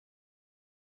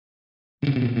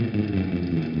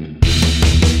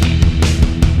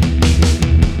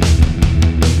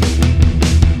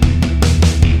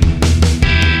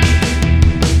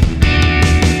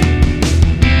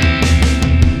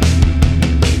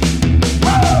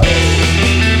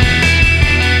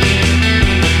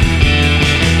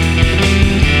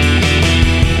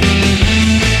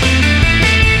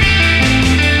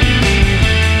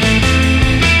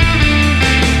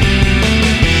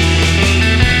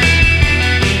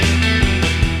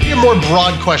More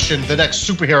broad question. The next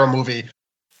superhero movie,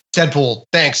 Deadpool.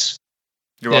 Thanks.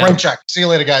 You're welcome. Rain check. See you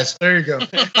later, guys. There you go.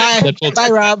 Bye,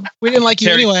 Rob. We didn't like you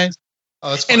anyway.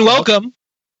 Oh, and welcome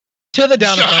to the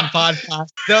Down in Front podcast,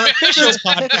 the official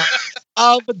podcast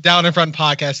of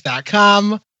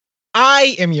downinfrontpodcast.com.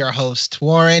 I am your host,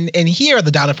 Warren, and here at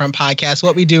the Down in Front podcast,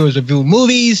 what we do is review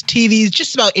movies, TVs,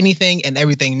 just about anything and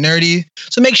everything nerdy.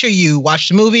 So make sure you watch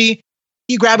the movie,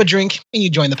 you grab a drink, and you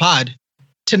join the pod.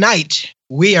 Tonight,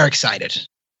 we are excited.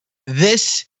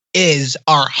 This is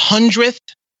our 100th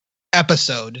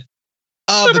episode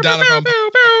of the Down in Front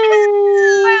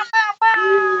podcast.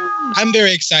 I'm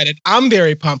very excited. I'm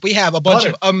very pumped. We have a bunch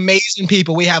of amazing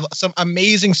people. We have some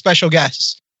amazing special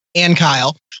guests and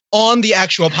Kyle on the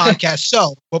actual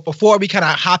podcast. But before we kind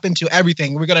of hop into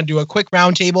everything, we're going to do a quick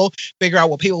roundtable, figure out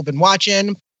what people have been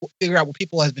watching, figure out what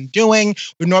people have been doing.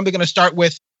 We're normally going to start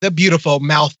with the beautiful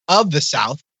mouth of the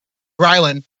South.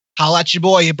 Rylan, holla at your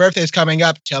boy. Your birthday's coming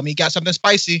up. Tell me you got something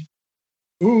spicy.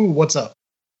 Ooh, what's up?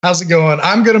 How's it going?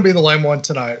 I'm going to be the lame one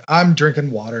tonight. I'm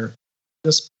drinking water.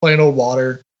 Just plain old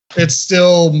water. It's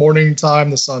still morning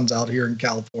time. The sun's out here in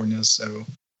California, so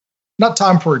not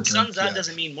time for a drink. Sun's out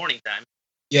doesn't mean morning time.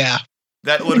 Yeah.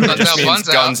 That literally just means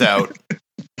guns out.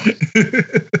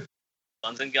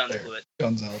 Guns and guns, fluid.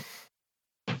 Guns out.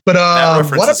 But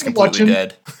what I've been watching...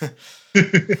 dead.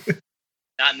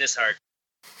 Not in this heart.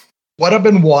 What I've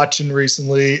been watching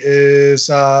recently is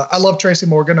I love Tracy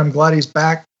Morgan. I'm glad he's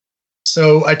back.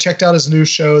 So I checked out his new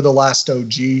show, The Last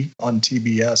OG, on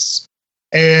TBS.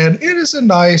 And it is a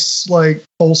nice,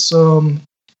 wholesome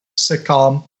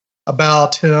sitcom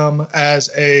about him as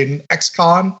an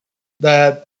ex-con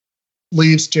that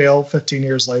leaves jail 15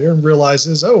 years later and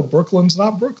realizes, oh, Brooklyn's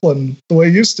not Brooklyn the way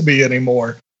it used to be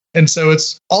anymore. And so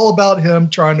it's all about him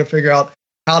trying to figure out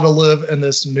how to live in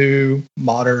this new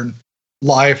modern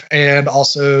life and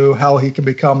also how he can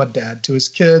become a dad to his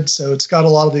kids. So it's got a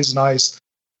lot of these nice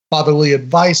fatherly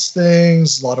advice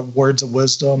things, a lot of words of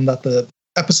wisdom that the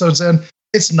episode's in.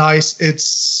 It's nice.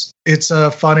 It's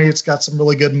funny. It's got some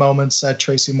really good moments that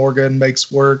Tracy Morgan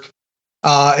makes work.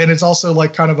 And it's also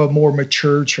kind of a more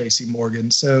mature Tracy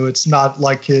Morgan. So it's not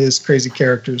like his crazy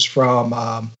characters from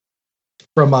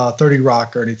 30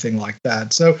 Rock or anything like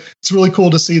that. So it's really cool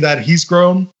to see that he's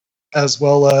grown as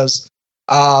well as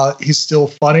he's still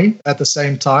funny at the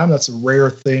same time. That's a rare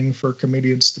thing for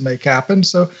comedians to make happen.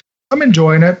 So I'm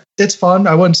enjoying it. It's fun.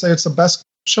 I wouldn't say it's the best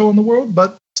show in the world,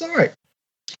 but it's all right.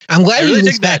 I'm glad he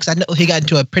was back. I know he got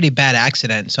into a pretty bad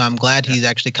accident, so I'm glad he's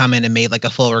actually come in and made a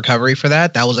full recovery for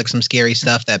that. That was some scary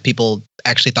stuff that people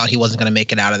actually thought he wasn't going to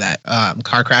make it out of that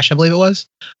car crash, I believe it was.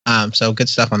 So good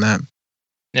stuff on that.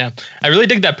 Yeah, I really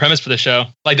dig that premise for the show.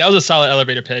 That was a solid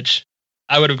elevator pitch.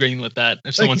 I would have agreed with that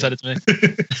if someone said it to me.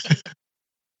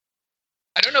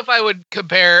 I don't know if I would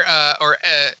compare or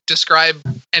describe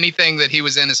anything that he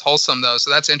was in as wholesome, though. So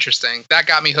that's interesting. That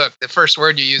got me hooked. The first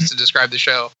word you used to describe the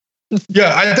show.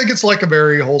 Yeah, I think it's a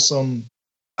very wholesome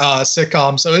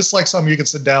sitcom. So it's something you can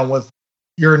sit down with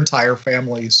your entire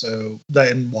family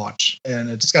and watch. And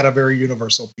it's got a very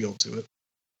universal feel to it.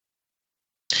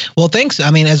 Well, thanks.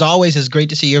 I mean, as always, it's great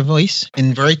to see your voice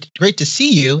and very great to see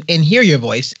you and hear your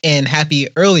voice. And happy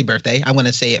early birthday. I'm going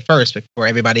to say it first before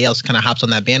everybody else kind of hops on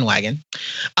that bandwagon.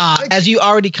 As you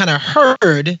already kind of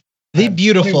heard, the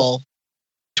beautiful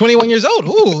 21 years old.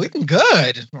 Ooh, looking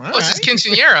good. What's his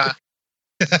quinceañera?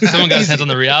 Someone got his hands on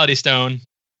the Reality Stone.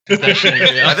 I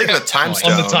think the Time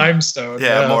Stone. On the Time Stone.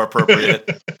 Yeah, more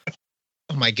appropriate.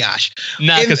 Oh my gosh.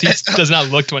 Nah, because he does not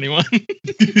look 21.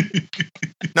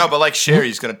 No, but like Sherry,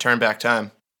 he's going to turn back time.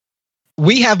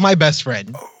 We have my best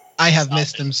friend. I have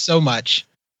missed him so much.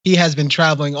 He has been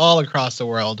traveling all across the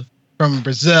world, from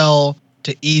Brazil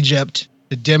to Egypt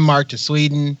to Denmark to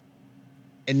Sweden.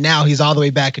 And now he's all the way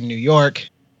back in New York.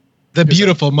 The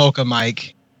beautiful Mocha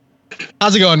Mike.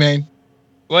 How's it going, man?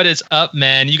 What is up,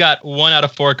 man? You got 1 out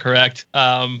of 4 correct.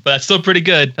 But that's still pretty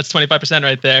good. That's 25%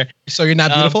 right there. So you're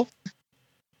not beautiful?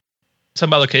 Talking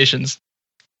about locations.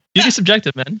 Beauty's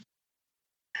subjective, man.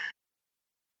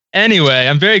 Anyway,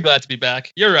 I'm very glad to be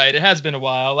back. You're right. It has been a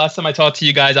while. Last time I talked to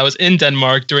you guys, I was in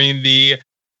Denmark during the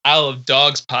Isle of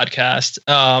Dogs podcast.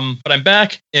 But I'm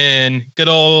back in good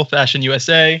old-fashioned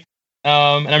USA.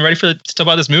 And I'm ready to talk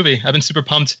about this movie. I've been super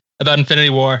pumped about Infinity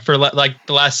War for like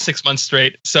the last 6 months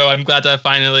straight. So I'm glad to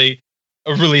finally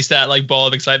release that like ball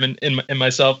of excitement in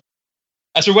myself.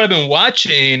 As for what I've been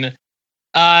watching,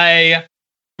 I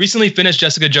recently finished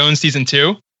Jessica Jones season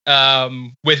 2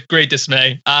 with great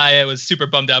dismay. I was super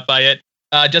bummed out by it.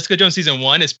 Jessica Jones season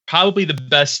 1 is probably the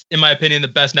best, in my opinion, the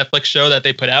best Netflix show that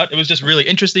they put out. It was just really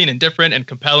interesting and different and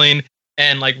compelling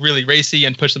and like really racy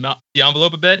and pushed the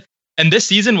envelope a bit. And this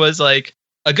season was like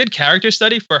a good character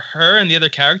study for her and the other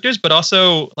characters, but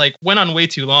also like went on way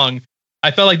too long.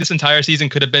 I felt like this entire season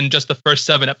could have been just the first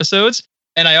 7 episodes.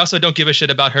 And I also don't give a shit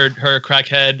about her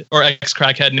crackhead or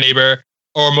ex-crackhead neighbor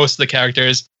or most of the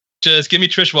characters. Just give me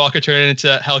Trish Walker turning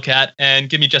into Hellcat and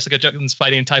give me Jessica Jones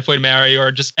fighting Typhoid Mary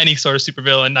or just any sort of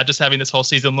supervillain, not just having this whole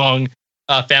season-long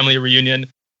family reunion.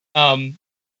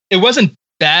 It wasn't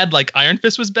bad like Iron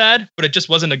Fist was bad, but it just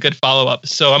wasn't a good follow-up.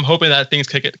 So I'm hoping that things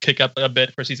kick up a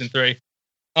bit for season 3.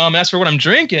 As for what I'm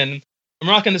drinking, I'm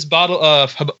rocking this bottle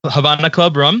of Havana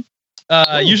Club rum.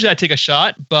 Usually I take a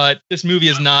shot, but this movie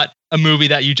is not a movie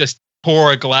that you just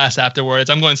pour a glass afterwards.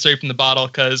 I'm going straight from the bottle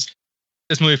because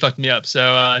this movie fucked me up.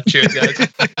 So cheers, guys.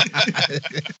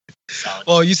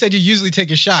 Well, you said you usually take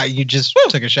a shot. You just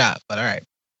took a shot, but all right.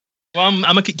 Well, I'm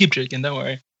going to keep drinking. Don't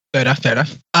worry. Fair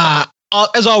enough.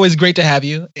 As always, great to have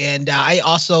you. And I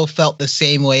also felt the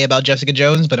same way about Jessica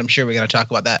Jones, but I'm sure we're going to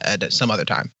talk about that at some other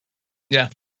time. Yeah.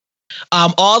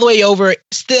 All the way over,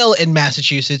 still in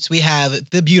Massachusetts, we have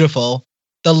the beautiful,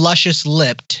 the luscious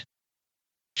lipped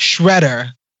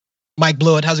Shredder, Mike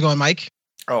Blewett. How's it going, Mike?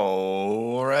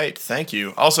 All right, thank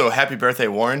you. Also, happy birthday,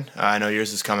 Warren. I know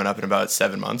yours is coming up in about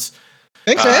 7 months.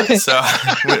 Thanks, man. So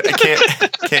I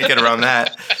can't get around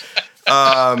that.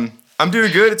 I'm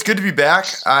doing good. It's good to be back.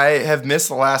 I have missed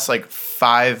the last like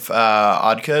 5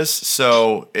 Oddcas,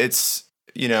 so it's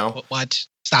What?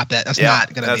 Stop that. That's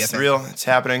not going to be a thing. That's real. It's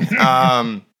happening.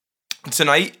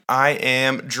 Tonight, I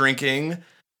am drinking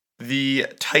the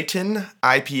Titan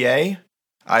IPA.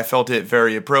 I felt it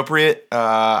very appropriate.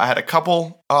 I had a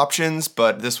couple options,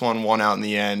 but this one won out in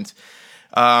the end.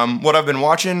 What I've been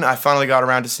watching, I finally got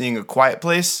around to seeing A Quiet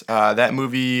Place. That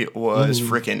movie was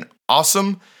freaking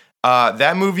awesome.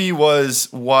 That movie was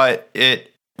what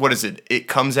is it? It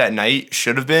Comes at Night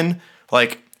should have been.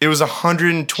 Like, it was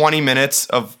 120 minutes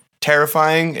of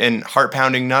terrifying and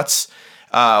heart-pounding nuts,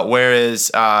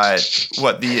 whereas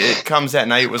It Comes at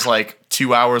Night was like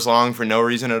 2 hours long for no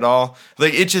reason at all.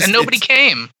 Like, it just, and nobody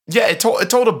came. Yeah, it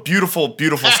told a beautiful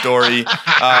story.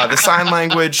 The sign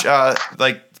language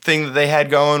thing that they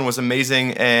had going was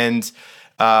amazing, and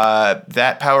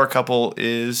that power couple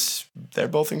they're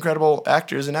both incredible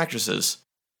actors and actresses.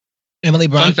 Emily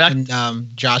Blunt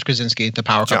and Josh Krasinski, the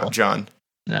power couple. John.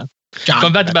 Yeah.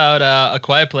 Fun fact about A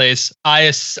Quiet Place,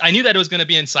 I knew that it was going to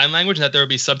be in sign language, that there would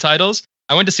be subtitles.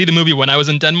 I went to see the movie when I was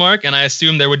in Denmark, and I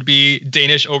assumed there would be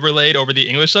Danish overlaid over the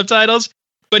English subtitles.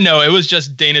 But no, it was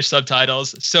just Danish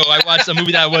subtitles. So I watched a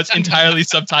movie that was entirely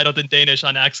subtitled in Danish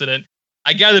on accident.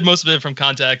 I gathered most of it from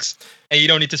context, and you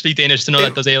don't need to speak Danish to know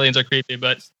that those aliens are creepy.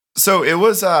 But so it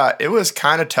was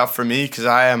kind of tough for me because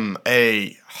I am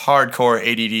a hardcore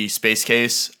ADD space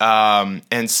case,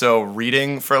 and so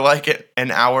reading for like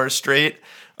an hour straight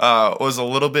was a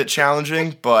little bit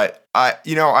challenging. But I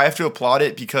have to applaud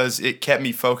it because it kept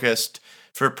me focused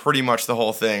for pretty much the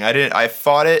whole thing. I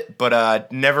fought it,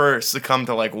 but never succumbed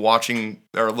to like watching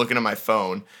or looking at my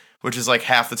phone, which is like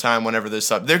half the time whenever there's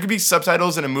there could be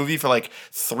subtitles in a movie for like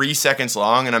 3 seconds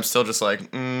long, and I'm still just like,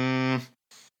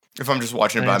 if I'm just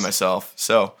watching it by myself.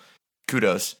 So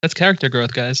kudos. That's character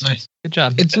growth, guys. Nice. Good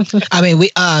job.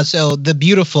 So the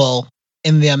beautiful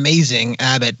and the amazing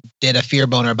Abbott did a fear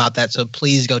boner about that. So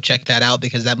please go check that out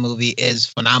because that movie is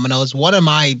phenomenal. It's one of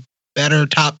my better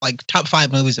top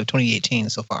 5 movies of 2018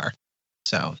 so far.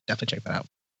 So definitely check that out.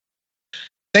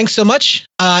 Thanks so much.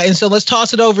 And so let's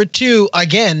toss it over to,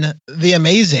 again, the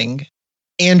amazing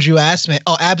Andrew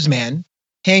Absman,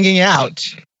 hanging out,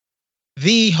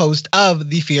 the host of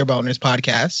the Fear Boners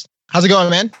podcast. How's it going,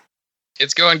 man?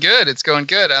 It's going good.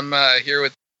 I'm here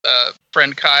with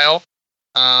friend Kyle.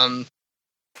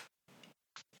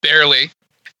 Barely.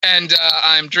 And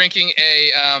I'm drinking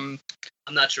I'm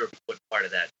not sure what part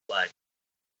of that slide.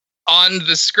 On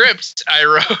the script I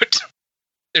wrote.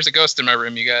 There's a ghost in my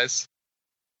room, you guys.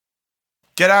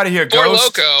 Get out of here,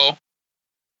 ghost. Four Loko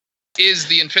is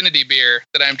the Infinity beer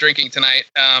that I'm drinking tonight,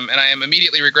 and I am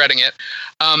immediately regretting it.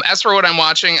 As for what I'm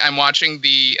watching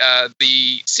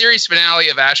the series finale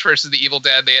of Ash vs. the Evil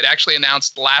Dead. They had actually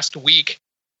announced last week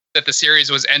that the series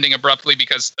was ending abruptly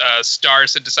because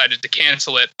Starz had decided to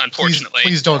cancel it. Unfortunately,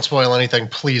 please don't spoil anything.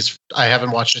 Please, I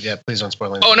haven't watched it yet. Please don't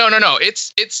spoil anything. Oh no!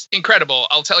 It's incredible.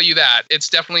 I'll tell you that. It's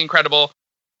definitely incredible.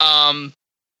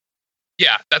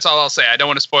 Yeah, that's all I'll say. I don't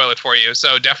want to spoil it for you.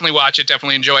 So definitely watch it.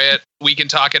 Definitely enjoy it. We can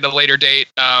talk at a later date.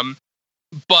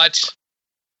 But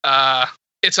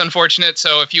it's unfortunate.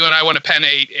 So if you and I want to pen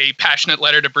a passionate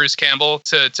letter to Bruce Campbell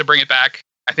to bring it back,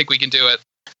 I think we can do it.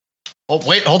 Oh,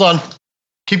 wait, hold on.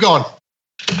 Keep going.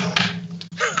 Okay,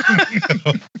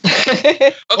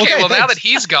 well, now that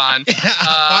he's gone,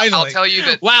 I'll Finally. tell you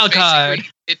that Wild card.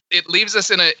 basically it leaves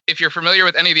us in a, if you're familiar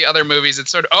with any of the other movies,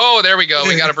 it's sort of, oh, there we go.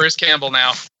 We got a Bruce Campbell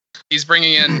now. He's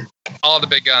bringing in all the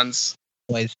big guns.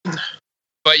 Boys.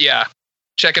 But yeah,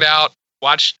 check it out.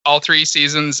 Watch all 3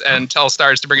 seasons and tell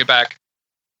Starz to bring it back.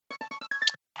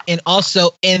 And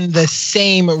also in the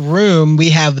same room, we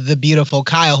have the beautiful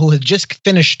Kyle, who has just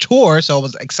finished tour. So I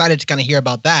was excited to kind of hear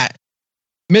about that.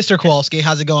 Mr. Kowalski,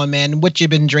 how's it going, man? What you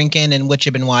been drinking and what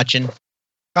you been watching?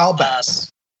 Kyle Bass.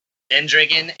 Been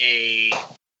drinking a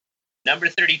number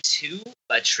 32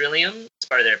 by Trillium. It's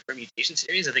part of their permutation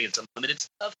series. I think it's unlimited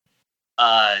stuff.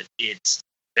 It's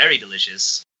very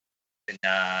delicious. Been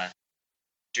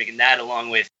drinking that along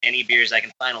with any beers I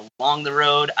can find along the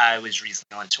road. I was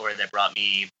recently on a tour that brought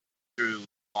me through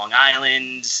Long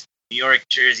Island, New York,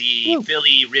 Jersey,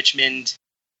 Philly, Richmond,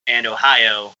 and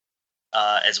Ohio,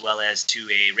 as well as to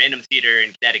a random theater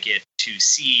in Connecticut to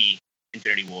see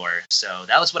Infinity War. So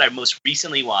that was what I most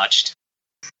recently watched,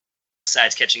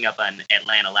 besides catching up on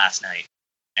Atlanta last night.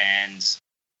 And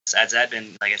besides that, I've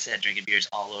been, like I said, drinking beers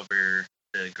all over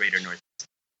the greater Northeast.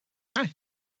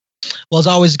 Well, it's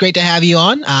always great to have you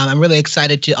on. I'm really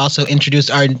excited to also introduce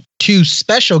our 2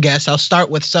 special guests. I'll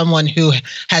start with someone who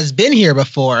has been here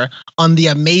before on the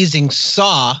amazing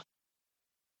Saw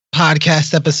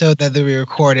podcast episode that we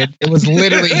recorded. It was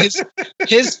literally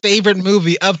his favorite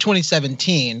movie of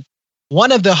 2017.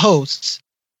 One of the hosts,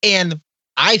 and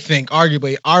I think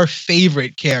arguably our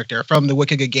favorite character from the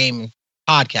Wicked Good Game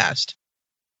podcast,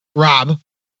 Rob,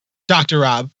 Dr.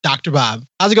 Bob.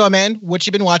 How's it going, man? What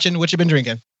you been watching? What you been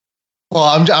drinking? Well,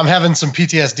 I'm having some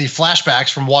PTSD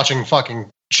flashbacks from watching fucking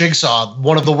Jigsaw,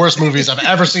 one of the worst movies I've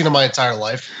ever seen in my entire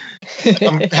life.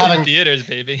 I'm having Theaters,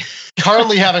 baby.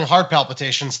 currently having heart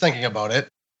palpitations thinking about it.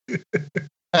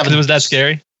 Because it was that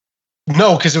scary.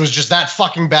 No, because it was just that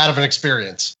fucking bad of an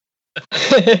experience.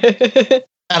 And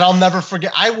I'll never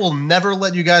forget. I will never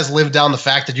let you guys live down the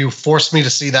fact that you forced me to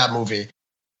see that movie.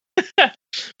 But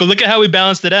look at how we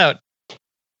balanced it out.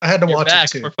 I had to We're watch back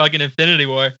it too. for fucking Infinity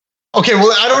War. Okay,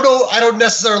 well, I don't know. I don't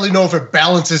necessarily know if it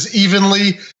balances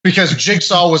evenly because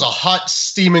Jigsaw was a hot,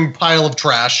 steaming pile of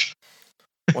trash.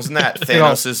 Wasn't that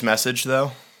Thanos' message,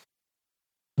 though?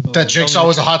 That Jigsaw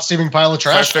was a hot, steaming pile of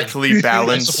trash. Perfectly I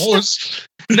balanced. suppose.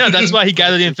 No, that's why he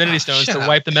gathered the Infinity Stones Shut to up.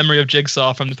 wipe the memory of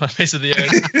Jigsaw from the face of the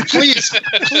earth.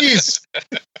 Please,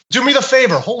 do me the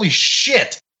favor. Holy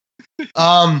shit.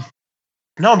 No,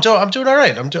 I'm doing all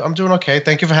right. I'm doing okay.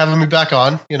 Thank you for having me back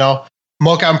on. You know,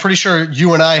 Mocha, I'm pretty sure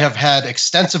you and I have had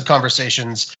extensive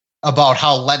conversations about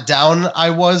how let down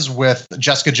I was with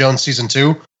Jessica Jones season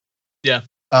 2. Yeah.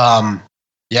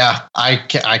 Yeah,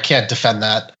 I can't defend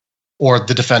that, or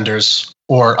the Defenders,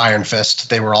 or Iron Fist.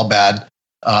 They were all bad.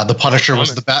 The Punisher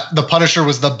was the Punisher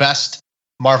was the best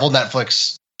Marvel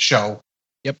Netflix show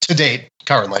to date,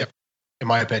 currently, in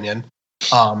my opinion.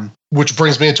 Which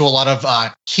brings me into a lot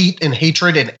of heat and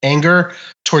hatred and anger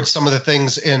towards some of the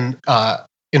things in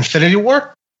Infinity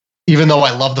War. Even though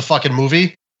I love the fucking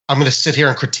movie, I'm going to sit here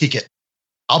and critique it.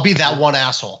 I'll be that one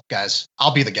asshole, guys.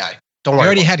 I'll be the guy. Don't We worry.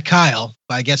 already had Kyle,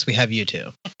 but I guess we have you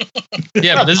too.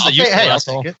 Yeah, but this is a useful I'll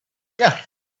asshole. take it. Yeah.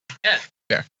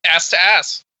 Ass to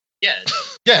ass. Yeah.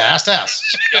 Yeah, ass to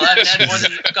ass. Y'all haven't had more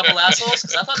than a couple assholes?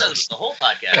 Because I thought that was the whole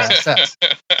podcast. Yeah, ass to ass.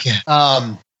 Yeah.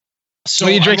 So What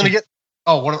are you I'm drinking? gonna get.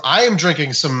 I am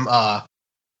drinking some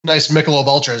nice Michelob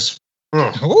Ultras.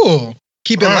 Ooh,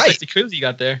 keep it light. Tasty cruise you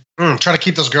got there. Trying to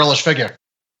keep this girlish figure.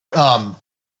 Out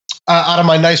of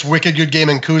my nice Wicked Good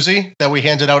Gaming koozie that we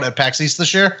handed out at PAX East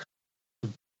this year.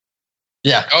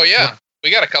 Yeah. Oh yeah,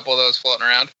 we got a couple of those floating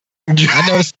around.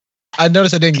 I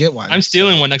noticed I didn't get one. I'm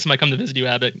stealing one next time I come to visit you,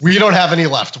 Abbott. We don't have any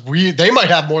left. They might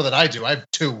have more than I do. I have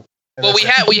 2. And Well,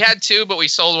 that's it. we had 2, but we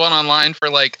sold one online for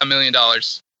like $1 million.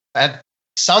 That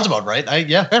sounds about right.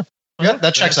 Yeah,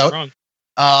 that checks out. Wrong.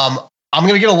 I'm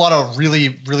gonna get a lot of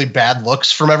really, really bad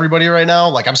looks from everybody right now.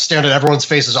 Like I'm staring at everyone's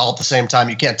faces all at the same time.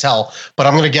 You can't tell, but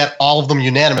I'm gonna get all of them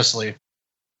unanimously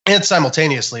and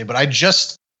simultaneously. But I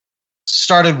just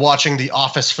started watching The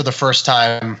Office for the first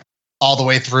time, all the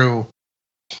way through.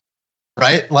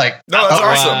 Right? Like, No, that's oh,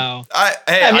 awesome. Wow. I've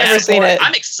I've never seen it.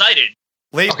 I'm excited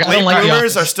Late Okay, I don't late like The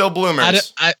bloomers Office. are still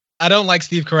bloomers. I don't like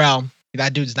Steve Carell.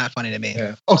 That dude's not funny to me.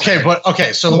 Yeah. Okay, but okay,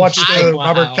 I so watched the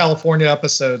Wow. Robert California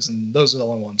episodes, and those are the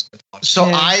only ones I watched. So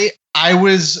Yeah. I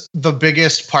was the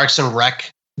biggest Parks and Rec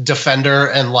defender,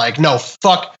 and like, no,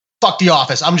 fuck The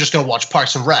Office. I'm just gonna watch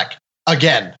Parks and Rec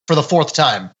again for the 4th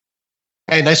time.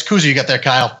 Hey, nice koozie you got there,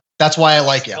 Kyle. That's why I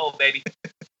like you. Oh, baby.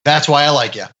 That's why I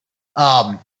like you.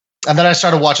 And then I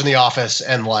started watching The Office,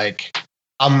 and like,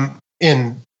 I'm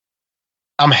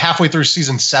halfway through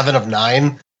season 7 of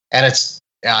 9, and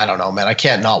I don't know, man. I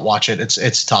can't not watch it.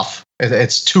 It's tough.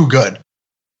 It's too good.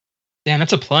 Damn,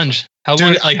 that's a plunge. How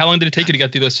Dude, long did it take you to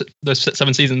get through those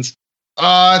 7 seasons?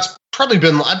 I'd probably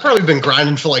been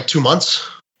grinding for like 2 months.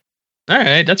 All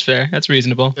right, that's fair. That's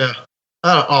reasonable. Yeah.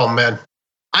 Oh man,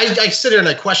 I sit here and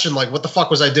I question like, what the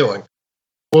fuck was I doing?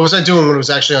 What was I doing when it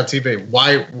was actually on TV?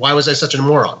 Why was I such a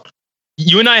moron?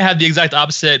 You and I had the exact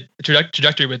opposite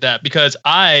trajectory with that, because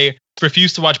I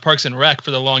refused to watch Parks and Rec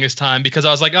for the longest time because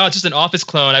I was like, oh, it's just an Office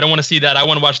clone. I don't want to see that. I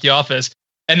want to watch The Office.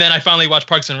 And then I finally watched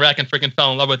Parks and Rec and freaking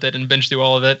fell in love with it and binged through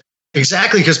all of it.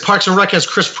 Exactly, because Parks and Rec has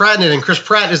Chris Pratt in it, and Chris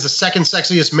Pratt is the second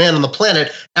sexiest man on the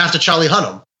planet after Charlie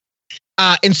Hunnam.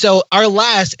 And so our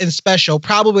last and special,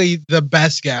 probably the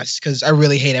best guest, because I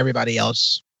really hate everybody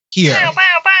else here.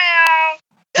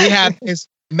 We have is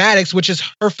Maddox, which is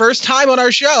her first time on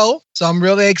our show. So I'm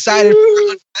really excited for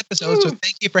the episode. So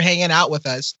thank you for hanging out with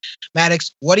us.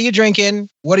 Maddox, what are you drinking?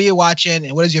 What are you watching?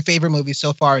 And what is your favorite movie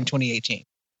so far in 2018?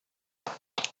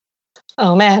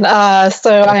 Oh man.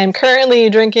 So I am currently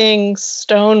drinking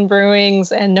Stone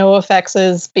Brewing's and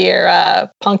NoFX's beer,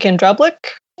 Pumpkin Drublick,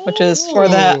 which is for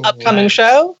the upcoming nice.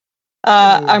 show.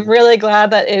 I'm really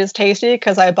glad that it is tasty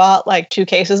because I bought like 2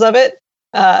 cases of it.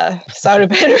 So I would have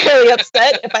been really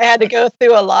upset if I had to go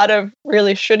through a lot of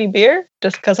really shitty beer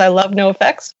just because I love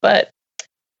NoFX, but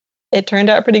it turned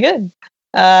out pretty good.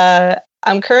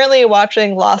 I'm currently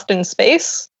watching Lost in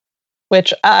Space,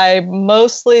 which I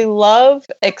mostly love,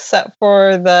 except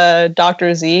for the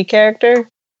Dr. Z character.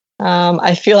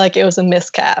 I feel like it was a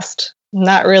miscast.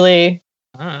 Not really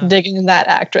digging that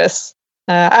actress.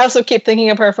 I also keep thinking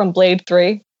of her from Blade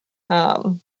 3.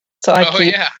 So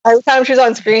every time she's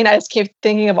on screen, I just keep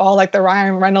thinking of all like the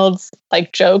Ryan Reynolds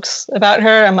like jokes about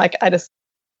her. I'm like, I just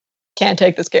can't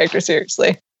take this character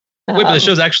seriously. Wait, but the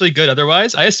show's actually good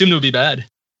otherwise? I assumed it would be bad.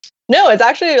 No, it's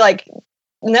actually like,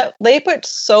 no, they put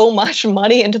so much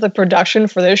money into the production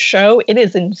for this show. It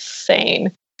is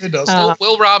insane. It does.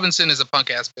 Will Robinson is a punk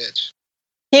ass bitch.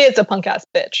 He is a punk ass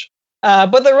bitch.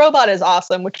 But the robot is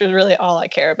awesome, which is really all I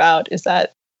care about, is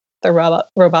that the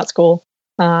robot's cool.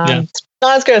 It's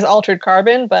not as good as Altered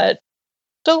Carbon, but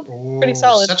still pretty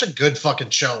solid. Such a good fucking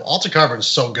show. Altered Carbon is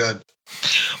so good.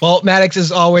 Well, Maddox,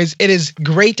 as always, it is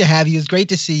great to have you. It's great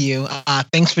to see you.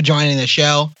 Thanks for joining the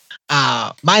show.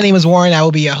 My name is Warren. I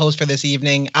will be your host for this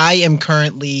evening. I am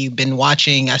currently been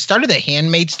watching. I started The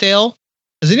Handmaid's Tale.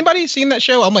 Has anybody seen that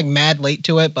show? I'm like mad late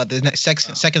to it, but the next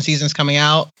second season's coming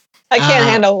out. I can't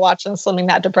handle watching something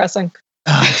that depressing.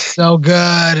 So good.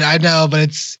 I know, but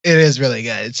it is really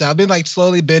good. So I've been like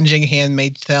slowly binging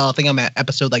Handmaid's Tale. I think I'm at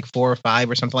episode like 4 or 5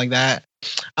 or something like that.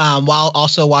 While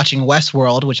also watching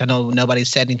Westworld, which I know nobody's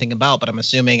said anything about, but I'm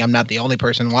assuming I'm not the only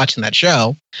person watching that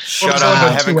show. Shut up!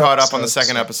 I haven't caught up on the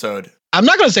second episode. I'm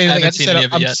not going to say anything. I I haven't just seen said any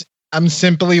of it yet. I'm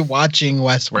simply watching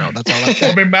Westworld. That's all I'm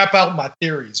saying. Let me map out my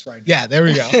theories right now. Yeah, there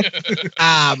we go.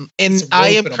 And Some I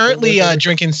rope am and a currently bullet.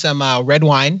 drinking some red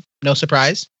wine. No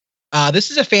surprise.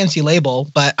 This is a fancy label,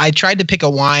 but I tried to pick a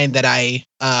wine that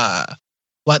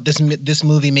what this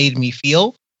movie made me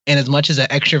feel. And as much as an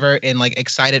extrovert and like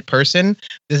excited person,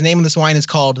 the name of this wine is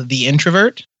called The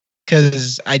Introvert,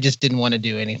 because I just didn't want to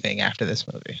do anything after this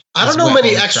movie. I don't It's know wet many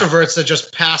all the time. extroverts that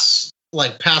just pass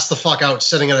the fuck out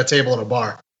sitting at a table in a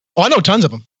bar. Oh, I know tons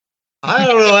of them. I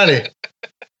don't know any.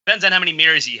 Depends on how many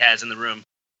mirrors he has in the room.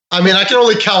 I mean, I can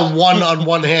only count one on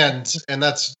one hand, and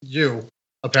that's you,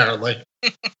 apparently.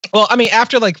 Well, I mean,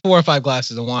 after like 4 or 5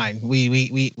 glasses of wine,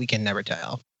 we can never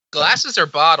tell. Glasses or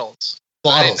bottles?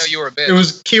 I didn't know Bottles. you were a bitch. It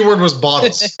was keyword was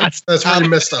bottles. That's where you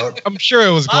missed out. I'm sure it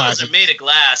was Bottles glasses. are made of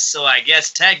glass, so I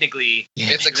guess technically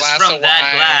It's a it's glass from of that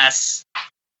wine. glass.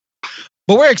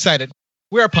 But we're excited.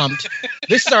 We're pumped.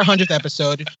 This is our 100th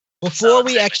episode. Before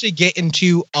we actually get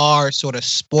into our sort of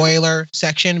spoiler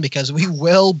section, because we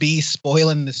will be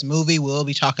spoiling this movie, we'll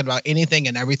be talking about anything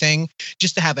and everything,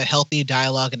 just to have a healthy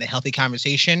dialogue and a healthy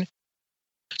conversation.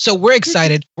 So we're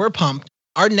excited. We're pumped.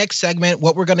 Our next segment,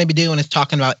 what we're going to be doing is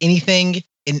talking about anything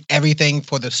and everything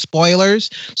for the spoilers.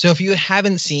 So if you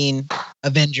haven't seen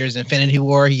Avengers Infinity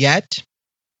War yet,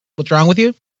 what's wrong with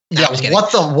you? No, I'm just kidding.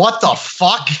 What the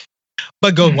fuck?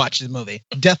 But go watch this movie.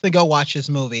 Definitely go watch this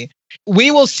movie.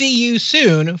 We will see you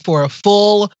soon for a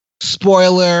full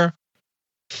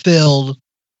spoiler-filled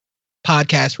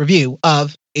podcast review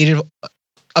of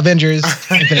Avengers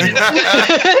Infinity War.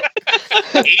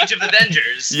 Age of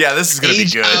Avengers. Yeah, this is going to be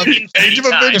good. Age of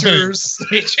Avengers.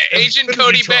 Agent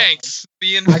Cody Banks,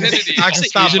 the Infinity. I can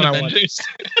stop Asian when I want. Avengers.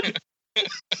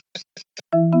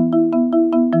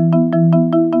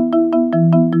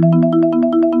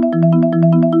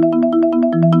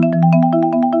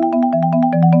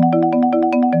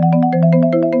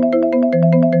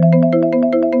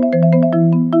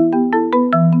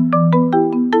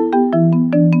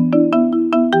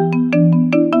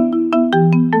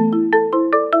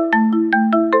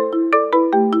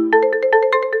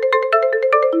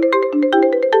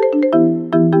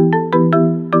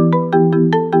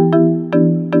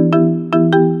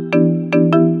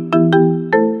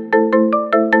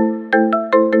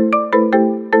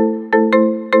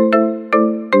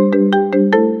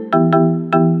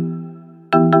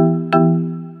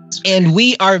 And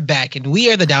we are back, and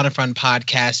we are the Down in Front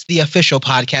Podcast, the official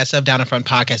podcast of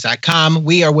downinfrontpodcast.com.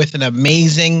 We are with an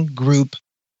amazing group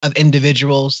of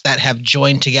individuals that have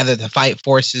joined together to fight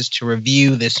forces to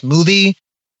review this movie,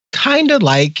 kind of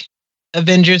like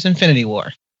Avengers Infinity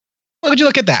War. What would you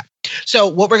look at that? So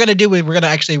what we're going to do is we're going to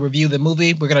actually review the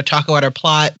movie. We're going to talk about our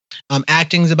plot,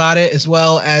 actings about it, as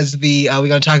well as we're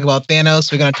going to talk about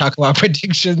Thanos. We're going to talk about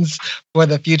predictions for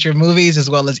the future movies, as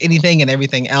well as anything and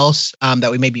everything else that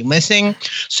we may be missing.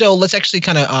 So let's actually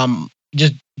kind of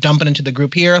just dump it into the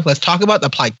group here. Let's talk about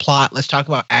the plot. Let's talk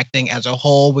about acting as a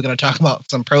whole. We're going to talk about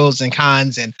some pros and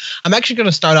cons. And I'm actually going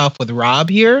to start off with Rob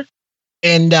here.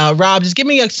 And Rob, just give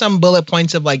me some bullet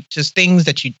points of just things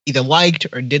that you either liked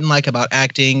or didn't like about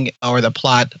acting or the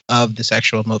plot of this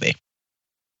actual movie.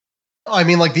 I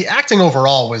mean, the acting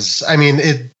overall was,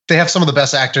 they have some of the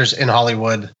best actors in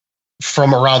Hollywood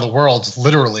from around the world,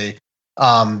 literally,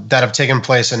 that have taken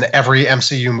place in every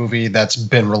MCU movie that's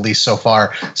been released so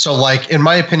far. So, in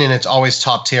my opinion, it's always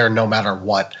top tier no matter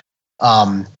what.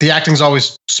 The acting's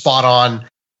always spot on.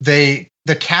 The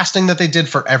casting that they did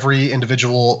for every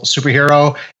individual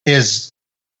superhero is,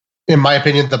 in my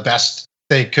opinion, the best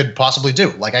they could possibly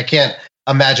do. I can't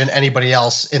imagine anybody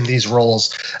else in these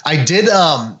roles. I did,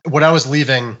 when I was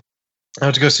leaving, I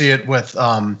went to go see it with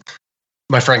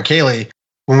my friend Kaylee.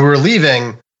 When we were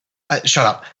leaving, shut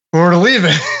up. When we were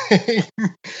leaving,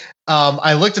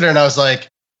 I looked at her and I was like,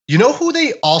 you know who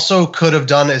they also could have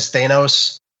done as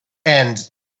Thanos? And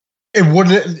it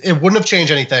wouldn't have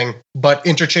changed anything, but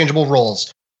interchangeable roles.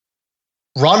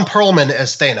 Ron Perlman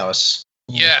as Thanos.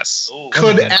 Yes.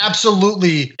 Could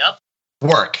absolutely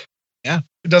work. Yeah.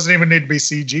 It doesn't even need to be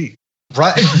CG.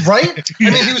 Right?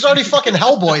 He was already fucking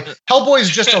Hellboy. Hellboy is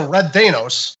just a red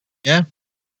Thanos. Yeah.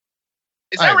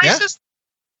 Is that racist?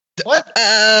 What?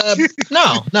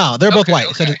 No, they're both white,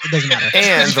 so it doesn't matter.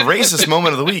 And the racist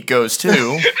moment of the week goes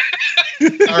to.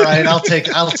 All right, I'll take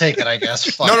it, I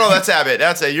guess. Fuck. No, that's Abbott.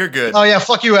 That's it. You're good. Oh yeah,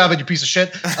 fuck you, Abbott, you piece of shit.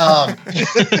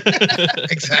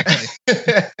 Exactly.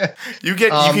 You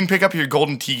can pick up your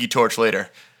golden tiki torch later.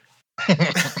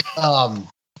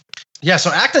 Yeah,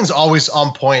 so acting's always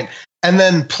on point, and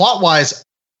then plot wise,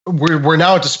 we're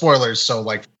now into spoilers. So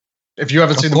if you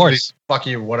haven't seen the movie, fuck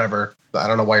you, whatever. I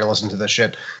don't know why you're listening to this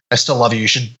shit. I still love you. You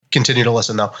should continue to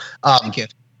listen though. Thank you.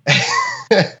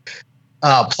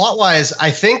 Plot wise,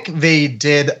 I think they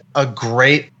did a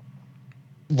great,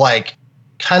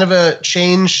 kind of a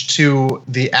change to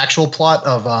the actual plot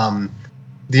of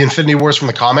the Infinity Wars from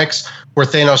the comics, where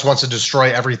Thanos wants to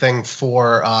destroy everything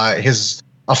for his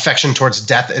affection towards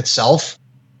death itself,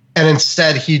 and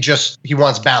instead he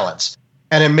wants balance,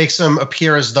 and it makes him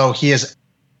appear as though he's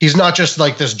not just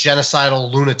this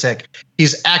genocidal lunatic.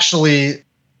 He's actually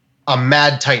a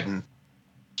mad Titan.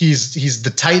 He's the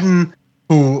Titan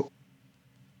who,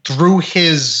 through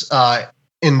his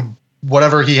in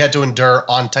whatever he had to endure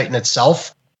on Titan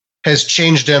itself, has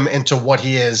changed him into what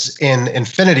he is in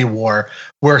Infinity War,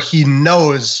 where he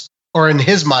knows, or in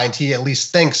his mind, he at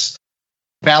least thinks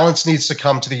balance needs to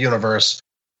come to the universe,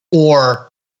 or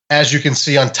as you can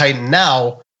see on Titan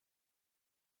now,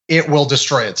 it will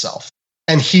destroy itself.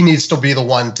 And he needs to be the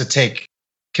one to take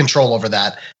control over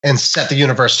that and set the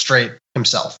universe straight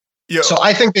himself. Yeah. So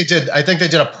I think they did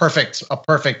a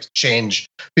perfect change,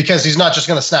 because he's not just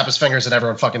going to snap his fingers and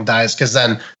everyone fucking dies, because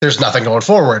then there's nothing going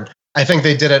forward. I think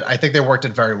they did it. I think they worked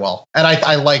it very well. And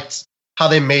I liked how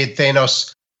they made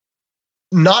Thanos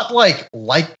not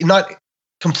not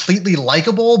completely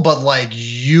likable, but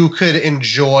you could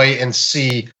enjoy and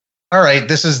see, all right,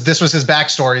 this was his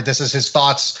backstory. This is his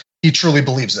thoughts. He truly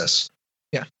believes this.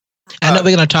 I know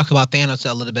we're going to talk about Thanos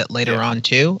a little bit later on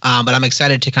too, but I'm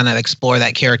excited to kind of explore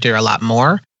that character a lot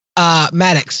more.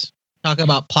 Maddox, talk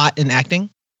about plot and acting.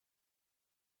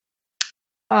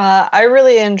 I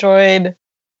really enjoyed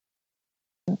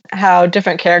how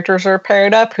different characters are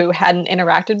paired up who hadn't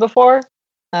interacted before.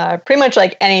 Pretty much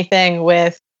like anything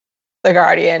with the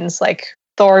Guardians, like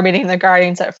Thor meeting the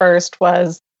Guardians at first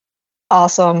was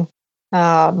awesome,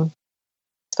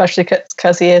 especially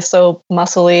because he is so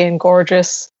muscly and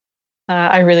gorgeous.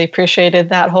 I really appreciated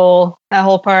that whole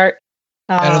part.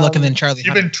 Better looking than Charlie.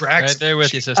 Even Drax Right there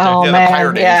with you, sister. Oh Yeah, the man,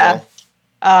 Pirate yeah.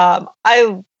 Angel.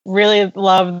 I really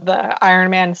loved the Iron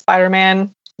Man,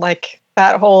 Spider-Man, like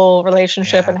that whole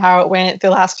relationship and how it went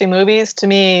through the last few movies. To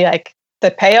me, like the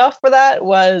payoff for that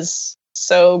was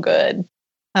so good.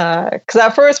 Because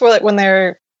at first, we're like when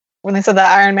they said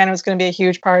that Iron Man was going to be a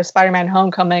huge part of Spider-Man: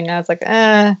 Homecoming, I was like,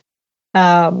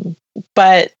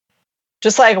 but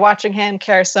just like watching him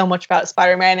care so much about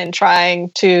Spider-Man and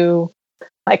trying to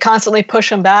like constantly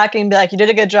push him back and be like, you did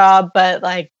a good job, but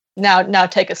like now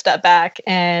take a step back.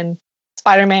 And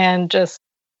Spider-Man just,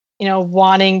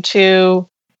 wanting to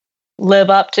live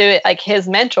up to it, like his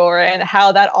mentor, and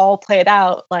how that all played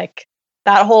out. Like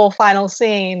that whole final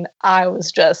scene, I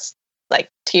was just like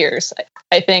tears.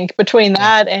 I think between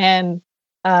that and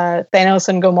Thanos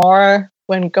and Gamora,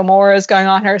 when Gamora is going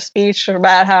on her speech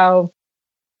about how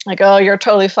like, oh, you're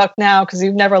totally fucked now because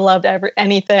you've never loved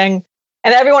anything.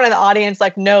 And everyone in the audience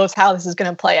like knows how this is going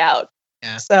to play out.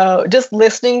 Yeah. So just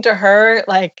listening to her,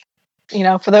 like,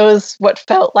 for those what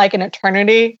felt like an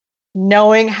eternity,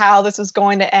 knowing how this is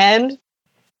going to end,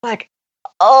 like,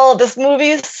 oh, this movie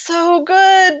is so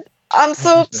good. I'm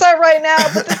so upset right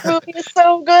now, but this movie is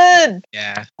so good.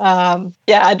 Yeah.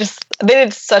 They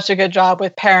did such a good job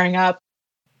with pairing up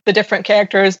the different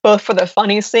characters, both for the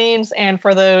funny scenes and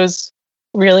for those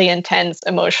really intense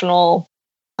emotional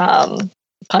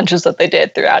punches that they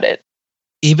did throughout it.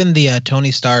 Even the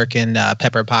Tony Stark and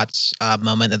Pepper Potts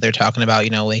moment that they're talking about,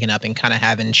 waking up and kind of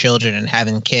having children and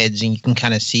having kids, and you can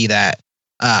kind of see that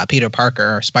Peter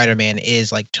Parker or Spider-Man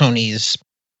is like Tony's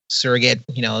surrogate,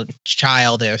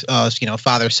 child, or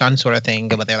father-son sort of thing.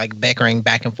 But they're like bickering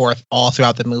back and forth all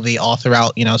throughout the movie, all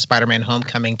throughout Spider-Man: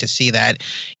 Homecoming. To see that,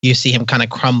 you see him kind of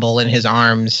crumble in his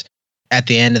arms at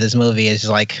the end of this movie is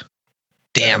like,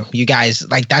 damn, you guys,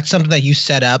 like that's something that you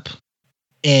set up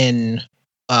in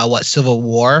Civil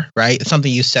War, right? It's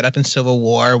something you set up in Civil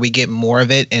War. We get more of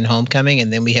it in Homecoming,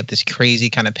 and then we have this crazy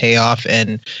kind of payoff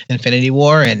in Infinity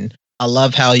War. And I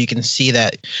love how you can see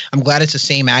that. I'm glad it's the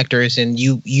same actors, and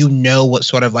you know what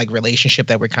sort of like relationship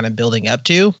that we're kind of building up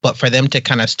to. But for them to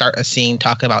kind of start a scene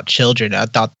talking about children, I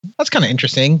thought that's kind of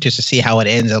interesting just to see how it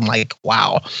ends. I'm like,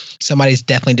 wow, somebody's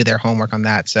definitely did their homework on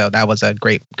that. So that was a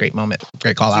great moment,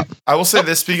 great call out. I will say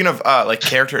this, speaking of like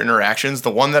character interactions, the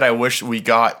one that I wish we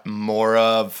got more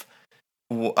of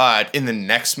in the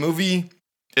next movie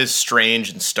is Strange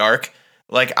and Stark.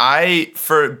 Like I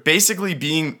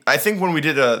think when we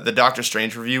did the Doctor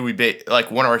Strange review, like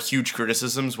one of our huge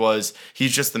criticisms was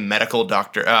he's just the medical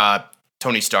doctor,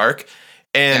 Tony Stark,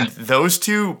 and those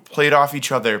two played off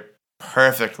each other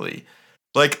perfectly.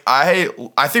 Like I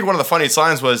think one of the funniest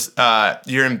lines was,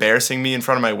 "You're embarrassing me in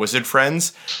front of my wizard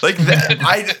friends." Like that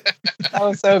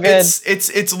was so good.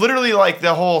 It's literally like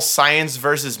the whole science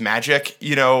versus magic,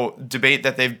 debate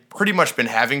that they've pretty much been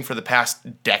having for the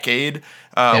past decade,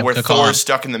 where Thor's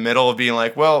stuck in the middle of being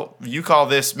like, "Well, you call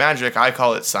this magic, I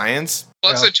call it science."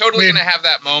 Plus, they're totally going to have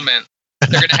that moment.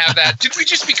 They're going to have that. Did we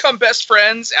just become best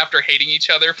friends after hating each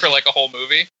other for like a whole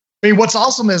movie? I mean, what's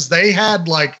awesome is they had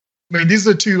these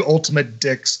are the two ultimate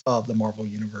dicks of the Marvel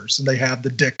universe, and they have the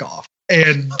dick off.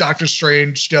 And Doctor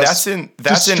Strange just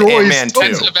that's in Ant-Man 2.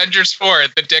 That's Avengers 4,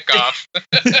 the dick off.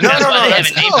 No.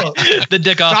 The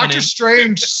dick off. Doctor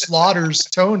Strange slaughters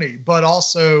Tony, but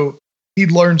also he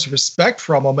learns respect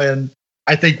from him. And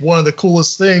I think one of the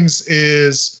coolest things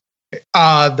is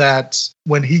that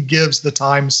when he gives the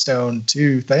time stone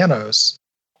to Thanos,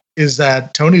 is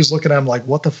that Tony's looking at him like,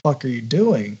 what the fuck are you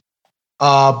doing?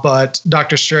 But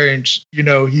Doctor Strange,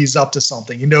 he's up to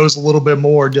something. He knows a little bit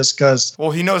more just because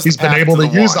he knows he's been able to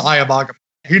use the Eye of Agamotto.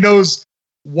 He knows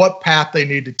what path they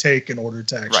need to take in order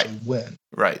to actually win.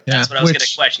 Right. That's what I was going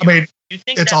to question. I mean, you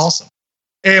think it's awesome.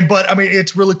 But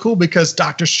it's really cool because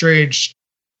Doctor Strange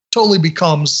totally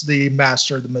becomes the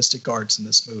master of the mystic arts in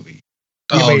this movie.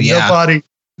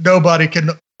 Nobody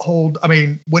can hold. I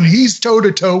mean, when he's toe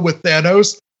to toe with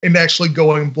Thanos and actually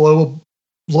going blow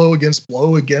against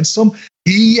him,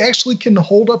 he actually can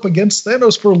hold up against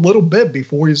Thanos for a little bit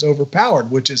before he's overpowered,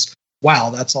 which is,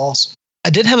 wow, that's awesome. I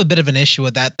did have a bit of an issue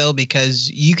with that, though, because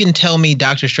you can tell me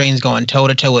Doctor Strange going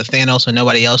toe-to-toe with Thanos when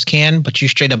nobody else can, but you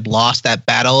straight up lost that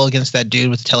battle against that dude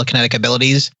with telekinetic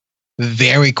abilities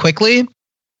very quickly.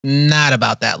 not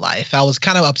about that life. I was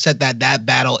kind of upset that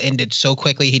battle ended so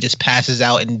quickly. He just passes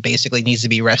out and basically needs to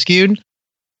be rescued.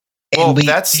 Well,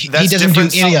 that's he doesn't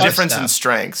difference, do any other difference in stuff.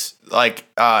 strengths. Like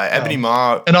Ebony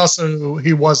Maw, And also,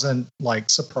 he wasn't like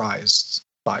surprised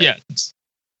by it.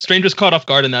 Strange was caught off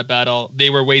guard in that battle. They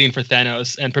were waiting for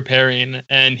Thanos and preparing,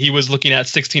 and he was looking at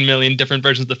 16 million different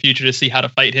versions of the future to see how to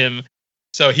fight him.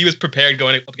 So he was prepared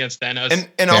going up against Thanos.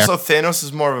 and also Thanos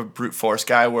is more of a brute force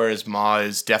guy, whereas Maw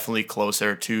is definitely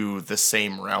closer to the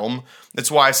same realm.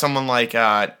 That's why someone like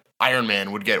Iron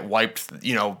Man would get wiped.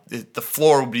 You know, the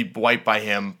floor would be wiped by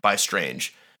him by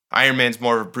Strange. Iron Man's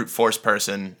more of a brute force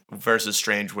person versus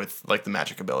Strange with like the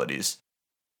magic abilities.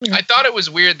 I thought it was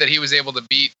weird that he was able to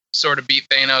beat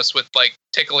Thanos with like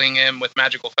tickling him with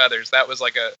magical feathers. That was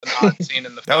like an odd scene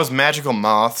in the film. That was magical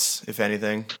moths, if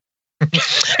anything.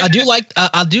 I do like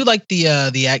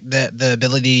the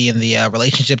ability and the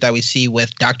relationship that we see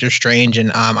with Doctor Strange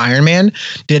and Iron Man.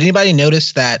 Did anybody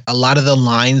notice that a lot of the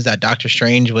lines that Doctor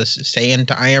Strange was saying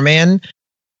to Iron Man,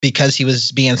 because he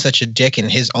was being such a dick in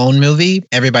his own movie,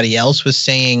 everybody else was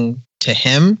saying to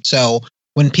him? So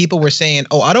when people were saying,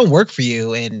 "Oh, I don't work for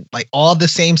you," and like all the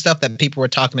same stuff that people were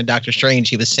talking to Doctor Strange,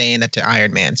 he was saying that to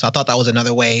Iron Man. So I thought that was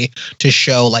another way to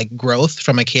show like growth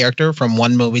from a character from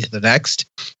one movie to the next,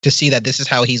 to see that this is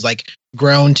how he's like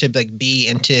grown to like be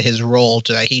into his role,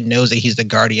 to that he knows that he's the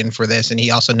guardian for this, and he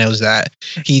also knows that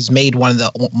he's made one of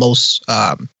the most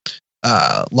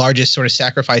largest sort of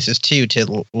sacrifices too.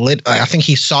 I think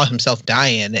he saw himself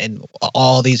dying, and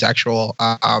all these actual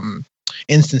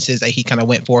instances that he kind of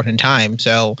went forward in time.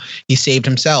 So he saved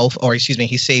himself, or excuse me,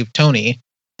 he saved Tony,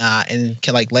 and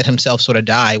can like let himself sort of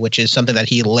die, which is something that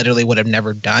he literally would have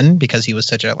never done because he was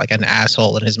such a like an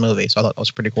asshole in his movie. So I thought that was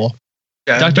pretty cool.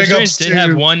 Yeah, Doctor Strange did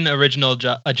have one original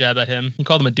a jab at him. He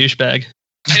called him a douchebag.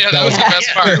 Yeah, that was the best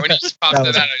part when he just popped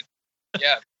it out.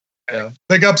 Yeah.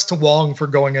 Big ups to Wong for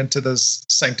going into this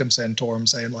Sanctum Sanctorum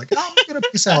saying like, "I'm gonna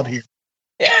peace out here."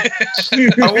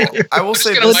 I will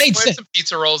say Just gonna this, microwave some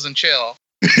pizza rolls and chill.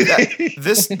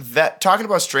 that talking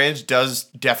about Strange does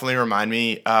definitely remind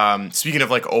me. Speaking of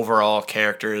like overall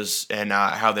characters and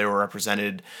how they were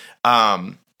represented,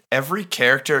 every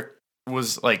character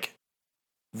was like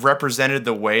represented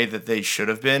the way that they should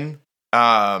have been.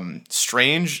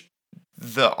 Strange,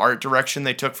 the art direction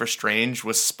they took for Strange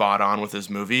was spot on with his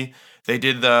movie. They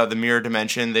did the mirror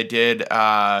dimension. They did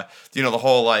the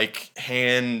whole like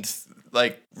hand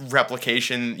like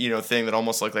replication thing that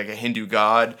almost looked like a Hindu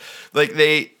god. Like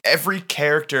every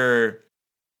character,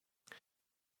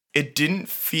 it didn't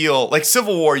feel like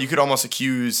Civil War. You could almost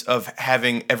accuse of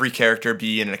having every character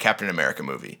be in a Captain America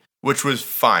movie, which was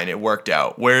fine. It worked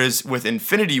out. Whereas with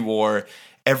Infinity War,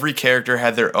 every character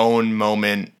had their own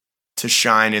moment to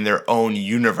shine in their own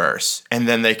universe, and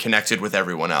then they connected with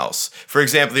everyone else. For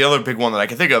example, the other big one that I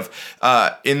can think of,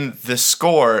 in the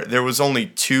score, there was only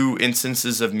 2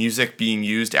 instances of music being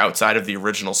used outside of the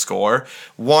original score.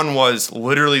 One was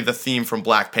literally the theme from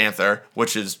Black Panther,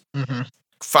 which is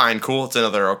fine, cool. It's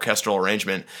another orchestral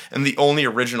arrangement. And the only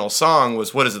original song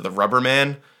was, what is it, the Rubber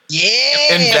Man?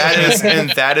 Yeah. And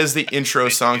that is the intro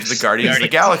song to the Guardians of the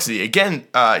Galaxy. Again,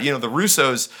 the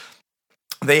Russos,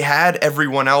 they had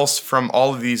everyone else from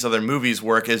all of these other movies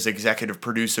work as executive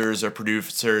producers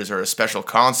or special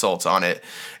consults on it.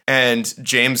 And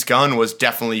James Gunn was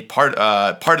definitely part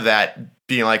of that,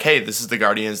 being like, hey, this is the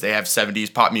Guardians. They have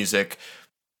 70s pop music.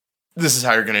 This is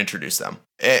how you're going to introduce them.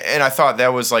 And I thought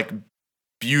that was like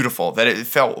beautiful, that it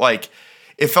felt like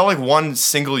one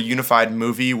single unified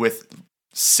movie with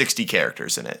 60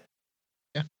 characters in it.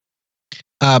 Yeah.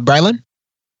 Brylan?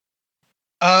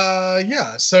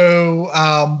 Yeah. So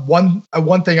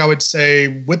one thing I would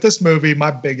say with this movie,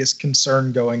 my biggest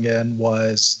concern going in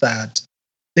was that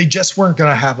they just weren't going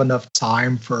to have enough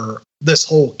time for this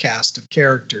whole cast of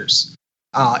characters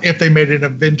if they made an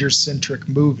Avengers-centric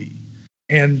movie.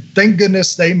 And thank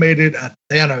goodness they made it a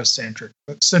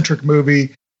Thanos-centric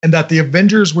movie, and that the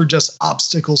Avengers were just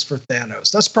obstacles for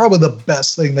Thanos. That's probably the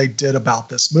best thing they did about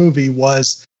this movie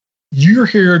was you're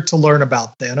here to learn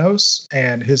about Thanos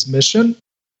and his mission,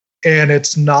 and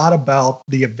it's not about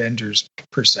the Avengers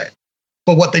per se.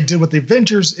 But what they did with the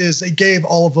Avengers is they gave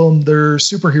all of them their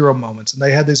superhero moments, and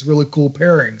they had these really cool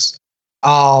pairings.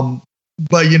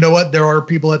 But you know what? There are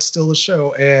people that steal the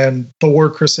show, and Thor,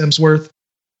 Chris Hemsworth,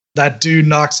 that dude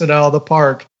knocks it out of the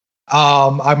park.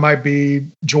 I might be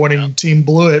joining Team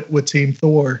Blewett with Team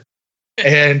Thor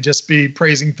and just be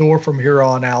praising Thor from here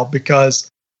on out, because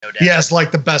he has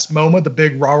like the best moment, the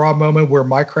big rah-rah moment where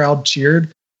my crowd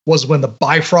cheered was when the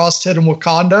Bifrost hit him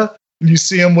Wakanda. And you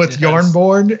see him with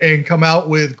Yarnborn and come out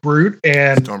with Groot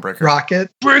and Stormbreaker.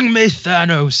 Rocket. Bring me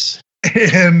Thanos.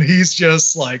 and he's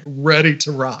just like ready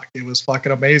to rock. It was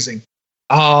fucking amazing.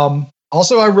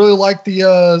 Also, I really like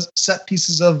the set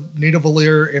pieces of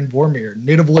Nidavellir and Vormir.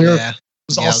 Nidavellir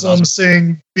was awesome,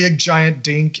 seeing big giant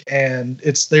dink, and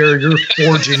it's there. You're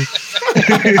forging.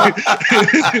 Big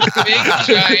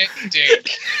giant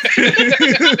dink.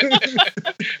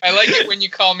 I like it when you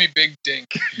call me Big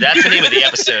Dink. That's the name of the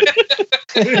episode.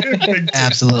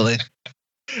 Absolutely.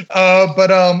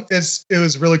 It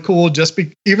was really cool.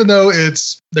 Even though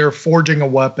they're forging a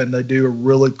weapon, they do a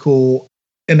really cool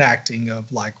enacting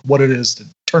of like what it is to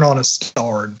turn on a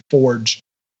star and forge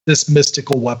this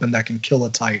mystical weapon that can kill a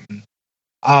Titan.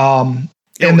 It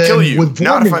will kill you,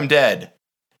 not if I'm dead.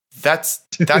 That's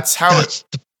how.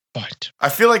 I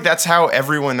feel like that's how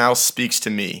everyone else speaks to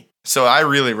me. So I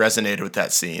really resonated with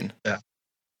that scene. Yeah,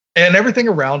 and everything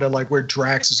around it, like where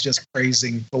Drax is just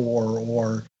praising Thor,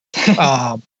 or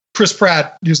Chris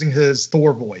Pratt using his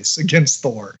Thor voice against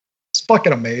Thor. It's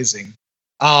fucking amazing.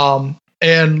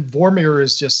 And Vormir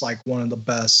is just like one of the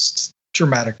best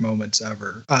dramatic moments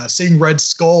ever. Seeing Red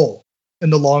Skull in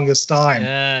The Longest Time.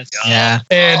 Yes. Yeah.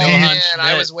 And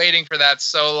I was waiting for that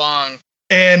so long.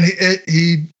 And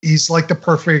he's like the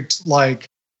perfect like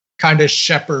kind of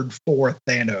shepherd for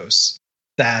Thanos.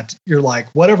 That you're like,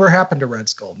 whatever happened to Red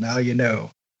Skull? Now you know.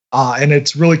 And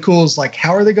it's really cool. Is like,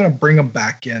 how are they going to bring him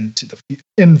back into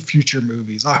in future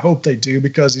movies? I hope they do,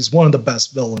 because he's one of the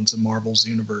best villains in Marvel's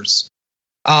universe.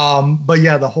 But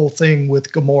yeah, the whole thing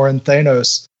with Gamora and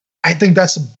Thanos, I think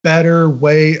that's a better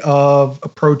way of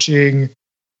approaching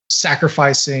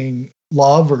sacrificing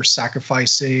love or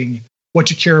sacrificing what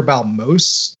you care about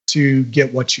most to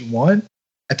get what you want.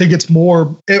 I think it's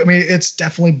it's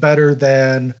definitely better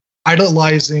than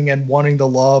idolizing and wanting the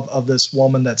love of this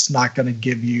woman that's not going to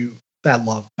give you that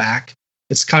love back.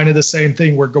 It's kind of the same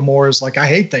thing where Gamora is like, I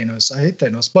hate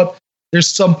Thanos. But there's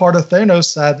some part of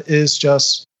Thanos that is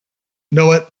just,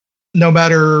 no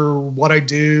matter what I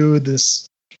do, this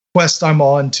quest I'm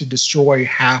on to destroy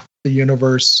half the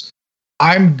universe,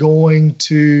 I'm going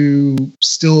to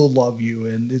still love you.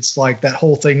 And it's like that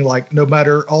whole thing, like no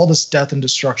matter all this death and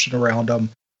destruction around him,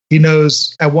 he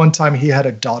knows at one time he had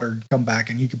a daughter come back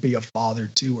and he could be a father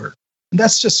to her. And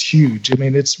that's just huge. I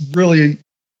mean, it's really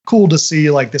cool to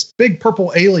see like this big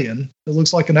purple alien that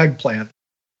looks like an eggplant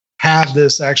have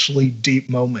this actually deep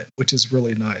moment, which is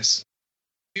really nice.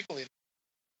 People eat.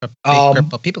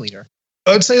 Purple people eater.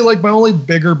 I'd say like my only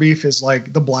bigger beef is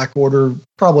like the Black Order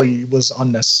probably was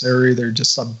unnecessary. They're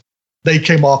just they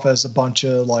came off as a bunch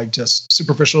of like just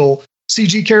superficial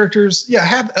CG characters. Yeah,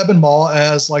 have Ebon Maw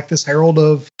as like this herald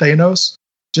of Thanos.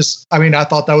 I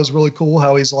thought that was really cool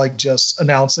how he's like just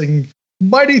announcing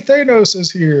Mighty Thanos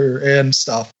is here and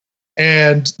stuff.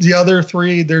 And the other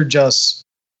three, they're just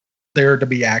there to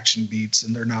be action beats,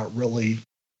 and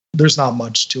there's not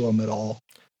much to them at all.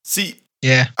 See,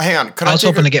 yeah. Hang on. I was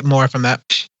hoping to get more from that.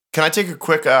 Can I take a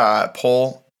quick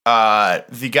poll?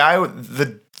 The guy,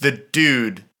 the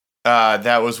dude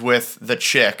that was with the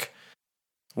chick,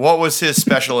 what was his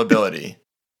special ability?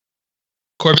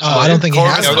 Corvus I don't think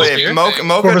Corvus he Glaive. has Mocha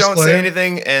Corvus don't Glaive. say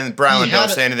anything, and Brylin don't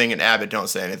say anything, and Abbott don't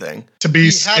say anything. To be He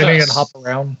had skinny a- and hop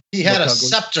around. He had look a ugly.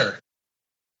 scepter.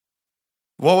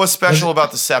 What was special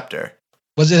about the scepter?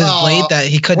 Was it his blade that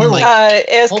he couldn't like?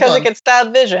 It's Hold because on. it could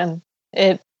stab vision.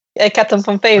 It kept him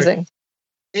from phasing.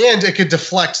 And it could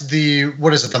deflect the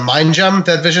mind gem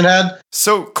that Vision had?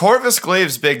 So Corvus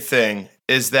Glaive's big thing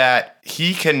is that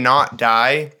he cannot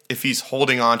die if he's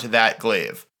holding on to that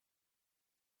glaive.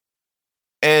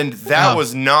 And that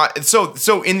was not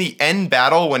so in the end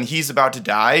battle when he's about to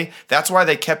die, that's why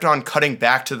they kept on cutting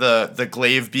back to the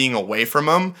glaive being away from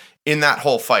him in that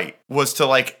whole fight, was to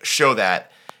like show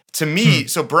that. To me,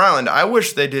 so Brylin, I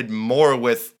wish they did more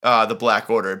with the Black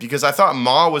Order, because I thought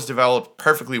Maw was developed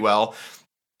perfectly well.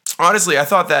 Honestly, I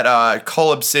thought that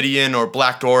Cull Obsidian or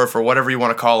Black Dwarf or whatever you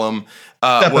want to call him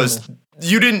was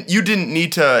you didn't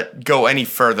need to go any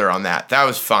further on that. That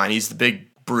was fine. He's the big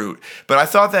brute. But I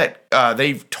thought that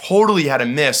they totally had a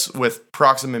miss with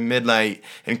Proxima Midnight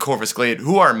and Corvus Glaive,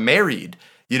 who are married.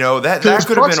 You know, that could have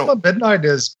been Proxima Midnight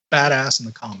is badass in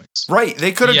the comics. Right.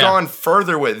 They could have gone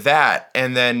further with that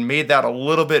and then made that a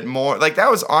little bit more. Like, that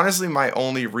was honestly my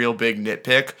only real big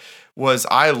nitpick, was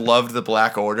I loved the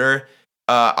Black Order.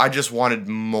 I just wanted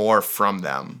more from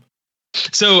them.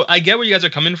 So I get where you guys are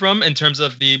coming from in terms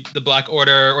of the Black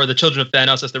Order, or the Children of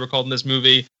Thanos, as they were called in this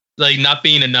movie, like not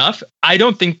being enough. I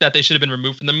don't think that they should have been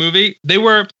removed from the movie. They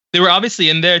were obviously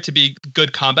in there to be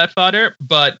good combat fodder,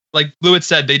 but like Blue had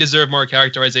said, they deserve more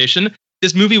characterization.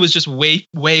 This movie was just way,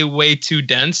 way, way too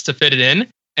dense to fit it in.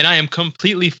 And I am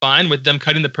completely fine with them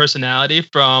cutting the personality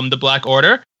from the Black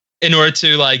Order. in order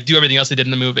to like do everything else they did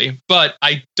in the movie. But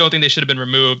I don't think they should have been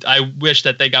removed. I wish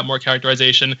that they got more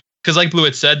characterization because, like Blue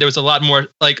had said, there was a lot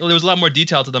more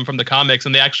detail to them from the comics,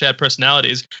 and they actually had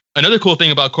personalities. Another cool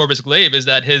thing about Corvus Glaive is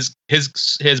that his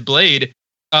blade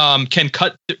can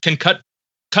cut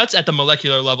cuts at the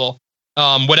molecular level,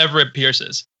 whatever it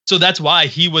pierces. So that's why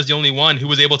he was the only one who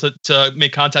was able to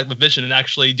make contact with Vision and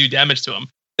actually do damage to him.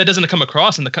 That doesn't come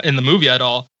across in the movie at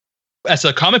all. As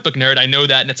a comic book nerd, I know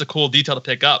that, and it's a cool detail to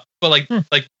pick up. But like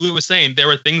Blue was saying, there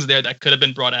were things there that could have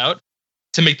been brought out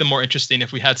to make them more interesting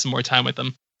if we had some more time with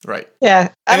them. Right. Yeah,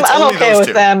 I'm okay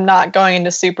with them not going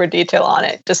into super detail on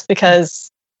it, just because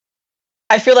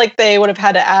I feel like they would have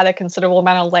had to add a considerable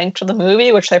amount of length to the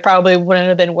movie, which they probably wouldn't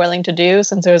have been willing to do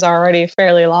since it was already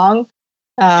fairly long.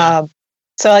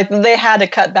 So like they had to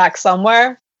cut back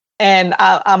somewhere, and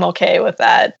I'm okay with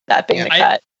that being the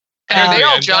cut. And are they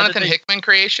all Jonathan Hickman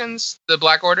creations, the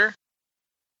Black Order?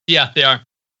 Yeah, they are.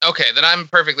 Okay, then I'm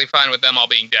perfectly fine with them all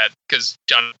being dead, because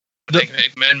Jonathan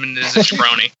Hickman is a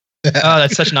jabroni. Oh,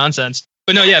 that's such nonsense.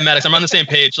 But no, yeah, Maddox, I'm on the same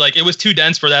page. Like, it was too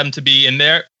dense for them to be in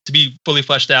there, to be fully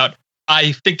fleshed out.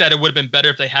 I think that it would have been better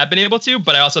if they had been able to,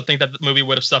 but I also think that the movie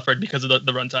would have suffered because of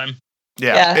the runtime.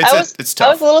 Yeah, it's tough.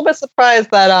 I was a little bit surprised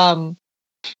that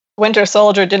Winter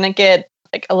Soldier didn't get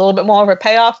like a little bit more of a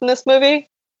payoff in this movie.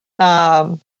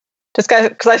 Just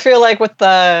because I feel like with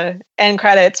the end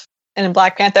credits in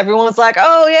Black Panther, everyone's like,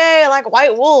 "Oh yay, like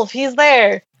White Wolf, he's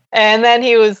there," and then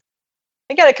he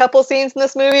got a couple scenes in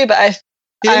this movie, but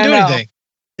he didn't do anything.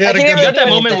 He got that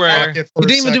moment where he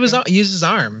didn't even use his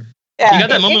arm. Yeah, you got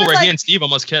that moment where he and Steve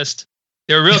almost kissed.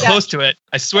 They were real close to it.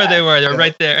 I swear they were. They were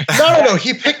right there. No.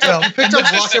 He picked up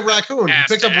Rocket Raccoon. He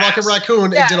picked up Rocket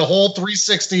Raccoon and did a whole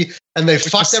 360, and they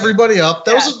fucked everybody up.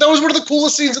 That was one of the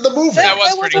coolest scenes in the movie. That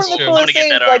was pretty cool. Like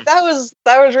that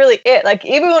was really it. Like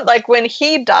even like when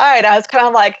he died, I was kind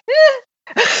of like,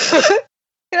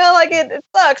 like it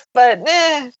sucks, but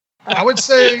I would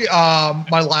say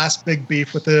my last big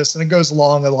beef with this, and it goes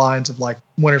along the lines of like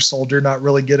Winter Soldier not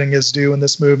really getting his due in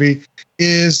this movie,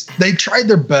 is they tried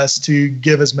their best to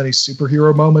give as many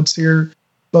superhero moments here,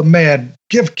 but man,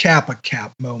 give Cap a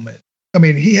Cap moment. I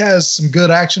mean, he has some good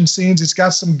action scenes. He's got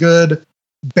some good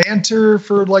banter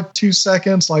for like 2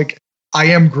 seconds, like I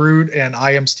am Groot and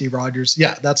I am Steve Rogers.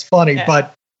 Yeah, that's funny,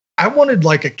 but I wanted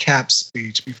like a Cap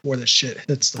speech before the shit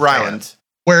hits the fan,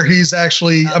 where he's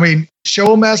actually,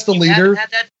 show him as the leader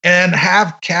and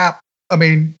have Cap.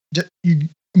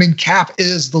 Cap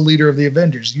is the leader of the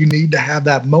Avengers. You need to have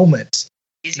that moment.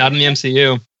 Not in the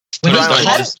MCU. When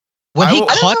he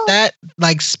caught that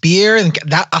like spear, and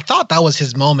that, I thought that was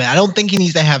his moment. I don't think he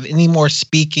needs to have any more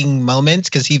speaking moments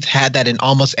because he's had that in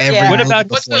almost every. What about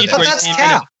that's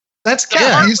Cap? That's Cap.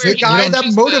 Yeah. He's the guy that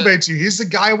motivates you. He's the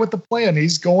guy with the plan.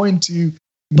 He's going to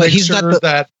make sure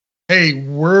that, hey,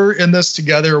 we're in this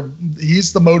together.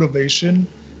 He's the motivation,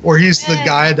 or he's the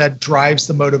guy that drives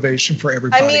the motivation for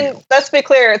everybody. Let's be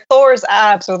clear. Thor's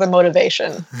abs are the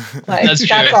motivation. Like,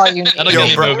 that's all you need.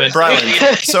 Brian,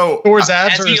 so Thor's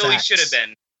abs as are he his always abs. should have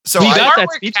been. So you got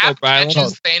that speech, Cap Brian.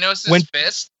 catches Thanos'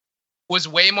 fist was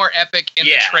way more epic in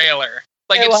the trailer.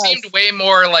 Like it seemed way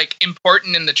more like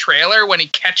important in the trailer when he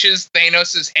catches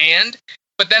Thanos' hand.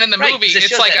 But then in the movie,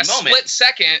 it's like a split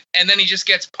second, and then he just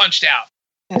gets punched out.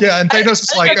 Yeah, and Thanos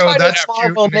is like, "Oh, that's cute."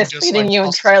 Marvel misleading you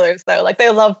in trailers, though. Like they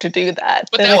love to do that.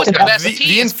 But that was the best.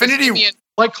 The Infinity,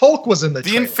 like Hulk was in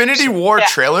the Infinity War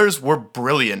trailers were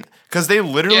brilliant because they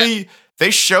literally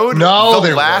they showed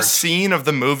the last scene of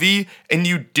the movie, and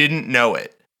you didn't know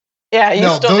it. Yeah,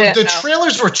 the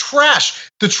trailers were trash.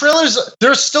 The trailers,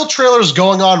 there's still trailers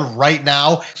going on right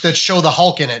now that show the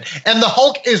Hulk in it, and the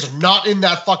Hulk is not in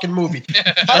that fucking movie.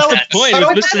 That's the point. It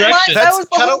was misdirection. That was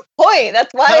the whole point.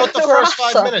 That's why it was the first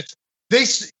 5 minutes.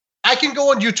 I can go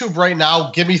on YouTube right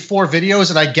now, give me 4 videos,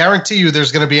 and I guarantee you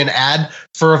there's going to be an ad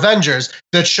for Avengers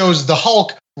that shows the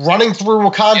Hulk running through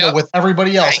Wakanda with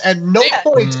everybody else. And no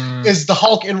point is the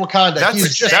Hulk in Wakanda.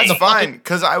 That's fine,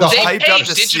 because I was hyped up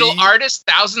to see. Digital artists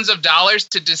thousands of dollars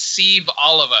to deceive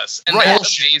all of us. And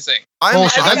that's amazing.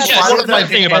 That's the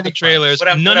thing about the trailers.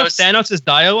 None of Thanos'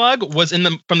 dialogue was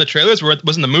from the trailers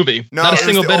was in the movie. No, not a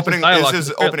single bit of dialogue. It was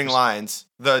his opening lines.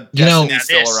 The Destiny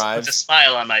still arrives. With a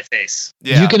smile on my face.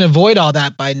 Yeah. You can avoid all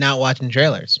that by not watching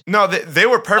trailers. No, they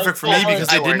were perfect for me because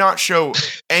they did not show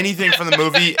anything from the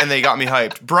movie, and they got me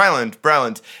hyped. Bryland.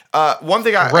 One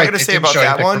thing I got to say about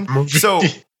that one. So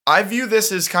I view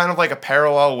this as kind of like a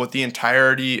parallel with the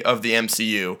entirety of the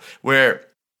MCU, where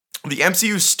the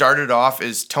MCU started off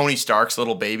as Tony Stark's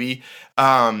little baby.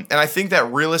 And I think that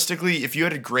realistically, if you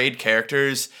had to grade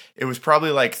characters, it was probably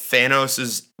like Thanos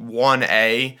is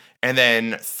 1A, and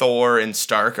then Thor and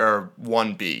Stark are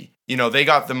 1B. You know, they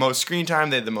got the most screen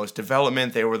time. They had the most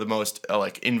development. They were the most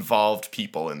like involved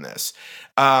people in this.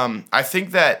 I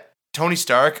think that Tony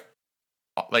Stark,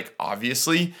 like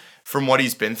obviously from what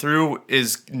he's been through,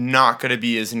 is not going to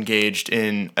be as engaged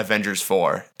in Avengers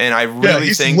 4. And I really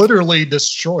he's think literally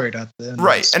destroyed at the end.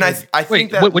 right. And I think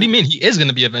Wait, that what do you mean he is going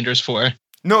to be Avengers 4?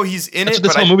 no, he's in That's it. what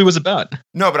this But whole movie was about.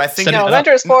 no, but I think Set it No, up.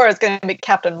 Avengers 4 is going to be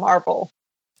Captain Marvel.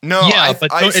 no. Yeah,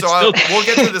 but it's still- we'll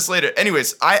get to this later.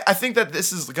 Anyways, I think that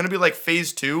this is going to be like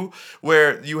phase 2,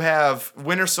 where you have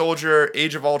Winter Soldier,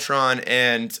 Age of Ultron,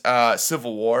 and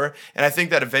Civil War. And I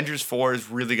think that Avengers 4 is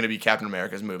really going to be Captain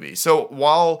America's movie. So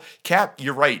while Cap,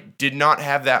 you're right, did not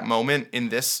have that moment in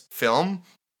this film,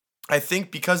 I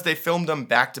think because they filmed them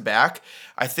back to back,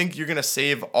 I think you're going to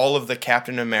save all of the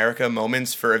Captain America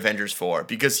moments for Avengers 4,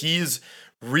 because he's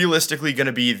realistically going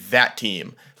to be that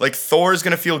team. Like, Thor's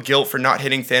going to feel guilt for not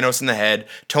hitting Thanos in the head.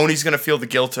 Tony's going to feel the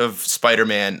guilt of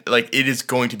Spider-Man. Like, it is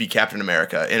going to be Captain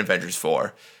America in Avengers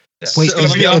 4. Wait, So let me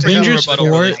is offer you a Avengers rebuttal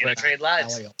 4? really quick. Trade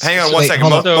lives. Hang on one Wait, second.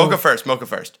 hold on. Mocha first. Mocha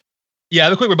first. Yeah, I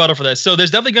have a quick rebuttal for this. So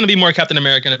there's definitely going to be more Captain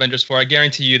America in Avengers 4. I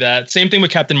guarantee you that. Same thing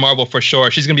with Captain Marvel for sure.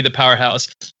 She's going to be the powerhouse.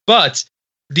 But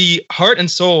the heart and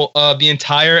soul of the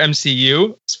entire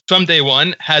MCU from day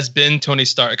one has been Tony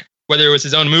Stark. Whether it was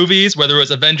his own movies, whether it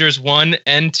was Avengers 1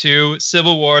 and 2,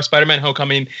 Civil War, Spider-Man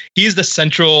Homecoming, he's the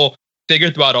central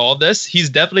figure throughout all of this. He's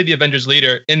definitely the Avengers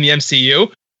leader in the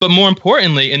MCU. But more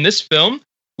importantly, in this film,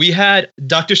 we had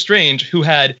Doctor Strange, who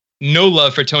had no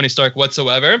love for Tony Stark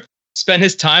whatsoever, spent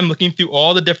his time looking through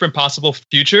all the different possible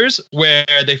futures where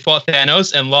they fought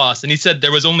Thanos and lost. And he said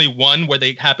there was only one where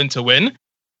they happened to win.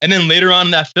 And then later on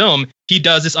in that film, he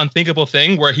does this unthinkable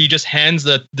thing where he just hands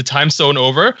the time stone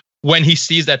over when he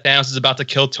sees that Thanos is about to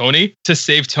kill Tony to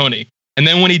save Tony. And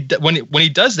then when he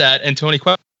does that and Tony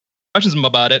questions him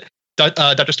about it,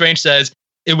 Doctor Strange says,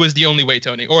 "It was the only way,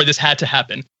 Tony," or "this had to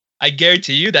happen." I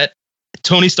guarantee you that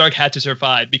Tony Stark had to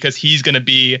survive because he's going to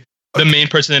be the main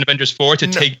person in Avengers 4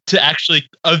 to actually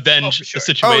avenge the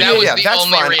situation. That was yeah, the that's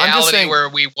only fine. I'm just reality saying- where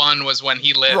we won was when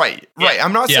he lived. Right.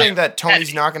 I'm not Yeah. saying that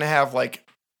Tony's not going to have, like,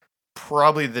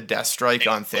 probably the death strike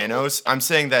on Thanos. I'm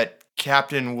saying that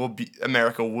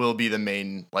America will be the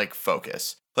main, like,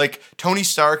 focus. Like, Tony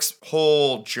Stark's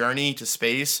whole journey to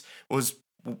space was,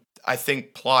 I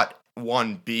think, plot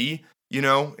 1B, you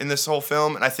know, in this whole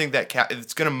film. And I think that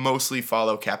it's going to mostly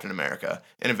follow Captain America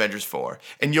in Avengers 4.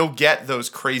 And you'll get those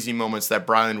crazy moments that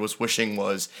Brian was wishing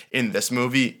was in this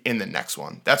movie in the next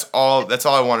one. That's all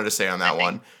I wanted to say on that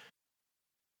one.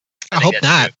 I hope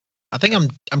not. I think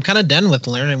I'm kind of done with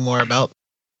learning more about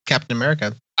Captain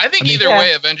America. I think mean, either yeah.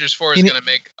 way, Avengers 4 is going to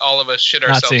make all of us shit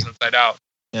ourselves inside out.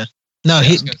 No, Yeah,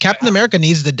 I was gonna Captain say. America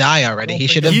needs to die already. He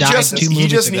should have died 2 movies He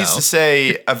just ago. needs to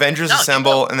say Avengers No,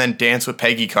 Assemble and then dance with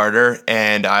Peggy Carter,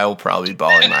 and I'll probably be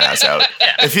bawling my ass out.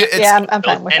 I'm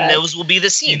fine with and that. those will be the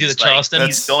scenes. do the Like, Charleston.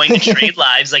 he's going to trade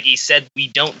lives, like he said we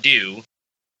don't do,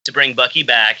 to bring Bucky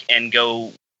back and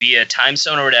go via time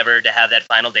stone or whatever to have that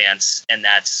final dance, and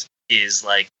that's his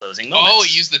like closing moments. Oh,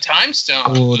 use the time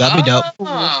stone. Ooh, that'd be dope.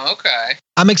 Oh, okay.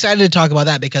 I'm excited to talk about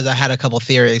that because I had a couple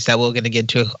theories that we're going to get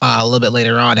to a little bit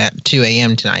later on at 2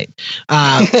 a.m. tonight.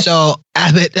 So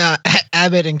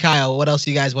Abbott and Kyle, what else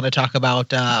you guys want to talk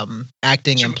about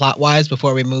acting and plot wise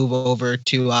before we move over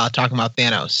to talking about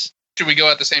Thanos? Should we go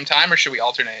at the same time or should we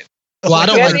alternate? Well, I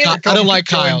don't Yeah, like yeah. I don't like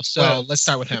Kyle, Going so first. let's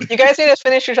start with him. You guys need to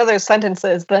finish each other's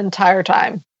sentences the entire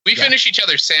time. We Yeah. finish each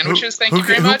other's sandwiches, thank you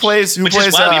very who much. plays Which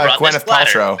is why we brought Gwyneth this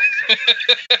platter. Paltrow?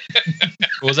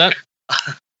 What was that?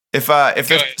 If Go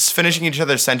they're ahead. finishing each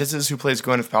other's sentences, who plays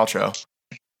Gwyneth Paltrow?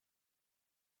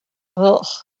 Ugh.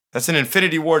 That's an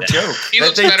Infinity War joke. He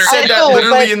looks They better said in that know,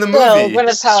 literally but in the still, movie. Gwyneth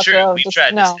This is true. Paltrow, We've just-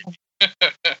 tried no.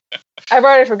 this. I've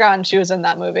already forgotten she was in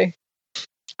that movie.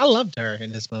 I loved her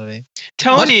in this movie.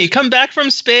 Tony, come back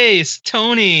from space.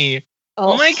 Tony.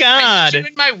 Oh my I God.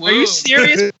 chewed my Are you womb.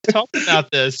 serious talking about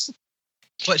this?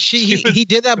 But he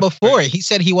did that before. He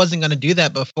said he wasn't going to do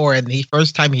that before, and the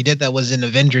first time he did that was in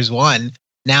Avengers 1.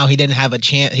 Now he didn't have a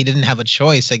chance. He didn't have a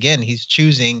choice. Again, he's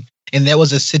choosing. And there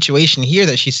was a situation here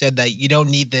that she said that you don't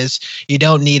need this. You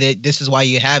don't need it. This is why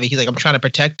you have it. He's like, I'm trying to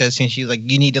protect us. And she's like,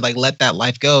 you need to like let that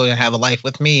life go and have a life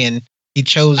with me. And he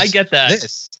chose I get that.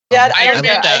 this. Yeah, I I,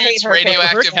 admit I that hate it's her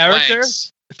radioactive character.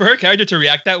 planks. For her character to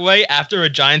react that way after a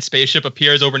giant spaceship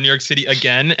appears over New York City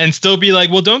again and still be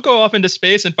like, well, don't go off into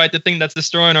space and fight the thing that's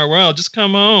destroying our world. Just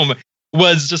come home.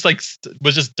 Was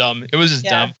just dumb. It was just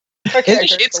Yeah. dumb. Her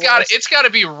character's It's the got worst. it's got to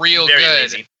be real Very good.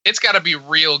 lazy. It's got to be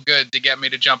real good to get me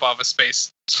to jump off a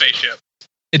spaceship.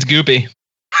 It's goopy.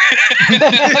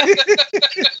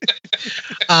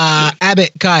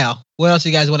 Abbott, Kyle, what else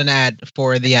you guys want to add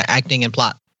for the acting and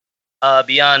plot?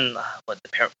 Beyond what the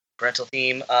parental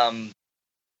theme.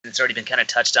 It's already been kind of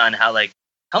touched on how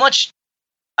much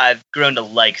I've grown to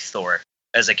like Thor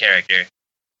as a character.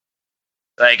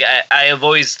 Like I have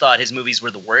always thought his movies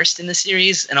were the worst in the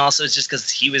series, and also it's just because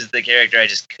he was the character I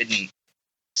just couldn't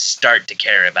start to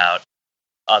care about,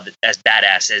 as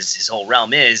badass as his whole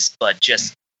realm is. But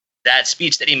just that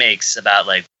speech that he makes about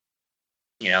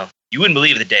you wouldn't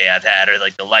believe the day I've had or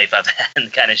like the life I've had and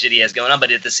the kind of shit he has going on.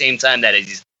 But at the same time, that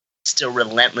he's still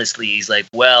relentlessly, he's like,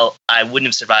 well, I wouldn't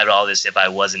have survived all this if I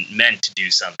wasn't meant to do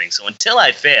something. So until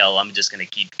I fail, I'm just going to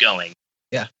keep going.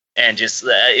 Yeah. And just,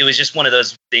 it was just one of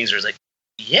those things where it's like,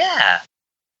 yeah,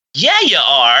 you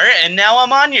are. And now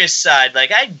I'm on your side.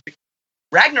 Like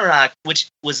Ragnarok, which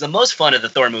was the most fun of the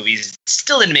Thor movies,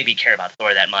 still didn't make me care about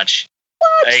Thor that much.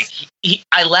 What? Like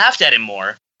I laughed at him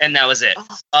more, and that was it.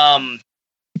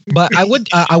 But I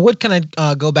would kind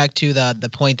of go back to the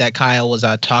point that Kyle was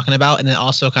talking about, and it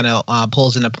also kind of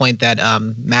pulls in a point that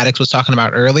Maddox was talking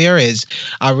about earlier. Is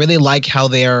I really like how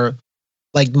they're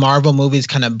like Marvel movies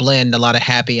kind of blend a lot of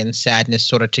happy and sadness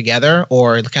sort of together,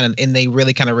 or and they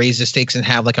really kind of raise the stakes and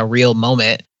have like a real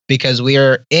moment. Because we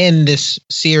are in this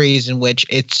series in which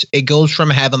it goes from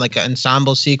having like an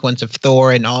ensemble sequence of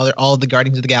Thor and all the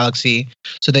Guardians of the Galaxy.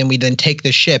 So then we take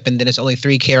the ship, and then it's only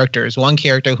 3 characters. One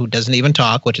character who doesn't even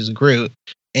talk, which is Groot,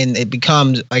 and it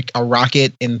becomes like a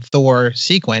Rocket and Thor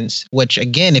sequence. Which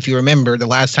again, if you remember, the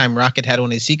last time Rocket had one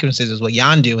of these sequences is with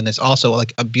Yondu, and there's also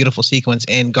like a beautiful sequence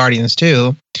in Guardians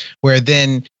 2, where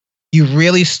then you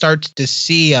really start to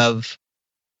see of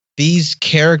these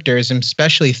characters, and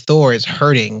especially Thor, is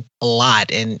hurting a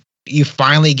lot. And you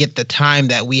finally get the time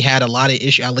that we had a lot of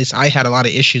issues, at least I had a lot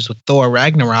of issues with Thor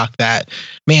Ragnarok, that,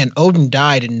 man, Odin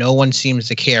died and no one seems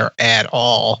to care at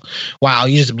all. Wow,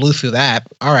 you just blew through that.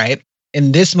 All right.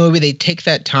 In this movie, they take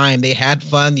that time. They had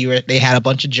fun. They had a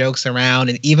bunch of jokes around,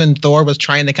 and even Thor was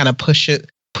trying to kind of push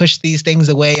these things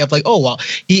away of like, oh, well,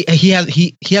 he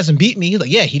hasn't beat me. He's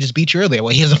like, yeah, he just beat you earlier.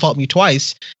 Well, he hasn't fought me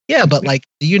twice. Yeah, but like,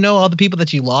 do you know all the people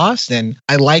that you lost? And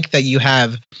I like that you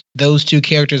have those 2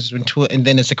 characters and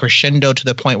then it's a crescendo to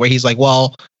the point where he's like,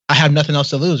 well, I have nothing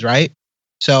else to lose, right?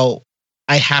 So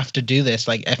I have to do this.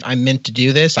 Like, if I'm meant to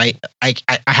do this, I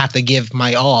have to give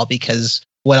my all, because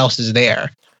what else is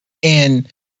there?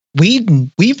 And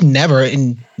we've never,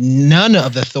 in none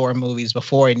of the Thor movies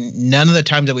before, and none of the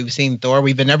times that we've seen Thor,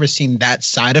 we've never seen that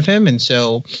side of him. And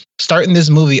so starting this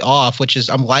movie off, which is,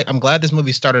 I'm glad this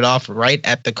movie started off right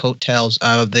at the coattails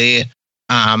of the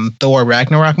Thor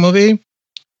Ragnarok movie.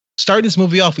 Starting this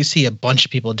movie off, we see a bunch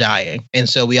of people dying. And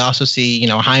so we also see,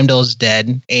 Heimdall's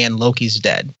dead and Loki's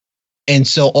dead. And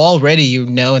so already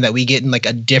that we get in like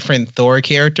a different Thor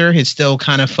character. It's still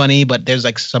kind of funny, but there's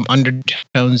like some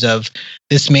undertones of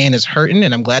this man is hurting.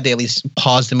 And I'm glad they at least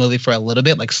paused the movie for a little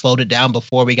bit, like slowed it down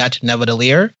before we got to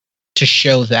Nebuchadnezzar, to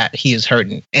show that he is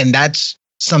hurting. And that's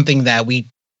something that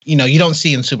you don't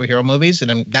see in superhero movies.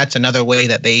 And that's another way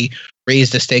that they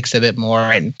raise the stakes a bit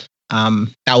more. And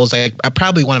that was like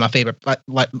probably one of my favorite,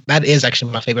 that is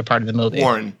actually my favorite part of the movie.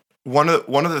 Warren, one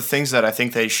of the things that I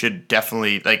think they should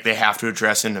definitely, like, they have to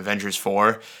address in Avengers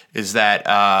 4 is that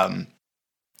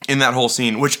in that whole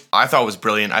scene, which I thought was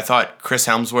brilliant. I thought Chris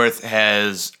Hemsworth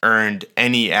has earned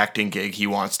any acting gig he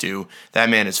wants to.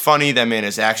 That man is funny. That man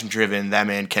is action driven. That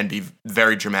man can be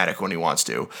very dramatic when he wants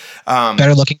to.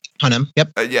 Better looking on him.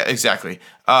 Yep. Yeah, exactly.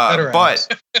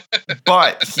 But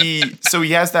he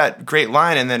has that great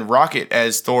line, and then Rocket,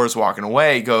 as Thor's walking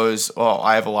away, goes, "Oh,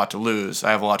 I have a lot to lose. I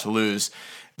have a lot to lose."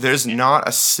 There's not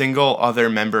a single other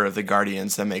member of the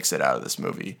Guardians that makes it out of this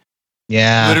movie.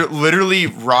 Yeah. Literally,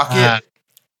 Rocket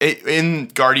in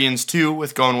Guardians 2,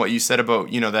 with going what you said about,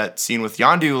 that scene with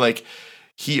Yondu, like,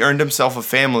 he earned himself a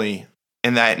family,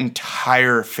 and that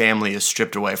entire family is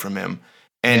stripped away from him.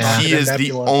 And he is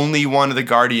the only one of the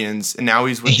Guardians, and now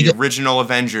he's with the original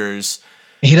Avengers.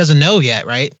 He doesn't know yet,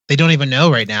 right? They don't even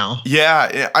know right now. Yeah,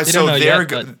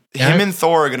 him and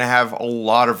Thor are going to have a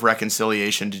lot of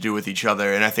reconciliation to do with each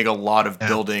other, and I think a lot of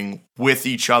building with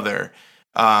each other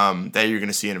that you're going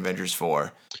to see in Avengers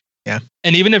 4. Yeah.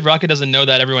 And even if Rocket doesn't know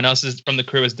that everyone else from the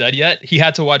crew is dead yet, he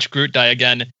had to watch Groot die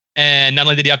again. And not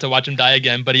only did he have to watch him die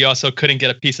again, but he also couldn't get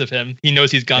a piece of him. He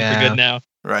knows he's gone for good now.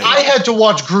 Right. I had to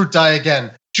watch Groot die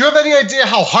again. Do you have any idea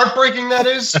how heartbreaking that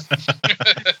is?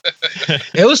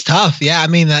 It was tough. Yeah, I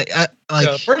mean,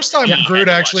 first time Groot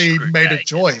actually made a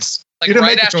choice. Like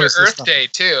right after Earth Day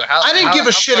too. I didn't give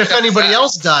a shit if anybody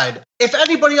else died. If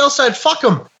anybody else died, fuck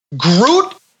him.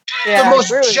 Groot, the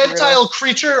most Gentile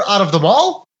creature out of them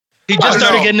all. He just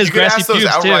started getting his grassy pubes too.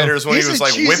 Outriders when he was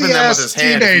like whipping them with his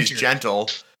hand. He's gentle.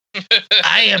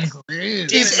 I am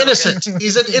Groot. He's innocent.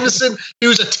 He's an innocent. He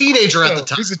was a teenager at the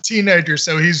time. He's a teenager,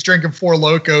 so he's drinking Four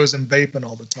Locos and vaping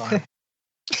all the time.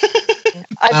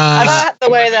 I thought the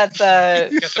way that the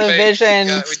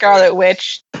Vision Scarlet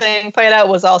Witch thing played out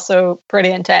was also pretty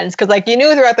intense because, like, you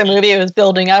knew throughout the movie it was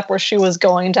building up where she was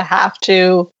going to have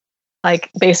to, like,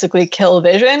 basically kill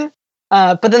Vision.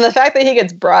 But then the fact that he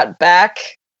gets brought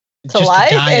back to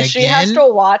life and she has to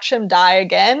watch him die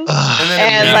again, and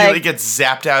then immediately gets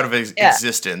zapped out of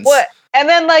existence. What? And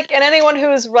then, like, and anyone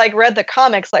who's like read the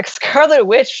comics, like Scarlet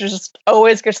Witch just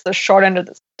always gets the short end of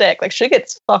the stick. Like she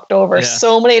gets fucked over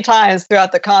so many times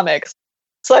throughout the comics.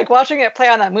 So, like, watching it play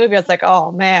on that movie, I was like,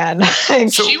 oh man.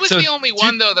 She was the only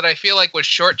one though that I feel like was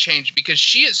shortchanged because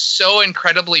she is so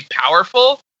incredibly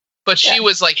powerful, but she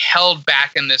was like held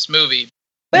back in this movie.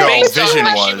 No, Vision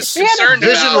was.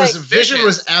 Vision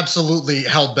was absolutely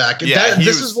held back. Yeah,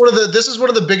 this is one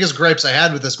of the biggest gripes I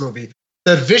had with this movie.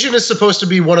 That Vision is supposed to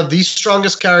be one of the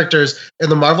strongest characters in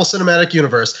the Marvel Cinematic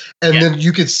Universe, and then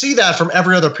you could see that from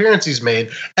every other appearance he's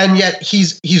made, and yet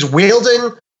he's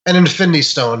wielding an Infinity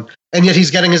Stone, and yet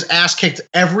he's getting his ass kicked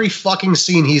every fucking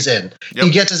scene he's in. Yep. He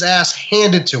gets his ass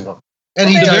handed to him, and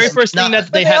the very first thing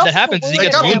that happens is he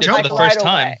gets wounded for the first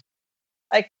time.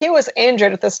 Like, he was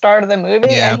injured at the start of the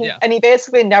movie, and he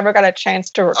basically never got a chance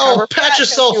to recover. Oh, patch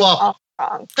yourself up.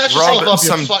 Rub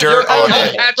some dirt on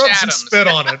it. Rub some spit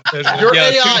on it. Your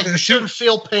AI, you shouldn't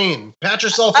feel pain. Pat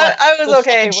yourself up. I was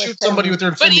okay with shoot somebody with your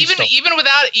Infinity Stone. But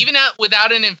even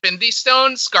without an Infinity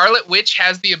Stone, Scarlet Witch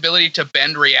has the ability to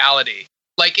bend reality.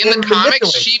 Like in the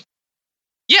comics,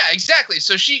 yeah, exactly.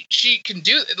 So she can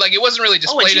do, like, it wasn't really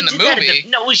displayed in the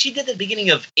movie. She did at the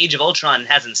beginning of Age of Ultron and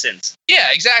hasn't since.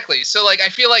 Yeah, exactly. So, like, I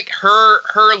feel like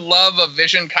her love of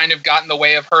Vision kind of got in the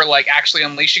way of her, like, actually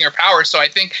unleashing her power. So I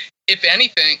think, if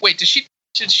anything, wait, did she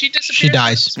disappear? She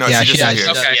dies. No, yeah, she dies.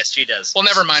 Okay. Yes, she does. Well,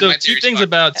 never mind. So two things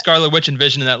about Scarlet Witch and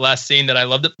Vision in that last scene that I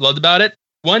loved about it.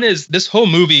 One is this whole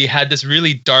movie had this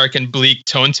really dark and bleak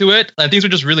tone to it. And things were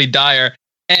just really dire.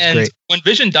 And when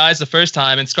Vision dies the first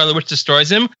time and Scarlet Witch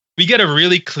destroys him, we get a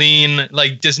really clean,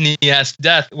 like, Disney-esque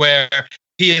death where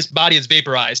his body is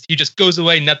vaporized. He just goes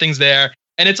away, nothing's there.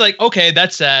 And it's like, okay,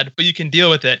 that's sad, but you can deal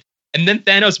with it. And then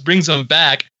Thanos brings him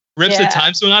back, rips the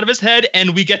time stone out of his head,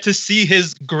 and we get to see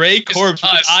his gray corpse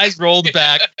with his eyes rolled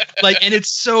back. Like, and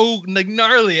it's so, like,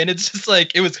 gnarly, and it's just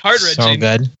like, it was heart-wrenching.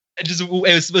 So good.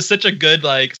 It was such a good,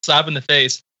 like, slap in the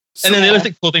face. And then the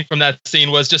other cool thing from that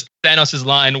scene was just Thanos'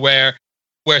 line where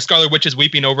Scarlet Witch is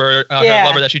weeping over her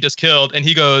lover that she just killed, and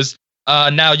he goes,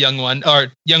 "Now, young one,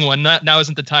 now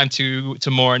isn't the time to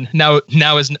mourn. Now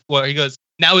is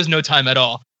no time at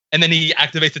all." And then he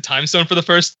activates the time stone for the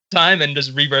first time and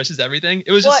just reverses everything.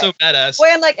 It was just so badass.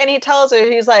 And he tells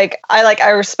her, he's like, I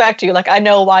respect you. Like, I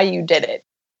know why you did it.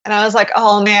 And I was like,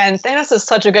 oh man, Thanos is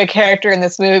such a good character in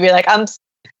this movie. Like, I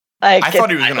thought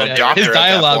he was going to adopt her. His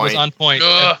dialogue was on point.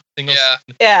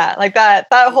 Yeah, like the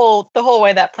whole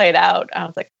way that played out. I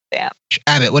was like, damn.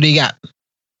 Abbott, what do you got?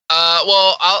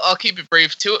 Well, I'll keep it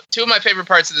brief. Two of my favorite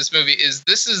parts of this movie is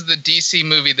this is the DC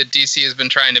movie that DC has been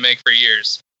trying to make for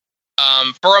years.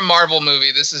 For a Marvel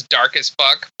movie, this is dark as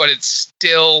fuck, but it's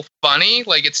still funny.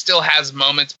 Like, it still has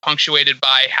moments punctuated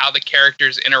by how the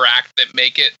characters interact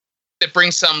that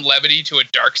bring some levity to a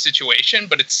dark situation.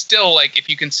 But it's still, like, if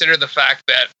you consider the fact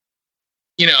that,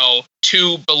 you know,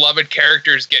 two beloved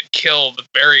characters get killed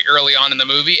very early on in the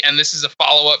movie, and this is a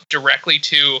follow-up directly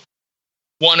to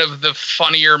one of the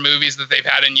funnier movies that they've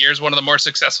had in years, one of the more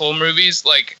successful movies,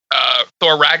 like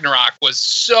Thor Ragnarok was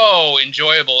so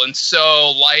enjoyable and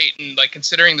so light, and, like,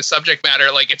 considering the subject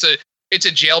matter, like, it's a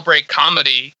jailbreak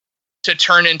comedy to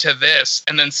turn into this,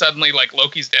 and then suddenly, like,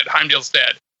 Loki's dead, Heimdall's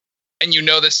dead, and you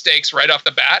know the stakes right off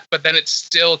the bat, but then it's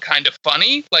still kind of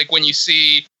funny, like when you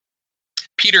see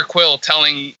Peter Quill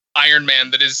telling Iron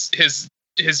Man that his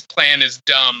plan is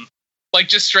dumb. Like,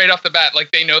 just straight off the bat,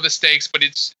 like, they know the stakes, but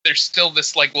there's still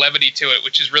this, like, levity to it,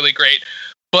 which is really great.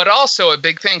 But also a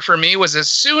big thing for me was as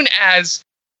soon as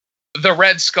the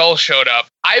Red Skull showed up,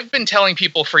 I've been telling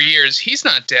people for years, he's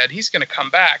not dead. He's going to come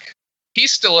back.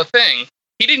 He's still a thing.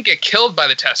 He didn't get killed by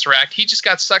the Tesseract. He just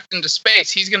got sucked into space.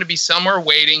 He's going to be somewhere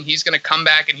waiting. He's going to come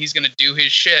back and he's going to do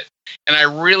his shit. And I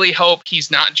really hope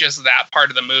he's not just that part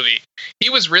of the movie. He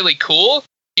was really cool.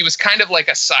 He was kind of like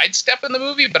a sidestep in the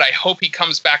movie, but I hope he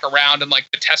comes back around and, like,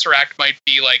 the Tesseract might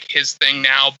be, like, his thing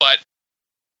now. But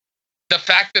the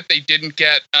fact that they didn't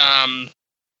get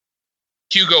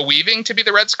Hugo Weaving to be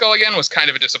the Red Skull again was kind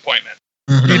of a disappointment.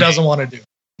 He doesn't want to do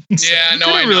it. Yeah, no,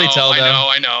 I know, really tell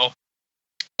I know.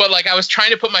 But, like, I was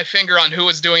trying to put my finger on who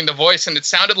was doing the voice, and it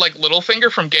sounded like Littlefinger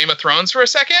from Game of Thrones for a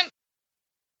second.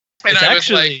 And I was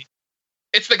like,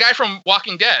 It's the guy from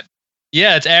Walking Dead.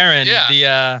 Yeah, it's Aaron.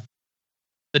 Yeah.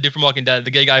 The dude from Walking Dead,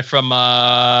 the gay guy from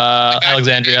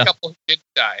Alexandria. A couple did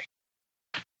die.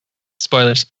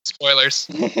 Spoilers.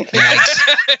 Yeah.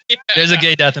 There's a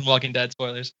gay death in Walking Dead.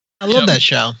 Spoilers. I love that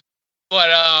show. But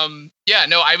yeah,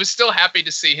 no, I was still happy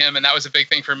to see him, and that was a big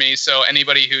thing for me. So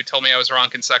anybody who told me I was wrong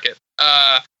can suck it.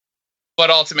 But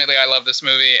ultimately, I love this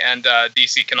movie, and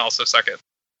DC can also suck it.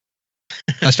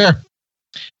 That's fair.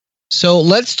 So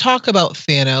let's talk about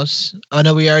Thanos. I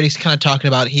know we already kind of talking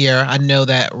about here. I know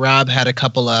that Rob had a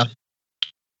couple of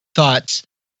thoughts,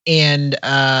 and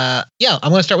I'm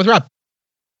going to start with Rob.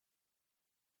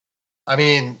 I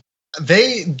mean,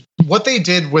 what they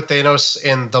did with Thanos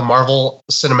in the Marvel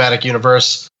Cinematic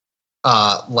Universe,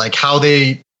 like how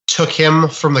they took him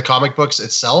from the comic books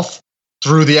itself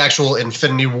through the actual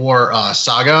Infinity War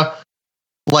saga,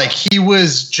 like he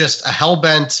was just a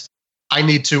hellbent. I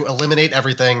need to eliminate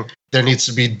everything. There needs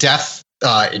to be death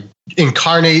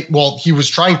incarnate. Well, he was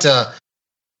trying to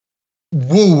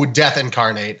woo death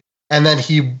incarnate, and then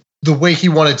the way he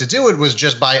wanted to do it was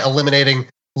just by eliminating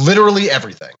literally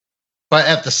everything. But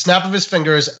at the snap of his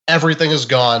fingers, everything is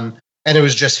gone, and it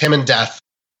was just him and death.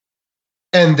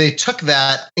 And they took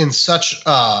that in such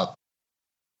like,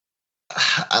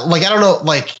 I don't know,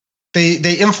 like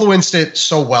they influenced it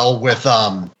so well with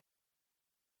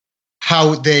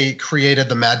how they created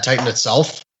the Mad Titan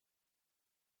itself,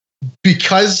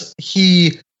 because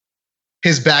his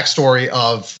backstory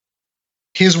of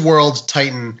his world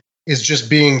Titan is just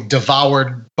being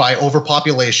devoured by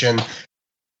overpopulation.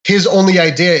 His only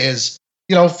idea is,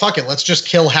 fuck it, let's just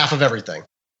kill half of everything.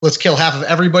 Let's kill half of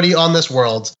everybody on this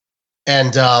world,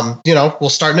 and we'll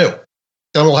start new.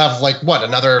 Then we'll have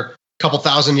another couple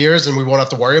thousand years, and we won't have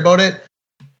to worry about it.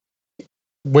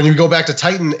 When you go back to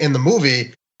Titan in the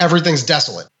movie, everything's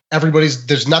desolate.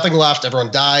 There's nothing left.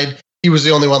 Everyone died. He was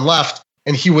the only one left,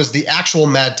 and he was the actual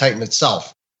Mad Titan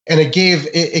itself. And it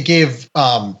gave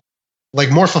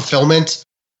more fulfillment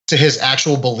to his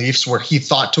actual beliefs, where he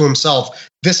thought to himself,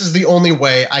 this is the only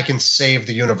way I can save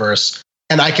the universe,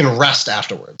 and I can rest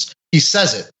afterwards. He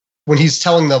says it when he's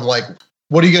telling them,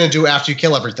 what are you going to do after you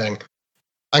kill everything?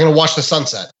 I'm going to watch the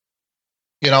sunset.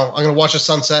 I'm going to watch the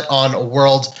sunset on a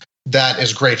world that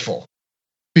is grateful,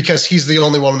 because he's the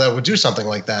only one that would do something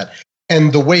like that.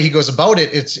 And the way he goes about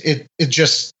it, it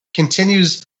just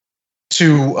continues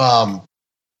to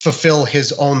fulfill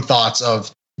his own thoughts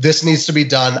of, this needs to be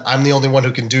done. I'm the only one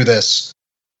who can do this.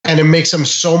 And it makes him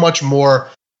so much more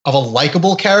of a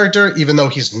likable character, even though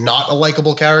he's not a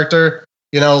likable character.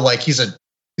 He's a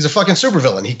fucking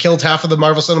supervillain. He killed half of the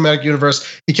Marvel Cinematic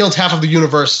Universe. He killed half of the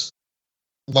universe,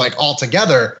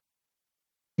 altogether.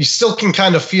 You still can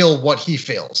kind of feel what he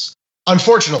feels.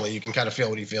 Unfortunately, you can kind of feel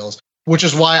what he feels, which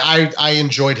is why I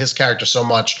enjoyed his character so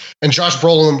much. And Josh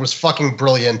Brolin was fucking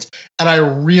brilliant. And I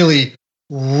really,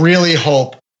 really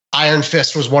hope Iron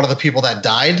Fist was one of the people that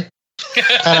died.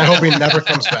 And I hope he never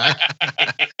comes back.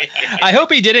 I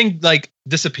hope he didn't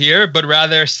disappear, but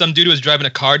rather some dude who was driving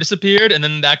a car disappeared, and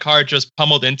then that car just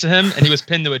pummeled into him, and he was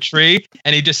pinned to a tree,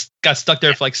 and he just got stuck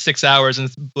there for 6 hours and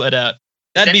bled out.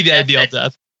 That'd be the ideal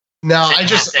death. No,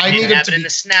 I need him to be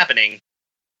snapping.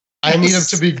 I need him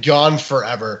to be gone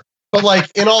forever.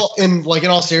 But in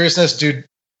all seriousness, dude,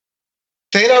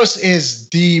 Thanos is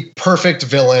the perfect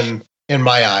villain in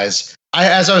my eyes.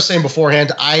 As I was saying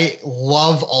beforehand, I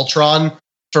love Ultron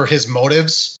for his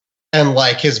motives and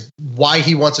why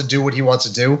he wants to do what he wants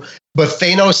to do. But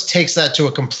Thanos takes that to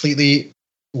a completely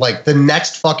the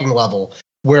next fucking level,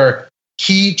 where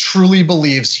he truly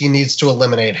believes he needs to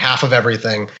eliminate half of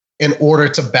everything in order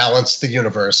to balance the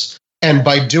universe. And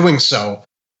by doing so,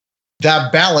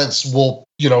 that balance will,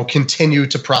 continue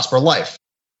to prosper life.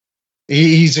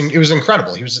 It was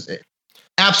incredible. He was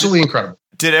absolutely incredible.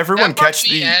 Did everyone catch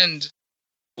the end?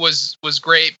 Was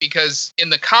great, because in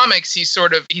the comics he's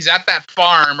at that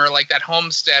farm or that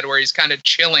homestead where he's kind of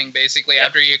chilling basically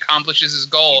after he accomplishes his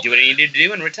goal. You do what he needed to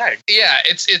do and retired. Yeah,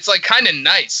 it's kind of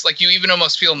nice. You even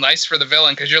almost feel nice for the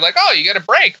villain, because you're oh, you got a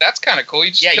break. That's kind of cool.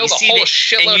 You just killed a whole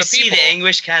shitload of people. You see the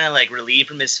anguish kind of relieved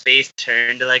from his face,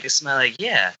 turn to a smile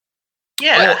yeah.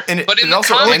 Well, but in the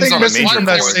comics,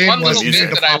 one little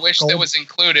bit that I wish that was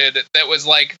included, that was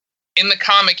in the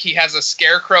comic, he has a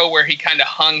scarecrow where he kind of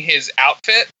hung his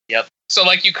outfit. Yep. So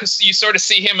you sort of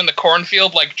see him in the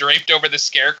cornfield, draped over the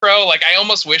scarecrow. I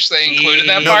almost wish they included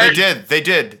that part. No, they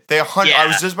did. They 100. Yeah. I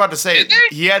was just about to say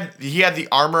he had the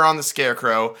armor on the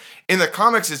scarecrow. In the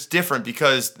comics, it's different,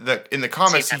 because in the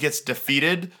comics he gets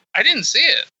defeated. I didn't see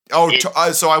it.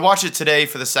 So I watched it today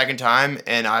for the second time,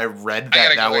 and I read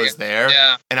that was there.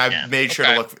 Yeah. And I made sure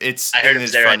to look. It's in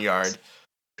his front yard.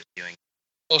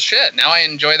 Well, shit. Now I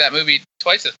enjoy that movie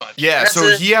twice as much. Yeah, That's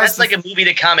so he has that's like a movie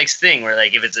to comics thing, where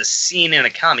like if it's a scene in a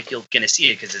comic, you're gonna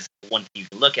see it because it's the one thing you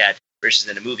can look at. Versus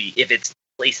in a movie, if it's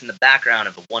placed in the background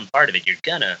of one part of it, you're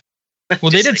gonna.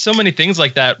 Well, they did so many things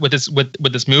like that with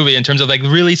this movie in terms of like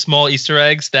really small Easter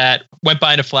eggs that went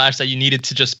by in a flash that you needed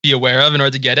to just be aware of in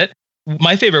order to get it.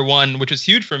 My favorite one, which was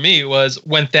huge for me, was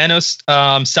when Thanos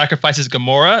sacrifices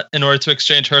Gamora in order to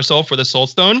exchange her soul for the Soul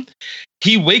Stone.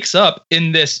 He wakes up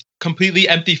in this completely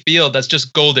empty field that's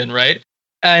just golden, right?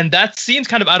 And that seems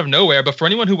kind of out of nowhere, but for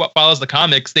anyone who follows the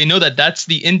comics, they know that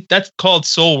that's called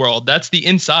Soul World. That's the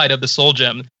inside of the Soul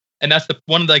Gem. And that's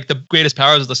one of like the greatest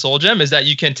powers of the Soul Gem is that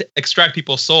you can extract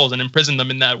people's souls and imprison them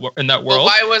in that world. But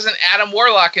why wasn't Adam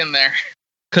Warlock in there?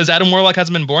 Because Adam Warlock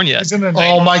hasn't been born yet.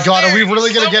 Oh my God, are we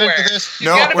really going to get into this?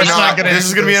 No, we're not. This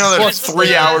is going to be another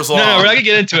 3 hours long. No, we're not going to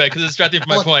get into it because it's distracting from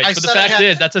my point. But the fact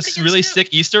is, that's a really sick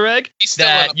Easter egg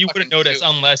that you wouldn't notice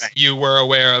unless you were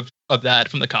aware of that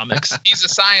from the comics. He's a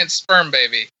science sperm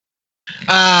baby.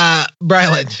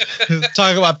 Brylan,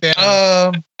 talk about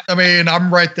Thanos. I mean,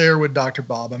 I'm right there with Dr.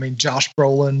 Bob. I mean, Josh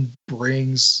Brolin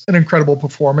brings an incredible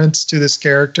performance to this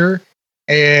character,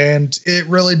 and it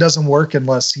really doesn't work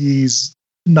unless he's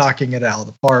knocking it out of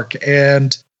the park.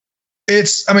 And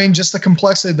it's, I mean, just the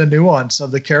complexity, the nuance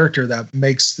of the character that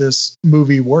makes this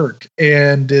movie work.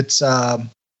 And it's,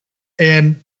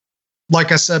 and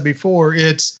like I said before,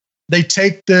 it's, they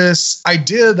take this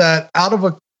idea that out of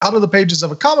the pages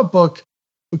of a comic book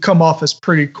would come off as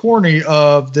pretty corny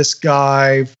of this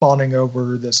guy fawning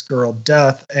over this girl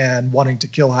Death and wanting to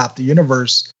kill half the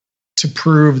universe to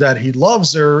prove that he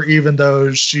loves her, even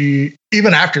though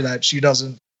even after that, she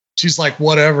doesn't. She's like,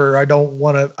 whatever, I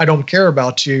don't care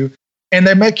about you. And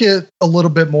they make it a little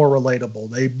bit more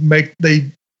relatable.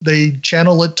 They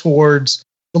channel it towards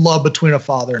the love between a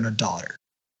father and a daughter.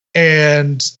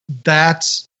 And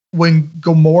that's when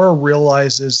Gamora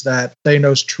realizes that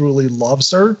Thanos truly loves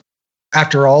her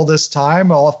after all this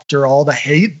time, after all the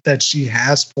hate that she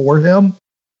has for him.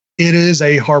 It is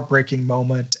a heartbreaking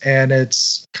moment. And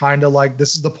it's kind of like,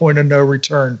 this is the point of no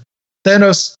return.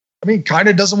 Thanos, I mean, kind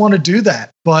of doesn't want to do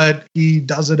that, but he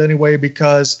does it anyway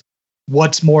because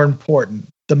what's more important,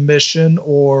 the mission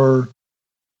or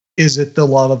is it the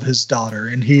love of his daughter?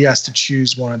 And he has to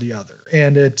choose one or the other.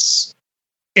 And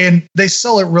they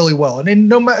sell it really well. And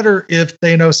no matter if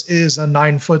Thanos is a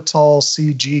 9-foot tall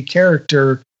CG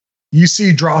character, you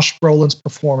see Josh Brolin's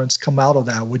performance come out of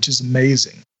that, which is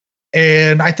amazing.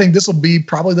 And I think this will be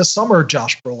probably the summer of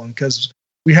Josh Brolin because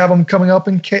we have him coming up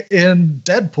in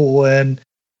Deadpool, and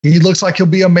he looks like he'll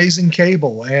be amazing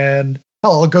Cable. And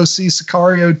hell, I'll go see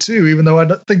Sicario too, even though I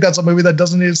don't think that's a movie that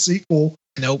doesn't need a sequel.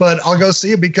 Nope. But I'll go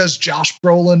see it because Josh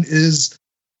Brolin is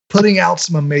putting out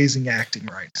some amazing acting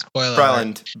right now.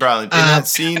 Brylan, in that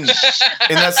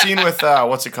scene with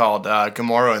what's it called,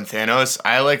 Gamora and Thanos,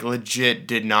 I like legit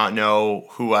did not know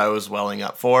who I was welling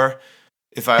up for.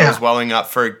 If I was welling up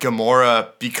for Gamora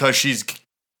because she's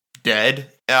dead,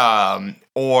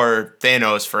 or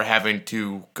Thanos for having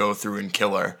to go through and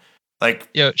kill her. Like,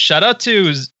 yo, shout out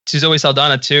to Zoe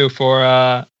Saldana too for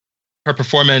her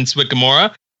performance with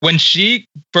Gamora when she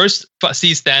first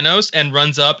sees Thanos and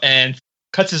runs up and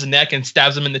cuts his neck and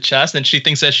stabs him in the chest, and she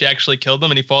thinks that she actually killed him,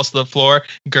 and he falls to the floor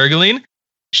gurgling.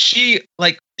 She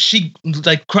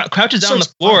crouches down on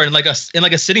the floor in like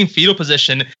a sitting fetal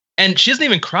position, and she doesn't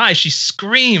even cry. She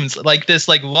screams like this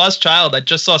like lost child that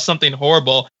just saw something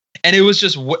horrible. And it was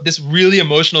just this really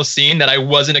emotional scene that I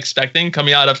wasn't expecting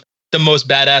coming out of the most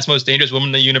badass, most dangerous woman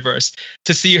in the universe.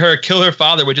 To see her kill her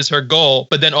father, which is her goal,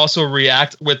 but then also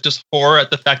react with just horror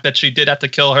at the fact that she did have to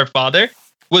kill her father,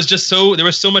 was just so. There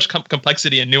was so much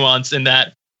complexity and nuance in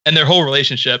that, and their whole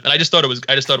relationship. And I just thought it was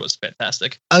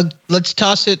fantastic. Let's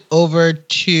toss it over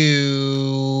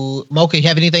to Mocha. You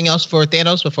have anything else for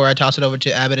Thanos before I toss it over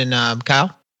to Abbott and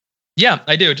Kyle? Yeah,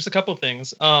 I do. Just a couple of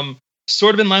things.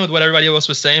 Sort of in line with what everybody else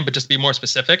was saying, but just be more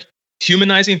specific.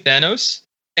 Humanizing Thanos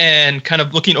and kind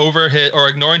of looking over or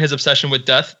ignoring his obsession with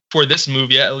death for this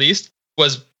movie, at least,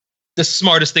 was the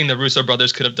smartest thing the Russo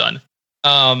brothers could have done.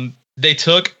 They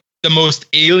took the most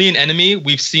alien enemy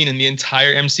we've seen in the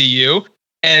entire MCU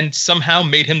and somehow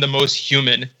made him the most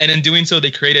human. And in doing so,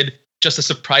 they created just a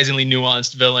surprisingly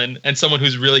nuanced villain and someone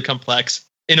who's really complex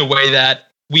in a way that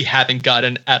we haven't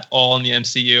gotten at all in the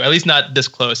MCU, at least not this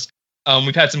close.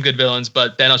 We've had some good villains,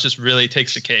 but Thanos just really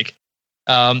takes the cake.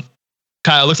 Kyle,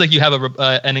 looks like you have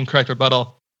an incorrect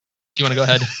rebuttal. Do you want to go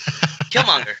ahead?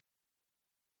 Killmonger.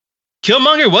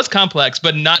 Killmonger was complex,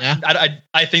 but not. Yeah.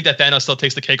 I think that Thanos still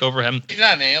takes the cake over him. He's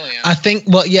not an alien. I think,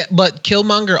 well, yeah, but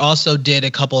Killmonger also did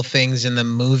a couple of things in the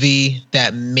movie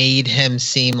that made him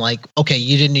seem like, okay,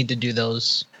 you didn't need to do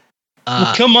those.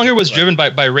 Killmonger was driven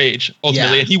by rage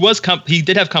ultimately, Yeah. and he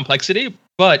did have complexity,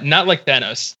 but not like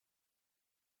Thanos.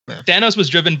 Yeah. Thanos was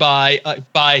driven by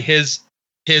his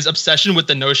obsession with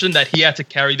the notion that he had to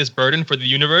carry this burden for the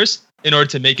universe in order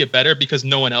to make it better because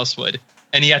no one else would,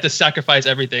 and he had to sacrifice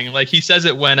everything. Like he says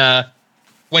it when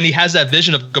he has that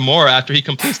vision of Gamora after he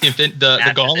completes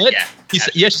the gauntlet.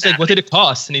 She's like, "What did it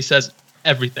cost?" And he says,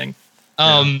 "Everything."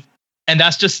 And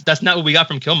that's not what we got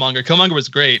from Killmonger. Killmonger was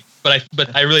great, but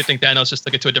I really think Thanos just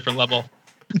took it to a different level.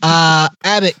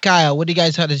 Abbott, Kyle, what do you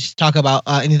guys have to talk about?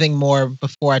 Anything more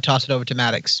before I toss it over to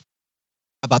Maddox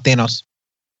about Thanos?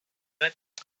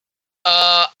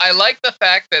 I like the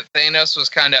fact that Thanos was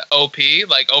kind of OP,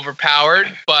 like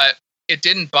overpowered, but it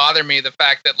didn't bother me the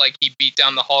fact that like he beat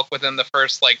down the Hulk within the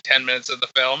first like 10 minutes of the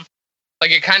film.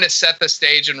 Like it kind of set the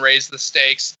stage and raised the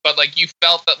stakes, but like you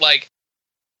felt that like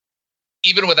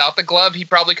even without the glove, he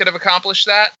probably could have accomplished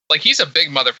that. Like he's a big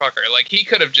motherfucker. Like he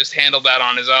could have just handled that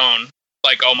on his own,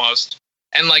 like almost.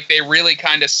 And like they really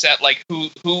kind of set like who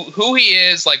he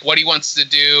is, like what he wants to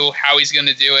do, how he's going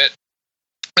to do it.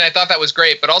 And I thought that was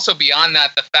great. But also beyond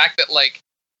that, the fact that like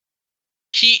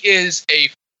he is a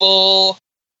full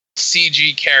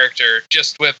CG character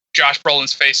just with Josh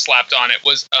Brolin's face slapped on it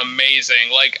was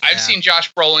amazing. Like I've seen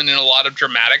Josh Brolin in a lot of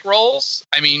dramatic roles.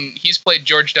 I mean, he's played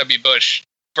George W. Bush,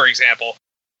 for example.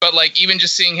 But like even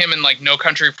just seeing him in like No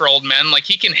Country for Old Men, like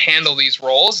he can handle these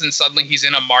roles and suddenly he's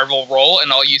in a Marvel role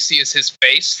and all you see is his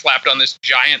face slapped on this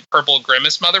giant purple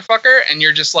grimace motherfucker and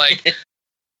you're just like,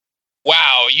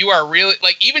 wow, you are really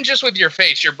like even just with your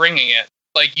face, you're bringing it.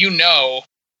 Like you know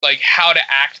like how to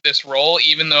act this role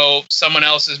even though someone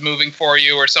else is moving for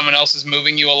you or someone else is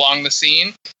moving you along the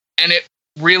scene. And it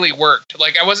really worked.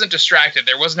 Like I wasn't distracted.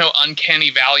 There was no uncanny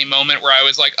valley moment where I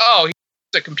was like, oh,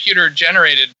 he's a computer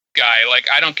generated guy. Like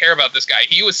I don't care about this guy.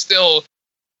 He was still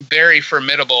very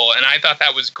formidable and I thought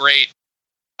that was great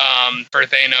for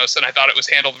Thanos and I thought it was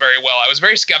handled very well. I was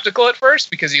very skeptical at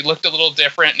first because he looked a little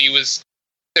different and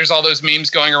there's all those memes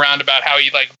going around about how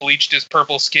he like bleached his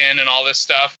purple skin and all this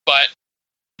stuff, but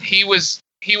he was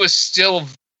still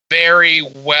very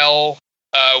well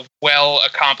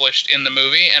accomplished in the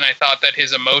movie, and I thought that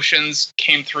his emotions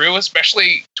came through,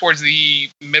 especially towards the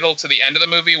middle to the end of the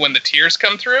movie when the tears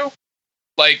come through.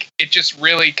 Like it just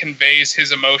really conveys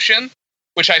his emotion,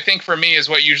 which I think for me is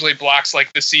what usually blocks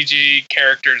like the CG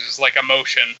characters is like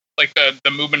emotion, like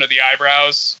the movement of the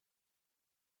eyebrows.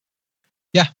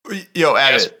 Yeah. Yo,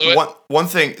 Abbott, one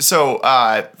thing. So,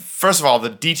 first of all, the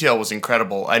detail was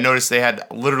incredible. I noticed they had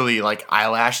literally like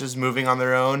eyelashes moving on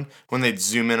their own when they'd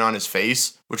zoom in on his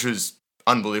face, which was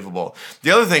unbelievable.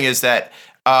 The other thing is that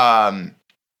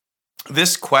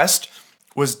this quest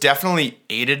was definitely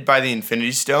aided by the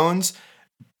Infinity Stones,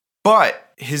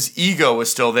 but his ego was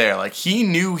still there. Like he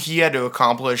knew he had to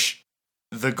accomplish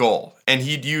the goal, and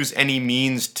he'd use any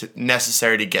means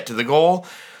necessary to get to the goal.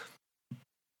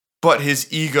 But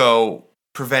his ego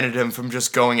prevented him from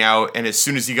just going out and as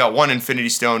soon as he got one Infinity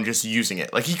Stone, just using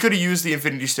it. Like he could have used the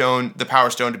Infinity Stone, the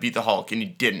Power Stone to beat the Hulk, and he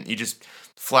didn't. He just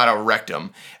flat out wrecked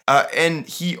him. And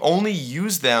he only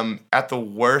used them at the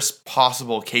worst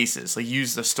possible cases. Like he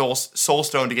used the Soul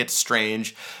Stone to get to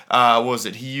Strange. What was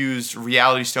it? He used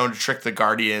Reality Stone to trick the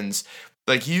Guardians.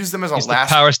 Like he used them as a last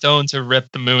Power Stone to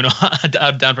rip the moon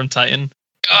down from Titan.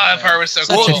 Oh, that part was so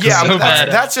cool. Well, yeah, but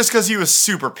that's just because he was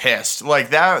super pissed.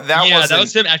 Like that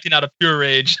was him acting out of pure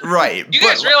rage. Right. You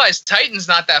guys realize Titan's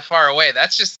not that far away.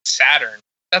 That's just Saturn.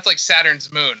 That's like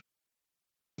Saturn's moon.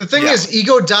 The thing is,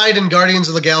 Ego died in Guardians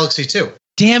of the Galaxy too.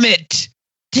 Damn it,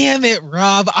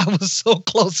 Rob! I was so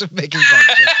close to making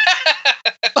that.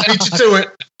 Beat you to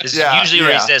it. This is usually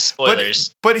where he says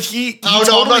spoilers. But he no,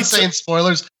 I'm not saying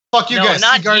spoilers. Fuck you guys.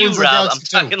 Not Guardians you, Rob. I'm too.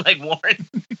 talking like Warren.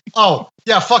 Oh,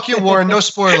 yeah, fuck you, Warren. No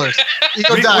spoilers. We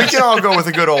can all go with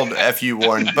a good old F you,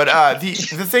 Warren. But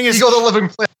the thing is... Ego the Living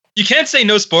Planet. You can't say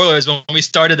no spoilers when we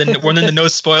started we're in the no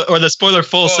spoil or the spoiler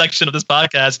full section of this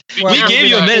podcast. We gave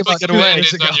you a minute to get away.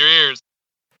 It's on your ears.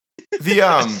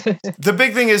 The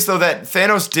big thing is though that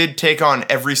Thanos did take on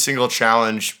every single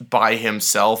challenge by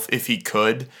himself if he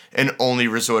could, and only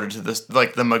resorted to this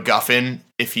like the MacGuffin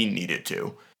if he needed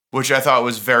to, which I thought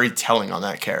was very telling on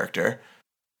that character.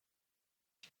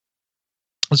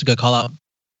 That's a good call out.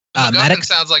 MacGuffin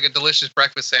sounds like a delicious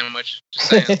breakfast sandwich. Just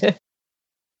saying.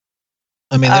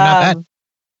 I mean, they're not bad.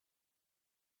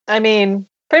 I mean,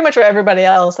 pretty much what everybody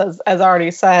else has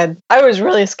already said. I was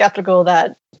really skeptical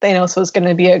that Thanos was going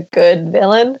to be a good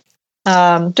villain.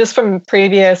 Just from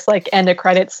previous like end of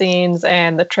credit scenes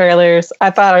and the trailers,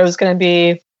 I thought it was going to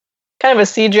be kind of a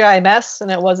CGI mess,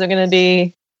 and it wasn't going to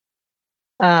be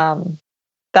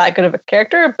that good of a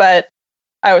character. But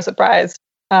I was surprised.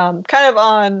 Kind of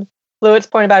on Fluid's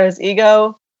point about his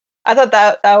ego, I thought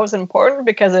that was important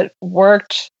because it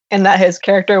worked in that his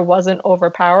character wasn't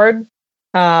overpowered.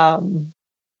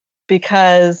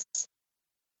 Because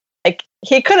like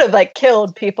he could have like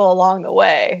killed people along the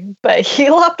way, but he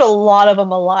left a lot of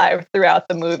them alive throughout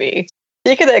the movie.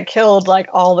 He could have killed like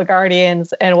all the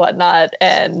Guardians and whatnot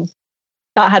and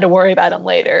not had to worry about them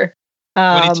later.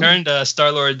 When he turned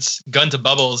Star-Lord's gun to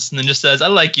Bubbles and then just says, "I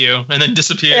like you," and then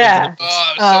disappeared. Yeah.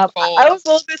 Oh, it was so cold. I was a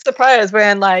little bit surprised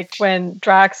when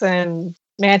Drax and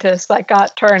Mantis like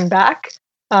got turned back.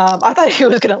 I thought he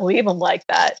was going to leave him like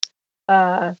that.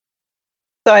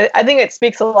 So I think it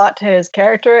speaks a lot to his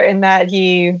character in that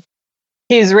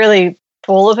he's really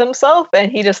full of himself,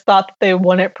 and he just thought that they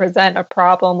wouldn't present a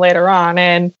problem later on.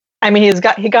 And I mean,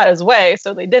 he got his way,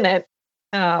 so they didn't.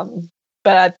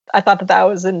 But I thought that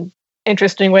was an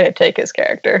interesting way to take his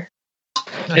character.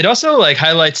 It also like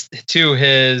highlights too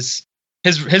his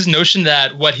notion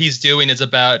that what he's doing is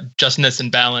about justness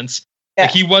and balance. Yeah.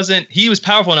 Like he was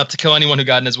powerful enough to kill anyone who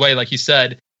got in his way, like you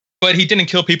said, but he didn't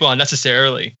kill people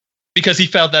unnecessarily because he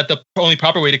felt that the only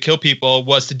proper way to kill people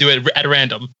was to do it at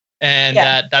random, and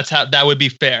that's how that would be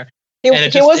fair. He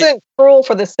wasn't cruel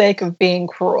for the sake of being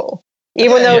cruel,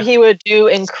 even though he would do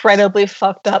incredibly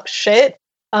fucked up shit.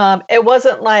 It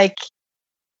wasn't like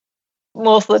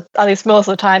most of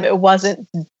the time, it wasn't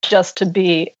just to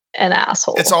be an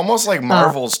asshole. It's almost like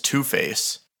Marvel's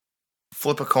Two-Face.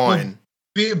 Flip a coin.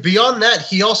 Beyond that,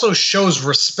 he also shows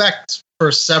respect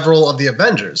for several of the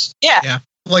Avengers. Yeah.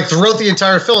 Like throughout the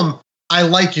entire film, I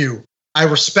like you. I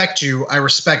respect you. I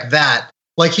respect that.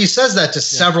 Like he says that to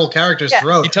several characters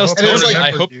throughout. He tells And it was Tony,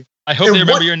 like, I hope they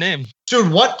remember your name.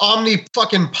 Dude, what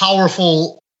fucking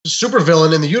powerful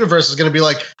supervillain in the universe is going to be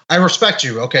like, I respect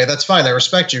you. Okay, that's fine. I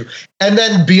respect you. And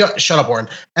then shut up, Warren.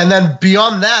 And then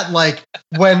beyond that, like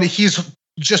when he's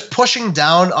just pushing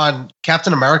down on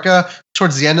Captain America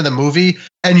towards the end of the movie,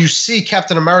 and you see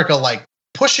Captain America like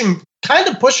pushing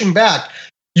back,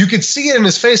 you could see it in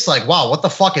his face like, wow, what the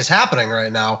fuck is happening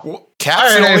right now? Well,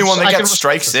 Cap's the only one that gets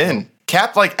strikes in.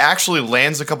 Cap like actually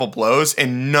lands a couple blows,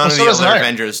 and none of the other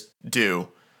Avengers do.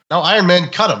 No, Iron Man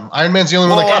cut him. Iron Man's the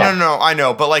only one that cut him. No, I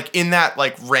know, but like in that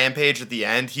like rampage at the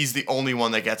end, he's the only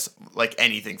one that gets like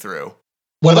anything through.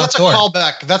 Well, that's a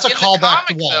callback. That's a callback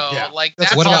to Walt. Though, yeah. like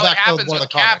that's what how it happens with with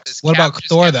Cap. What Cap about just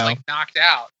Thor gets, though? like, knocked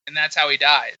out, and that's how he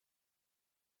dies.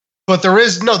 But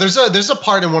there's a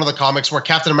part in one of the comics where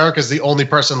Captain America is the only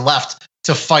person left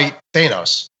to fight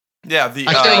Thanos. Yeah,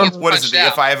 what is it?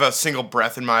 Out. If I have a single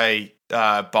breath in my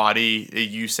body,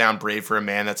 you sound brave for a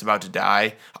man that's about to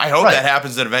die. I hope that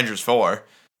happens in Avengers 4.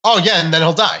 Oh yeah, and then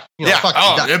he'll die.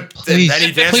 Then he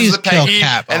dances with Peggy,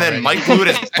 and then Mike Blewett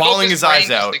is bawling his eyes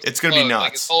out. It's gonna be nuts.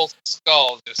 Like his whole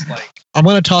skull just like. I'm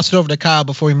gonna toss it over to Kyle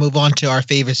before we move on to our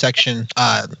favorite section,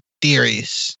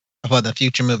 theories about the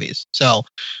future movies. So,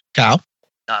 Kyle,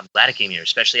 I'm glad it came here,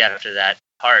 especially after that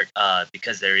part,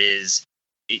 because there is.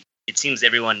 It seems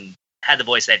everyone had the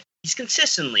voice that he's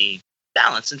consistently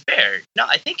balanced and fair. No,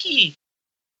 I think he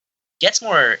gets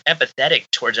more empathetic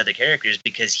towards other characters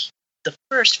because the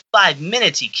first 5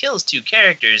 minutes he kills 2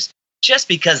 characters just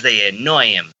because they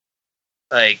annoy him.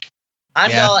 Like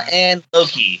Heimdall and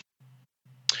Loki.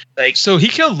 Like, so he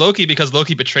killed Loki because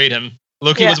Loki betrayed him.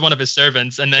 Loki was one of his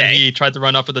servants, and then he tried to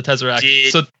run off with the Tesseract.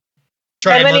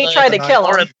 And then he tried to kill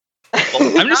him.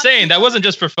 I'm just saying that wasn't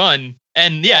just for fun.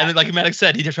 And like Maddox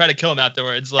said, he tried to kill him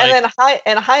afterwards. Like,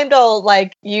 and Heimdall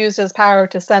like used his power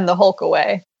to send the Hulk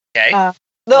away. Okay.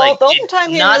 The only time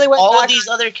he really went all back, of these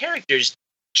other characters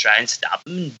try and stop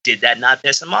him. Did that not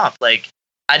piss him off? Like,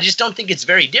 I just don't think it's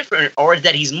very different, or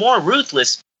that he's more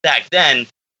ruthless back then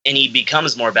and he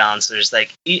becomes more balanced. There's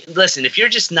like, listen, if you're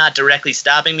just not directly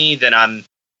stopping me, then I'm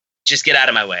just get out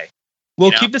of my way.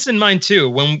 Well, keep this in mind too.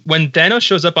 When Thanos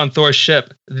shows up on Thor's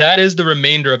ship, that is the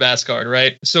remainder of Asgard,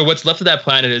 right? So what's left of that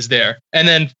planet is there. And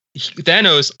then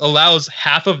Thanos allows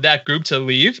half of that group to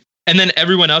leave, and then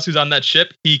everyone else who's on that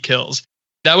ship, he kills.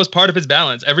 That was part of his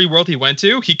balance. Every world he went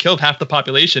to, he killed half the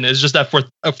population. It's just that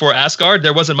for Asgard,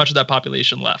 there wasn't much of that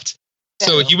population left.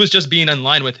 So he was just being in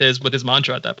line with his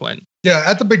mantra at that point. Yeah,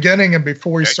 at the beginning and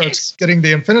before he starts getting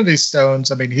the Infinity Stones,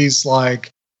 I mean, he's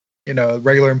like,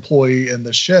 regular employee in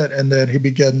the shit, and then he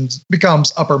becomes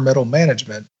upper middle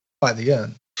management by the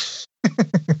end.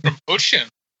 Push him.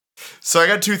 So I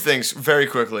got 2 things very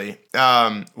quickly.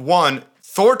 One,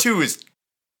 Thor 2 is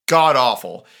god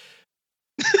awful.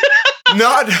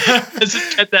 Let's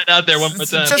just get that out there one more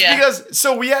time. Just because,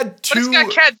 so we had 2. But it's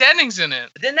got Kat Dennings in it.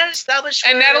 Didn't that establish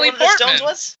and Natalie Portman. The stones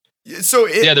was? So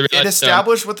it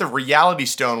established what the Reality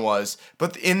Stone was,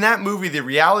 but in that movie, the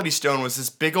Reality Stone was this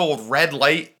big old red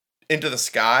light into the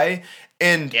sky,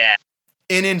 and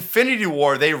in Infinity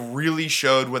War, they really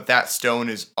showed what that stone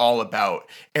is all about.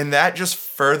 And that just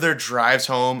further drives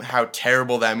home how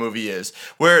terrible that movie is.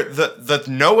 Where the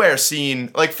nowhere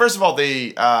scene, like, first of all,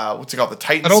 the, what's it called? The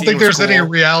Titan I don't scene think there's was any cool.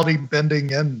 reality bending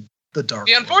in the dark.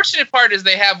 The unfortunate part is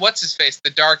they have what's-his-face, the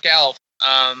Dark Elf.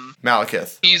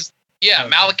 Malekith.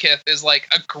 Malekith is like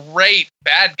a great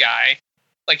bad guy.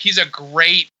 Like, he's a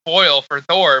great foil for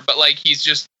Thor, but like he's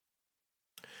just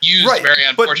used very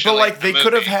unfortunately. But like they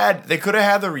could have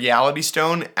had the Reality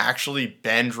Stone actually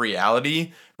bend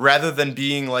reality rather than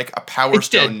being like a Power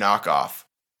Stone knockoff.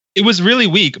 It was really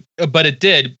weak, but it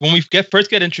did. When we first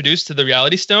get introduced to the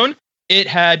Reality Stone, it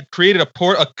had created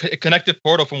a connected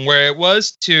portal from where it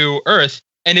was to Earth,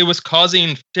 and it was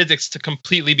causing physics to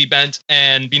completely be bent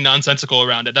and be nonsensical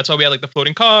around it. That's why we had like the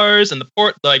floating cars and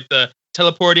the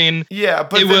teleporting. Yeah,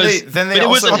 but it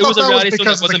was a reality stone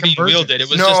that wasn't being wielded. It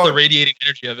was just the radiating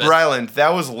energy of it. Ryland,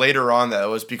 that was later on that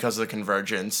was because of the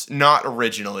convergence, not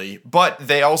originally. But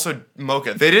they also,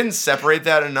 Mocha, they didn't separate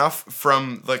that enough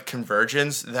from the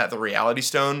convergence that the Reality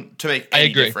Stone to make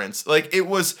any difference. Like, it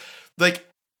was, like,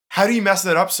 how do you mess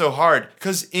that up so hard?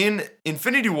 Because in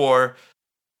Infinity War,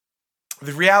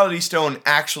 the Reality Stone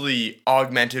actually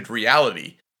augmented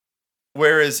reality.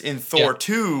 Whereas in Thor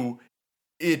 2,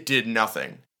 it did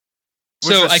nothing.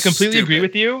 So I completely agree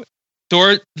with you.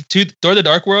 Thor the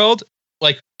Dark World,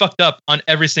 like, fucked up on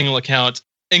every single account,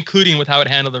 including with how it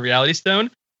handled the Reality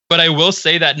Stone. But I will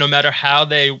say that no matter how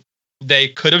they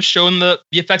could have shown the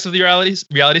effects of the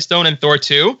Reality Stone in Thor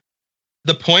 2,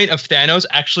 the point of Thanos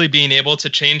actually being able to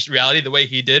change reality the way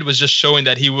he did was just showing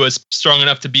that he was strong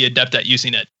enough to be adept at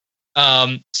using it.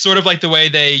 Sort of like the way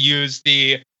they used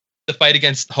the fight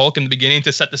against Hulk in the beginning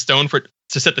to set the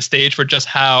stage for just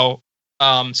how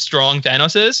strong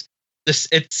Thanos is.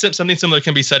 It's something similar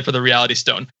can be said for the Reality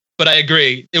Stone. But I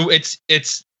agree,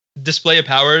 its display of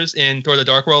powers in Thor: The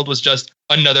Dark World was just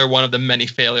another one of the many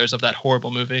failures of that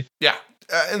horrible movie. Yeah,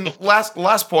 and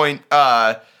last point.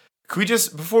 Could we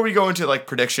just, before we go into like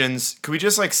predictions, could we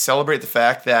just like celebrate the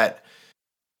fact that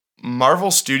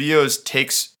Marvel Studios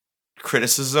takes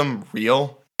criticism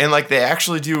real? And like they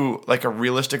actually do like a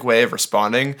realistic way of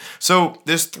responding. So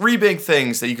there's 3 big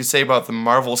things that you could say about the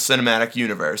Marvel Cinematic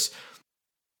Universe: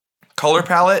 color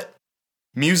palette,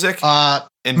 music, and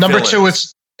number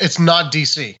villains. 2, it's not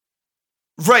DC.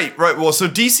 Right. Well, so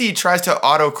DC tries to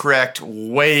autocorrect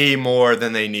way more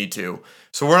than they need to.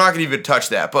 So we're not going to even touch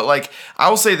that. But like, I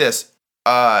will say this: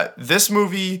 this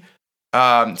movie,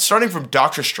 starting from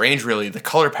Doctor Strange, really, the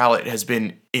color palette has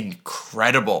been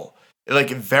incredible.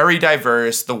 Like, very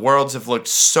diverse. The worlds have looked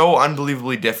so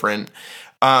unbelievably different.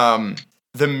 The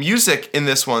music in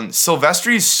this one,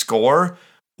 Silvestri's score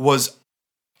was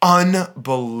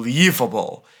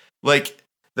unbelievable. Like,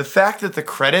 the fact that the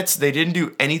credits, they didn't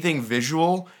do anything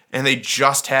visual and they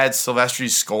just had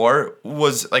Silvestri's score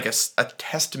was like a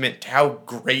testament to how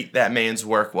great that man's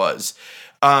work was.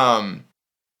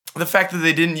 The fact that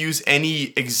they didn't use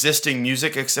any existing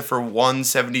music except for one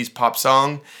 70s pop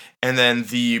song and then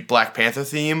the Black Panther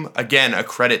theme, again, a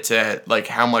credit to like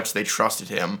how much they trusted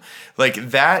him. Like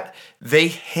that, they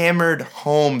hammered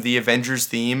home the Avengers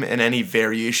theme and any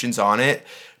variations on it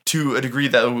to a degree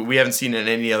that we haven't seen in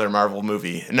any other Marvel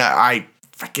movie. And I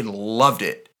freaking loved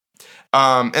it.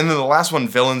 And then the last one,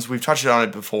 villains, we've touched on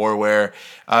it before where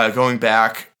going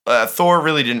back, Thor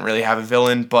really didn't really have a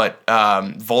villain, but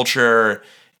Vulture,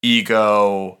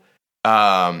 Ego,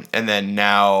 and then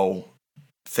now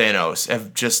Thanos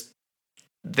have just,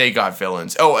 they got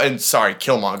villains. Oh, and sorry,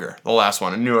 Killmonger, the last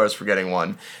one. I knew I was forgetting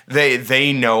one.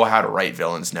 They know how to write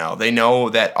villains now. They know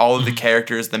that all of the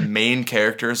characters, the main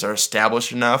characters, are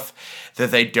established enough that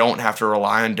they don't have to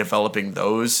rely on developing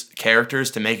those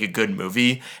characters to make a good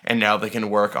movie, and now they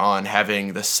can work on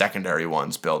having the secondary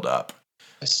ones build up.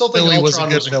 I still think Billy was a Ultron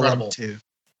good was villain incredible. too.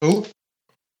 Who?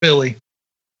 Billy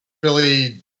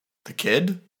Billy. The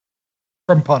kid?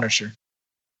 from Punisher.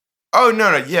 Oh,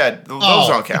 no, yeah, those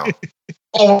don't count.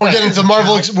 Oh, we're getting to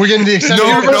Marvel. We're getting to the extended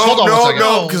universe. Hold on one second.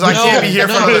 No, because I can't be here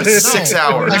for another 6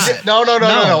 hours.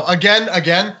 No.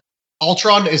 Again,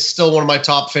 Ultron is still one of my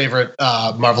top favorite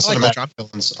Marvel Cinematic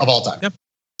villains of all time. Yep.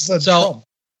 So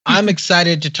I'm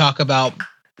excited to talk about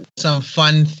some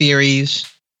fun theories,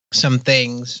 some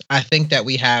things. I think that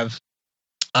we have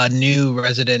a new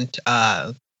resident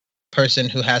person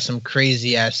who has some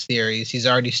crazy ass theories. He's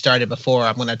already started before.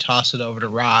 I'm going to toss it over to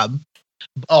Rob.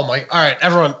 Oh my! All right,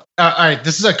 everyone. All right,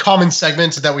 this is a common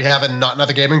segment that we have in Not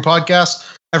Another Gaming Podcast.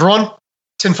 Everyone,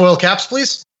 tinfoil caps,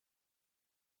 please.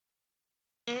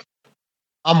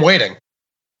 I'm waiting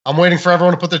for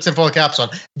everyone to put their tinfoil caps on.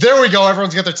 There we go.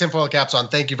 Everyone's got their tinfoil caps on.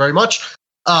 Thank you very much.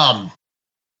 All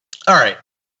right.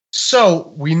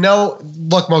 So we know,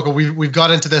 look, Mocha, we've got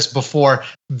into this before,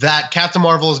 that Captain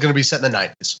Marvel is going to be set in the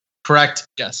 90s, correct?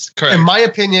 Yes, correct. In my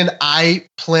opinion, I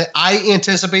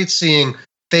anticipate seeing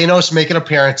Thanos make an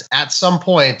appearance at some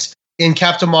point in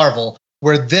Captain Marvel,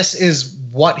 where this is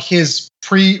what his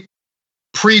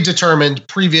predetermined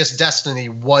previous destiny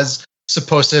was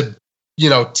supposed to,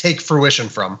 take fruition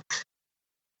from.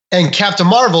 And Captain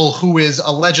Marvel, who is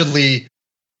allegedly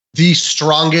the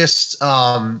strongest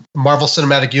Marvel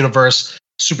Cinematic Universe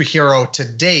superhero to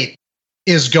date,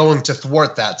 is going to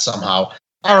thwart that somehow.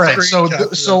 All right,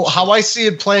 so how I see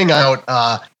it playing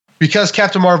out, because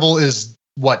Captain Marvel is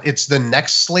it's the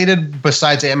next slated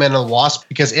besides Ant-Man and the Wasp,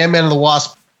 because Ant-Man and the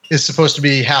Wasp is supposed to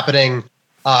be happening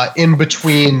in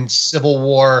between Civil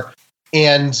War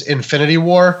and Infinity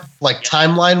War. Like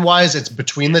timeline-wise, it's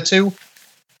between the two.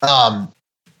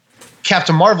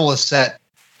 Captain Marvel is set,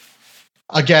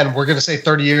 again, we're going to say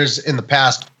 30 years in the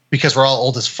past because we're all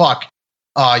old as fuck.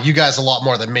 You guys a lot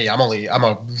more than me. I'm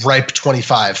a ripe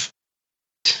 25.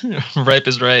 Ripe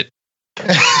is right.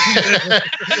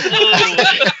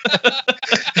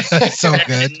 That's so That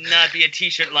good. should not be a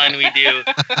t-shirt line we do.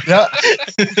 Yeah.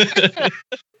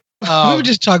 We would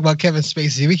just talk about Kevin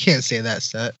Spacey. We can't say that,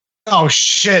 Seth. Oh,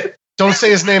 shit. Don't say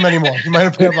his name anymore. He might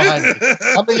have put it behind me.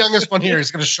 I'm the youngest one here.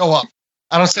 He's going to show up.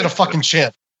 I don't stand a fucking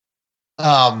chance.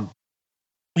 Yeah,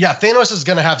 Thanos is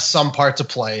going to have some part to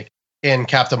play in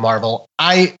Captain Marvel.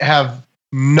 I have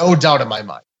no doubt in my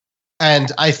mind.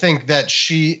 And I think that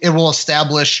it will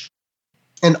establish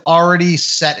an already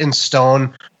set in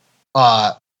stone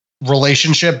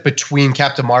relationship between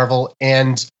Captain Marvel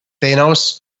and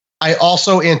Thanos. I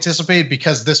also anticipate,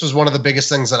 because this was one of the biggest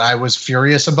things that I was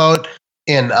furious about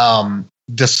in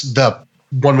the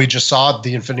one we just saw,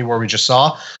 the Infinity War we just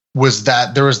saw, was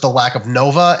that there was the lack of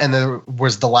Nova and there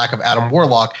was the lack of Adam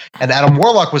Warlock. And Adam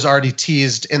Warlock was already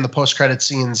teased in the post-credit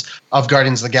scenes of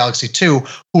Guardians of the Galaxy 2,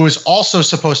 who is also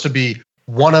supposed to be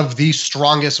one of the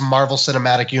strongest Marvel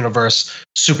Cinematic Universe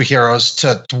superheroes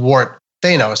to thwart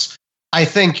Thanos. I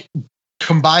think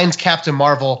combined Captain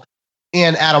Marvel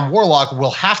and Adam Warlock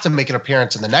will have to make an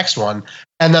appearance in the next one.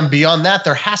 And then beyond that,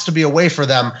 there has to be a way for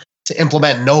them to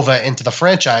implement Nova into the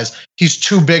franchise. He's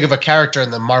too big of a character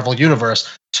in the Marvel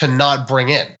Universe to not bring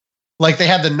in. Like, they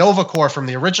had the Nova Corps from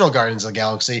the original Guardians of the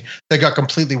Galaxy that got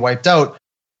completely wiped out.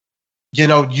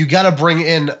 You got to bring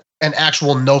in an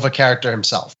actual Nova character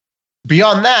himself.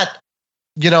 Beyond that,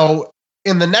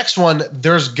 in the next one,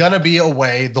 there's going to be a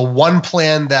way, the one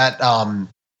plan that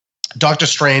Doctor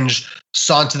Strange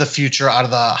saw into the future out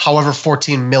of the however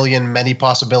 14 million many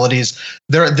possibilities,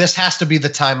 this has to be the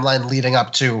timeline leading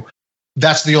up to,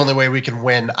 that's the only way we can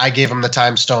win. I gave him the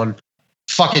time stone.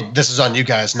 Fuck it, this is on you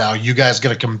guys now. You guys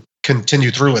got to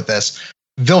continue through with this.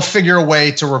 They'll figure a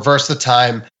way to reverse the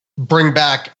time, bring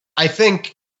back, I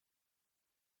think,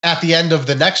 at the end of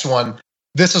the next one,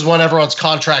 this is when everyone's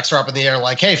contracts are up in the air.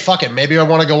 Like, hey, fuck it, maybe I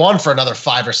want to go on for another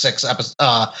 5 or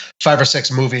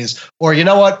 6 movies. Or you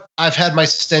know what? I've had my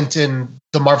stint in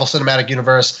the Marvel Cinematic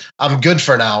Universe. I'm good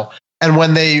for now. And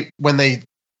when they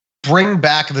bring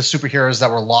back the superheroes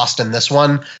that were lost in this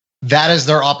one, that is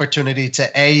their opportunity to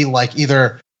A, like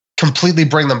either completely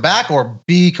bring them back, or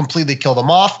B, completely kill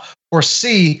them off, or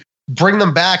C, bring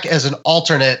them back as an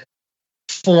alternate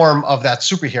form of that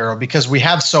superhero, because we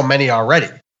have so many already.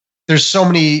 There's so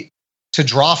many to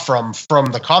draw from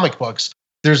the comic books.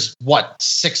 There's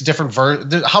 6 different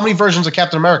how many versions of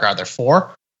Captain America are there?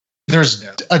 4? There's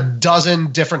a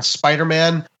dozen different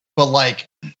Spider-Man, but like,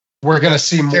 we're going to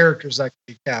see more characters that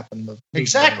can be Cap in the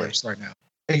exactly right now.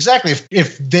 Exactly.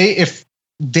 If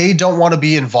they don't want to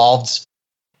be involved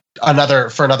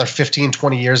for another 15,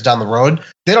 20 years down the road,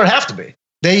 they don't have to be.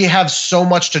 They have so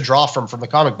much to draw from the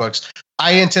comic books.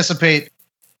 I anticipate,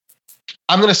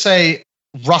 I'm going to say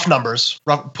rough numbers.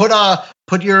 Put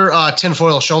your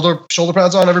tinfoil shoulder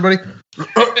pads on, everybody.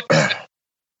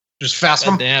 Just fasten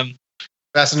them. Damn.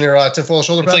 Fasten your tinfoil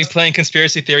shoulder pads. It's like playing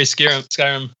conspiracy theory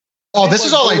Skyrim. Oh, this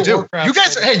is all I do. You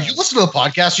guys, hey, you listen to the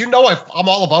podcast. You know I'm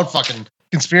all about fucking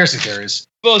conspiracy theories.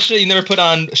 Bullshit, you never put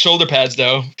on shoulder pads,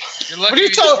 though. You're What lucky are you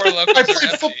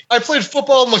talking? I played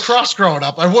football and lacrosse growing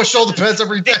up. I wore shoulder pads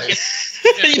every day.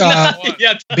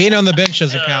 Yeah. Being on the bench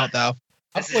doesn't count, though.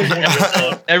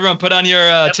 Everyone, put on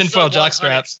your tinfoil jock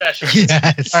straps.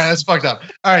 Yes. All right, that's fucked up.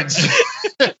 All right.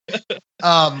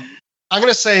 I'm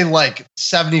gonna say like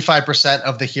 75%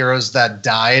 of the heroes that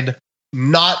died,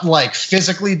 not like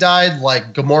physically died,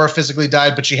 like Gamora physically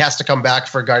died, but she has to come back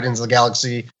for Guardians of the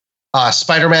Galaxy.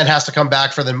 Spider-Man has to come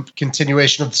back for the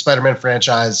continuation of the Spider-Man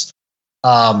franchise.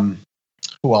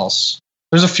 Who else?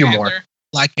 There's a few more.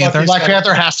 Black Panther. Black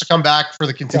Panther has to come back for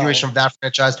the continuation of that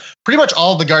franchise. Pretty much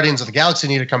all of the Guardians of the Galaxy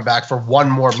need to come back for one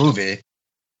more movie.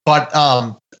 But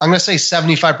I'm going to say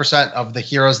 75% of the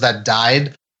heroes that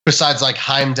died, besides like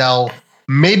Heimdall,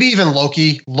 maybe even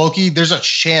Loki. Loki, there's a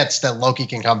chance that Loki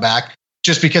can come back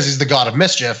just because he's the god of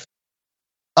mischief.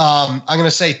 I'm going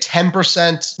to say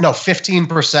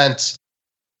 15%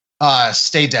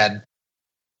 stay dead.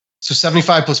 So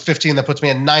 75 plus 15, that puts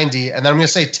me at 90. And then I'm going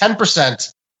to say 10%.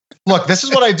 Look, this is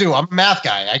what I do. I'm a math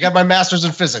guy. I got my master's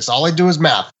in physics. All I do is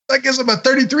math. That gives him a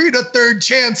 33 to third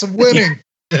chance of winning.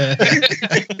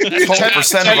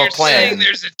 12% of a plan.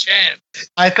 There's a chance.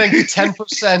 I think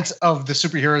 10% of the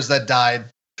superheroes that died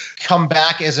come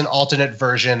back as an alternate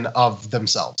version of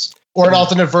themselves. Or an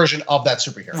alternate version of that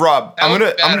superhero. Rob, I'm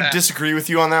gonna disagree with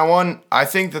you on that one. I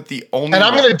think that the only and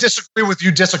I'm gonna disagree with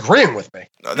you disagreeing with me.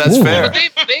 That's fair.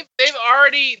 But they've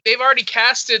already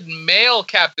casted male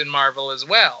Captain Marvel as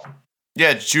well.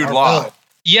 Yeah, Jude Law.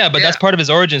 Yeah, but that's part of his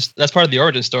origins. That's part of the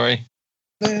origin story.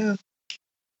 Yeah,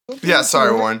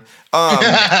 sorry, Warren. I know.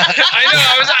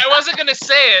 I wasn't gonna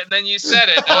say it, and then you said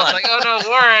it. And I was like, oh no,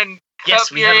 Warren.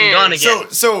 Yes, we haven't gone again.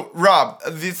 So Rob,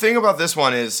 the thing about this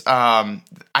one is, I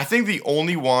think the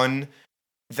only one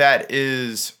that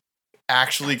is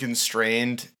actually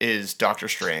constrained is Doctor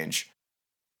Strange.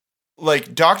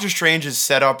 Like, Doctor Strange is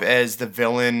set up as the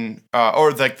villain,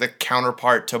 or like the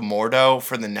counterpart to Mordo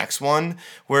for the next one,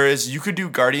 whereas you could do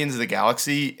Guardians of the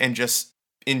Galaxy and just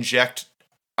inject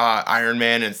Iron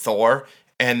Man and Thor,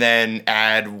 and then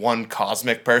add one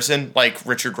cosmic person like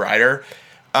Richard Rider.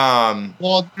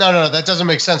 Well, no, that doesn't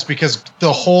make sense because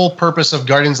the whole purpose of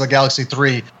Guardians of the Galaxy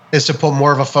 3 is to put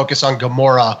more of a focus on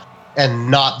Gamora and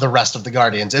not the rest of the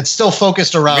Guardians. It's still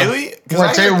focused around. Really?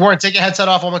 Warren, take your headset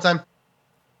off one more time.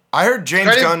 I heard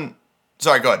James Gunn.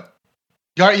 Sorry, go ahead.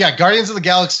 Guardians of the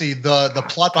Galaxy, the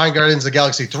plot behind Guardians of the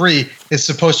Galaxy 3 is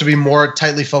supposed to be more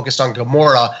tightly focused on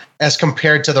Gamora as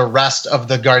compared to the rest of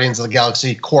the Guardians of the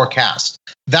Galaxy core cast.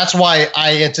 That's why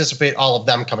I anticipate all of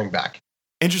them coming back.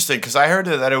 Interesting, because I heard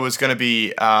that it was going to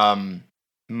be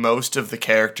most of the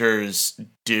characters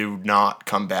do not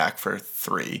come back for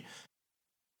 3.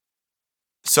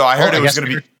 So I heard it was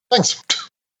going to be. Thanks.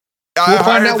 We'll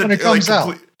find out when it comes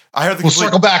out. I heard We'll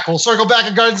circle back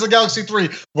at Guardians of the Galaxy 3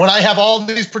 when I have all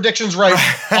these predictions right.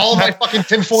 All of my fucking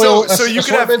tinfoil. So you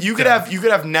could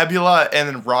have Nebula and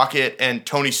then Rocket and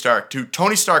Tony Stark.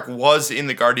 Tony Stark was in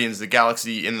the Guardians of the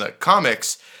Galaxy in the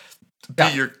comics.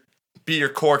 Be your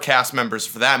core cast members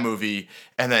for that movie,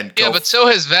 and then go. Yeah, but so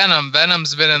has Venom.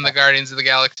 Venom's been in the Guardians of the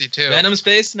Galaxy too. Venom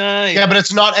Space Knight. Yeah, but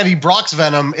it's not Eddie Brock's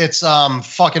Venom. It's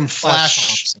fucking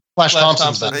Flash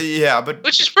Thompson's Venom. Yeah, but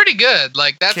which is pretty good.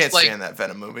 Like that's can't like stand that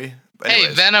Venom movie.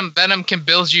 Hey, Venom can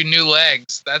build you new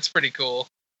legs. That's pretty cool.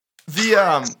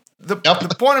 The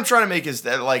point I'm trying to make is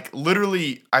that, like,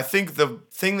 literally, I think the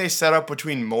thing they set up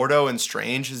between Mordo and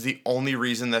Strange is the only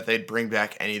reason that they'd bring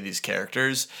back any of these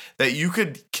characters. That you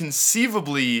could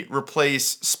conceivably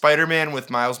replace Spider-Man with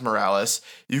Miles Morales.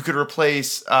 You could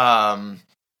replace Black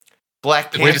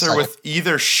Panther with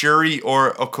either Shuri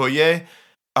or Okoye,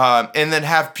 and then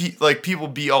have people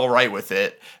be all right with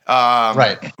it.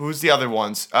 Right. Who's the other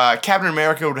ones? Captain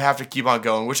America would have to keep on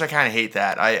going, which I kind of hate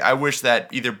that. I wish that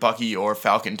either Bucky or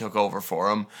Falcon took over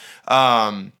for him.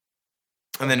 And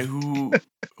then who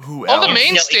else? All the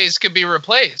mainstays could be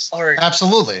replaced.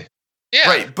 Absolutely. Yeah.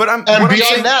 Right, but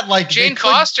beyond that, like Jane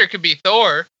Foster could be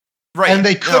Thor. Right. And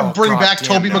they could bring back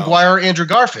Tobey Maguire, Andrew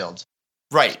Garfield.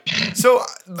 Right. So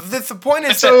the point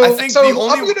is that I think the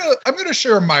only I'm gonna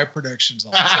share my predictions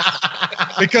on this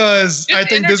because I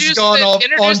think this has gone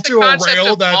onto a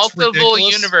rail that's multiple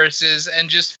ridiculous. Universes and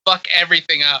just fuck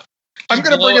everything up. I'm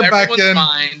gonna bring it back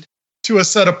in to a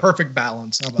set of perfect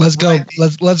balance. Let's go.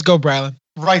 Let's go, Brylan.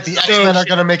 Right. The X-Men are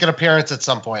gonna make an appearance at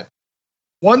some point.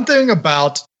 One thing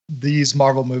about these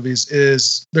Marvel movies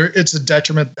is it's a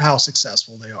detriment how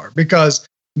successful they are because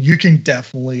you can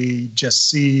definitely just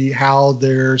see how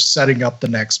they're setting up the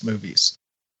next movies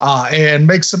and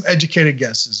make some educated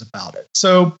guesses about it.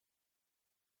 So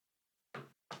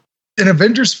in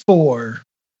Avengers 4,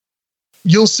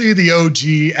 you'll see the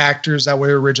OG actors that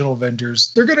were original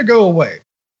Avengers. They're going to go away.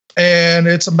 And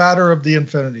it's a matter of the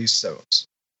Infinity Stones,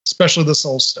 especially the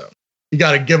Soul Stone. You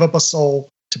got to give up a soul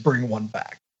to bring one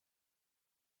back.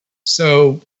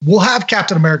 So we'll have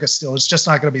Captain America still. It's just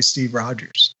not going to be Steve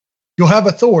Rogers. You'll have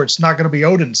a Thor. It's not going to be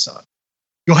Odin's son.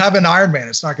 You'll have an Iron Man.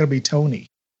 It's not going to be Tony.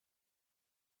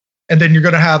 And then you're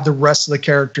going to have the rest of the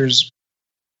characters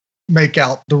make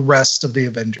out the rest of the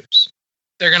Avengers.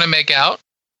 They're going to make out?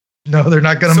 No, they're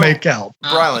not going to make out.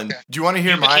 Brylan, do you want to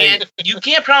hear You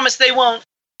can't promise they won't.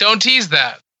 Don't tease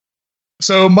that.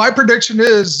 So my prediction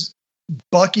is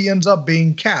Bucky ends up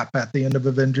being Cap at the end of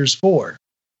Avengers 4.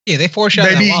 Yeah, they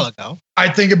foreshadowed that a while ago. I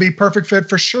think it'd be perfect fit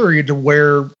for Shuri to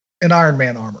wear an Iron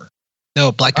Man armor.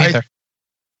 No, Black Panther.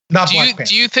 Not Black Panther.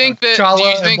 Do you think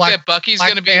that Bucky's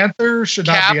going to be Panther should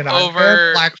Cap not be an Iron over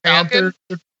Man? Black Falcon?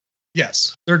 Panther.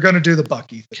 Yes, they're going to do the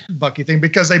Bucky thing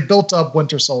because they built up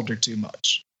Winter Soldier too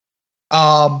much.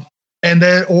 And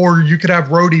then, or you could have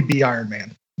Rhodey be Iron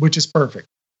Man, which is perfect.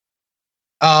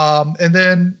 And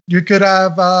then you could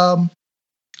have,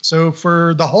 so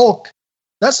for the Hulk,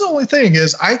 that's the only thing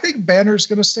is I think Banner's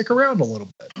going to stick around a little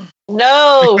bit.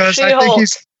 No, because I She-Hulk. think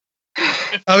he's.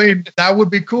 I mean, that would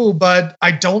be cool, but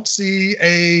I don't see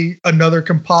another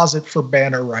composite for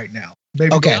Banner right now.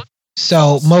 Maybe Okay,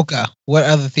 so Mocha, what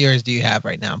other theories do you have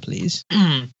right now, please?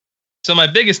 So my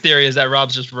biggest theory is that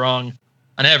Rob's just wrong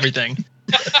on everything.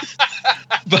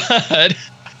 But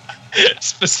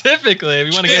specifically,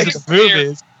 we want to get into the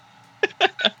movies.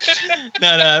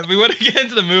 No, we want to get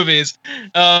into the movies.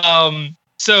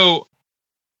 So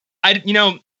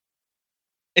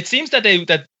it seems that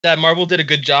that Marvel did a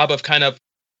good job of kind of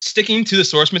sticking to the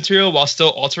source material while still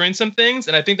altering some things,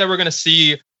 and I think that we're going to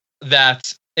see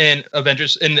that in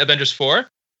Avengers 4.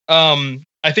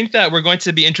 I think that we're going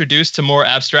to be introduced to more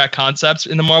abstract concepts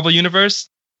in the Marvel universe.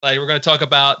 Like we're going to talk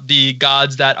about the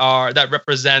gods that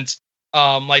represent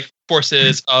like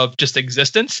forces of just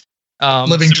existence.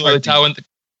 Living Tribunal.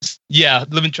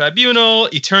 Living Tribunal,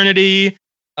 Eternity,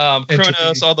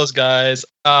 Kronos, all those guys.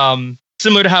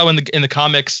 Similar to how in the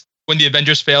comics, when the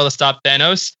Avengers fail to stop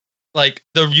Thanos, like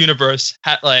the universe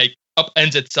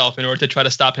upends itself in order to try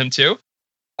to stop him too.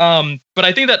 But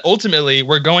I think that ultimately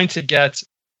we're going to get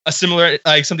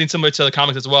something similar to the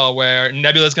comics as well, where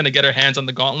Nebula's going to get her hands on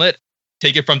the gauntlet,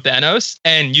 take it from Thanos,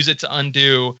 and use it to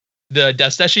undo the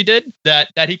deaths that she did,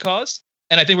 that he caused.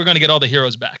 And I think we're going to get all the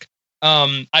heroes back.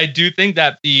 I do think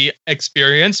that the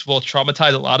experience will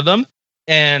traumatize a lot of them,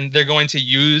 and they're going to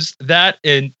use that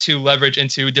to leverage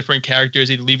into different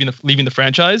characters either leaving the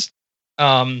franchise.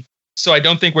 So I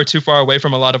don't think we're too far away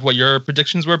from a lot of what your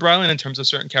predictions were, Brylan, in terms of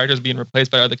certain characters being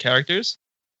replaced by other characters.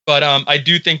 But I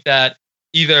do think that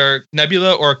either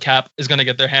Nebula or Cap is going to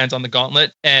get their hands on the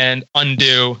gauntlet and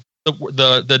undo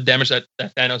the damage that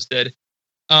Thanos did.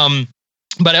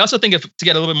 But I also think, to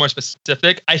get a little bit more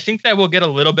specific, I think that we'll get a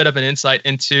little bit of an insight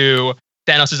into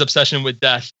Thanos' obsession with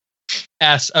death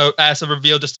as a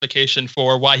revealed justification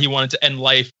for why he wanted to end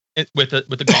life with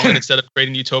the gauntlet instead of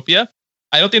creating utopia.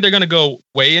 I don't think they're going to go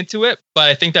way into it, but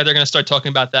I think that they're going to start talking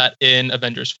about that in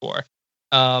Avengers 4.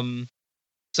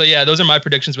 So yeah, those are my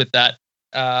predictions with that.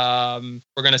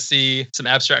 We're going to see some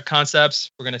abstract concepts.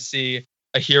 We're going to see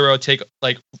a hero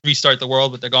restart the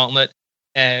world with the gauntlet,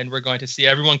 and we're going to see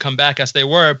everyone come back as they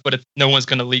were, but no one's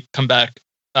going to come back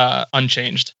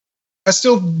unchanged. I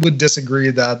still would disagree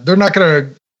that they're not going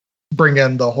to bring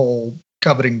in the whole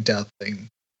coveting death thing.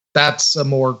 That's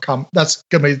that's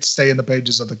going to stay in the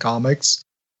pages of the comics,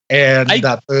 and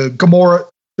that the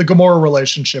Gamora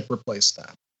relationship replaced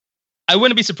that. I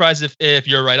wouldn't be surprised if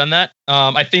you're right on that.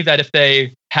 I think that if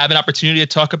they have an opportunity to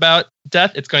talk about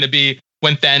death, it's going to be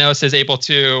when Thanos is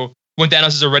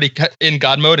already in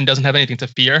God mode and doesn't have anything to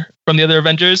fear from the other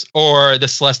Avengers or the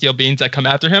celestial beings that come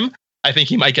after him. I think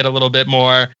he might get a little bit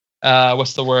more,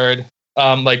 dramatic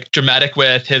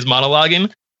with his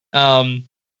monologuing.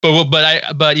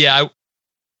 But yeah,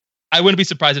 I wouldn't be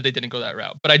surprised if they didn't go that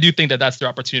route. But I do think that that's their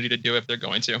opportunity to do if they're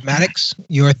going to. Maddox,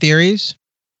 your theories?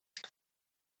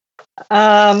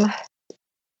 So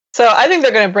I think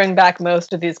they're going to bring back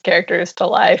most of these characters to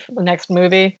life in the next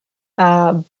movie.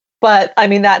 But I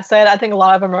mean, that said, I think a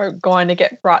lot of them are going to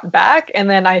get brought back. And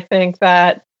then I think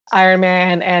that Iron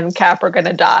Man and Cap are going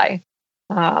to die.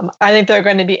 I think they're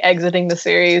going to be exiting the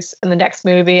series in the next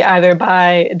movie, either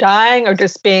by dying or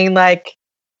just being like,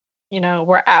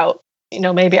 we're out.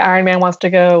 Maybe Iron Man wants to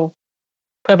go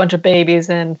put a bunch of babies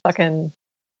in fucking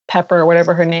Pepper or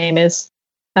whatever her name is.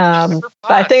 But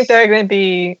I think they're going to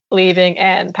be leaving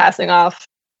and passing off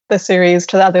the series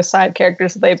to the other side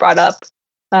characters that they brought up.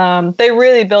 They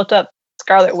really built up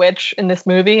Scarlet Witch in this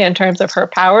movie in terms of her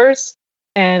powers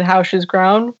and how she's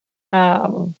grown.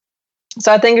 So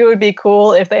I think it would be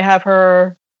cool if they have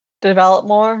her develop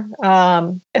more,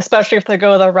 especially if they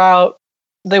go the route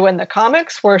they went in the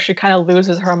comics where she kind of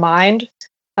loses her mind.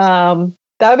 That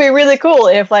would be really cool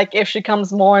if she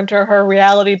comes more into her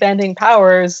reality bending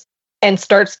powers and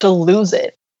starts to lose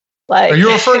it. Like, are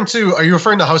you referring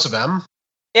to House of M?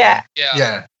 Yeah.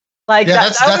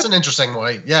 That's an interesting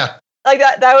way. Yeah. Like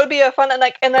that would be a fun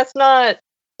and that's not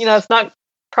it's not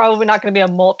probably not going to be a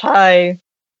multi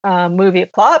movie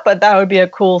plot, but that would be a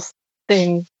cool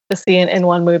thing to see in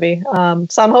one movie.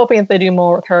 So I'm hoping if they do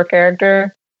more with her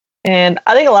character, And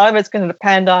I think a lot of it's going to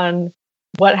depend on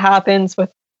what happens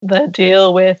with the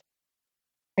deal with,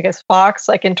 I guess, Fox,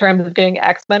 like in terms of getting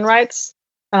X-Men rights.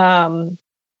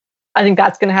 I think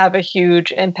that's going to have a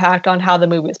huge impact on how the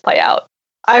movies play out.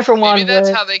 I, for one, maybe that's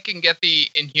how they can get the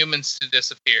Inhumans to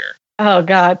disappear. Oh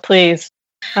God, please!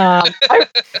 I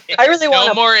really want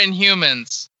no more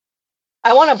Inhumans.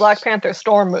 I want a Black Panther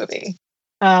Storm movie.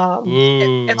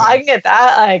 If I can get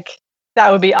that, like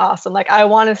that would be awesome. Like I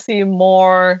want to see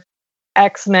more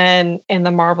X-Men in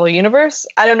the Marvel universe.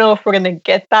 I don't know if we're going to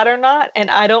get that or not, and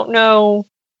I don't know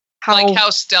how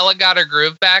Stella got her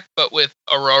groove back, but with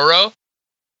Aurora,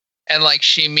 and like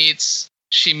she meets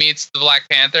the Black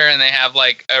Panther, and they have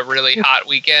like a really hot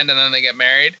weekend, and then they get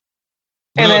married.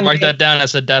 And then mark that down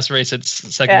as a Das Racist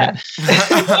segment.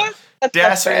 Yeah.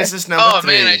 Das Racist number 3.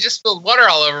 Man, I just spilled water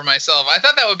all over myself. I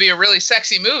thought that would be a really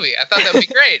sexy movie. I thought that would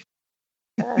be great.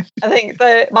 I think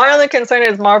my only concern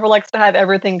is Marvel likes to have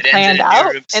everything planned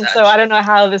out, and so I don't know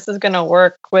how this is going to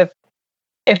work with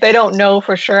if they don't know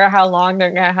for sure how long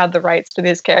they're going to have the rights to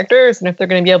these characters and if they're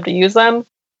going to be able to use them.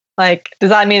 Like,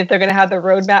 does that mean that they're going to have the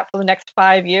roadmap for the next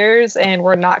 5 years and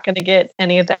we're not going to get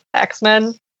any of the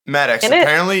X-Men? Maddox,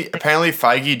 apparently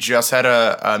Feige just had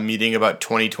a meeting about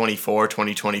 2024,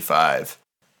 2025.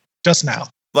 Just now.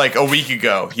 Like a week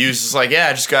ago. He was just like, yeah,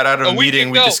 I just got out of a meeting.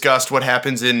 We discussed what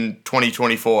happens in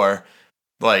 2024.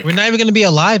 Like, we're not even going to be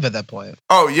alive at that point.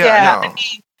 Oh, yeah. No.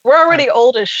 We're already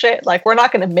old as shit. Like, we're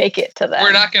not going to make it to that.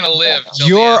 We're not going to live.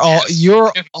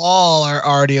 You're all are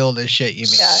already old as shit, you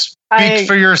mean. Yeah, Speak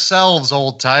for yourselves,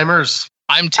 old timers.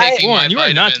 I'm taking my you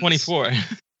vitamins. are not 24.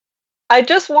 I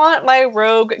just want my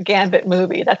Rogue Gambit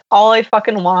movie. That's all I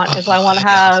fucking want. Is I want to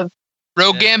have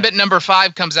Rogue Gambit number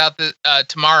 5 comes out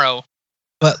tomorrow.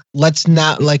 But let's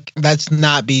not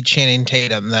be Channing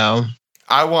Tatum though.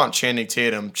 I want Channing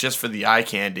Tatum just for the eye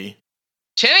candy.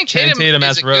 Channing Tatum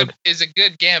as Rogue is a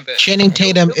good Gambit. Channing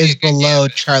Tatum is below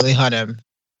Charlie Hunnam.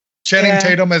 Channing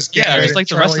Tatum as Gambit. Yeah, it's like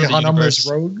the rest of the universe.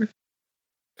 Rogue.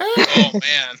 Oh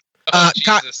man. Oh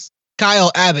Jesus.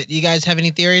 Kyle, Abbott, you guys have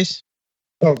any theories?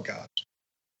 Oh God.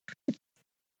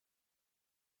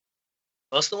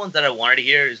 Most of the ones that I wanted to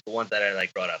hear is the ones that I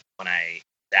like brought up when I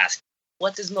asked,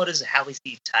 what's his motives? How is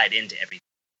he tied into everything?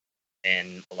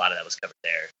 And a lot of that was covered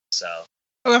there. So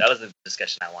that was the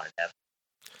discussion I wanted to have.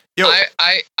 Yo.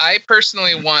 I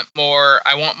personally want more.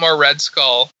 I want more Red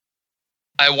Skull.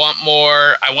 I want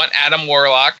Adam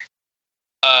Warlock.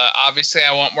 Obviously,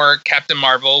 I want more Captain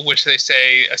Marvel, which they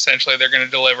say essentially they're going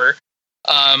to deliver.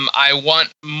 I want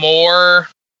more,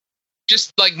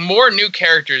 just like more new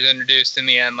characters introduced in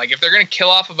the end. Like if they're going to kill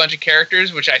off a bunch of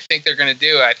characters, which I think they're going to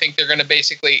do, I think they're going to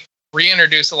basically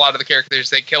reintroduce a lot of the characters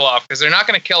they kill off, because they're not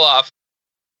going to kill off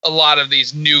a lot of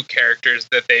these new characters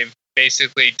that they've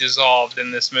basically dissolved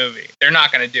in this movie. They're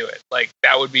not going to do it. Like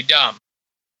that would be dumb.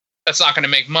 That's not going to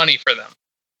make money for them.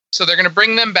 So they're going to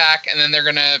bring them back, and then they're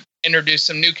going to introduce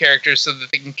some new characters so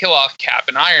that they can kill off Cap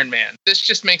and Iron Man. This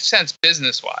just makes sense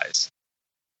business-wise.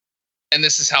 And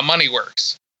this is how money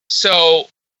works. So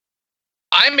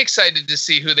I'm excited to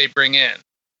see who they bring in.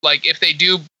 Like if they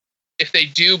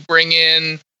do bring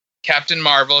in Captain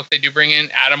Marvel, if they do bring in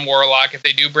Adam Warlock, if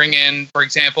they do bring in, for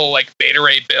example, like Beta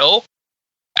Ray Bill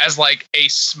as like a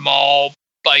small,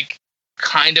 like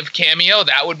kind of cameo,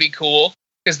 that would be cool.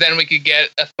 Because then we could get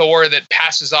a Thor that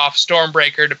passes off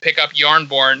Stormbreaker to pick up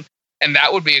Yarnborn, and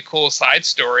that would be a cool side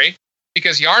story.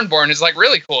 Because Yarnborn is like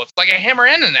really cool. It's like a hammer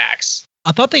and an axe.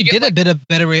 I thought they did a bit of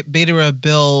Beta Ray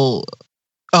Bill.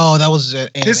 Oh, that was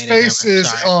his face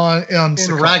is on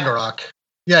in Ragnarok.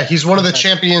 Yeah, he's one of the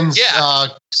champions. Yeah.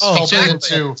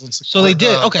 Exactly. So they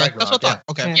did. Okay, Ragnarok, that's what I thought.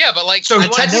 Okay. Yeah, but like, so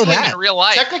I know that in real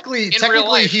life. Technically, real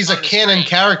life, he's a canon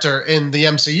character in the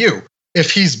MCU.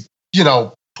 If he's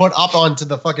put up onto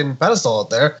the fucking pedestal out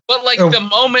there. But like the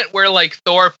moment where like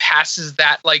Thor passes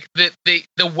that, like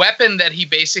the weapon that he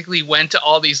basically went to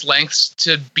all these lengths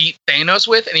to beat Thanos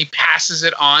with, and he passes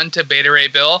it on to Beta Ray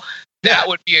Bill, that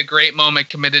would be a great moment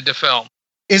committed to film.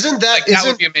 Isn't that that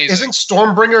would be amazing? Isn't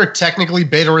Stormbringer technically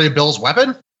Beta Ray Bill's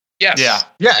weapon? Yes.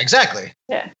 Yeah, exactly.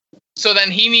 Yeah. So then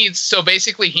he needs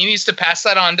to pass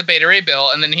that on to Beta Ray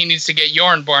Bill, and then he needs to get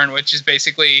Yarnborn, which is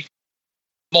basically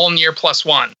Mjolnir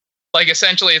 +1. Like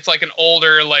essentially it's like an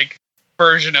older like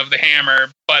version of the hammer,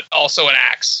 but also an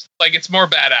axe. Like it's more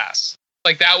badass.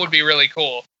 Like that would be really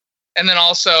cool. And then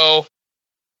also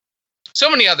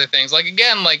so many other things. Like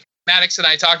again, like Maddox and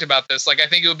I talked about this. Like I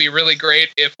think it would be really great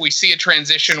if we see a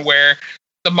transition where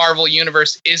the Marvel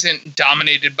universe isn't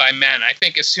dominated by men. I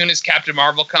think as soon as Captain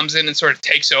Marvel comes in and sort of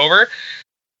takes over,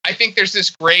 I think there's this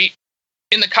great,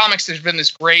 in the comics there's been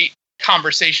this great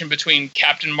conversation between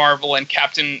Captain Marvel and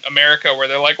Captain America where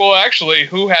they're like, well, actually,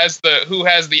 who has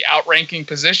the outranking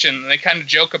position? And they kind of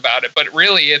joke about it, but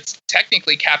really it's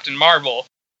technically Captain Marvel,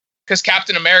 because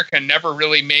Captain America never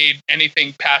really made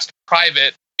anything past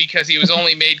private, because he was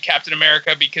only made Captain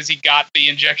America because he got the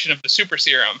injection of the super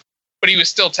serum, but he was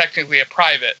still technically a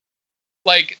private.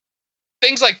 Like,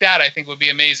 things like that I think would be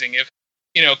amazing if,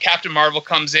 Captain Marvel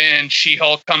comes in,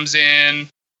 She-Hulk comes in,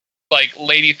 like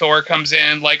Lady Thor comes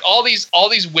in, like all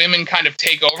these women kind of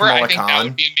take over. Kamala I think Khan. that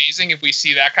would be amazing if we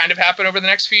see that kind of happen over the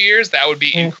next few years. That would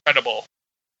be incredible.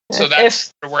 So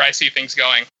that's where I see things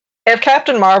going. If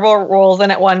Captain Marvel rolls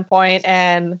in at one point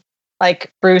and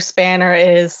like Bruce Banner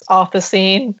is off the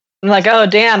scene, I'm like, oh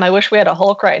damn, I wish we had a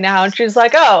Hulk right now. And she's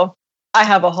like, oh, I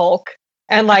have a Hulk.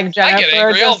 And like Jennifer I get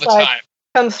angry all just the like time.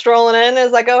 comes strolling in and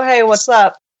is like, oh hey, what's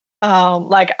up?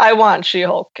 Like I want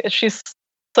She-Hulk. She's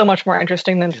so much more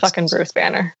interesting than fucking Bruce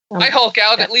Banner. I Hulk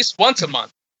out at least once a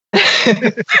month.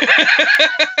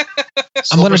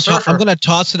 I'm gonna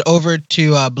toss it over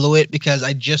to Blewett, because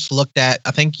I just looked at.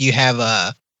 I think you have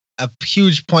a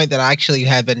huge point that I actually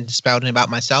have been spouting about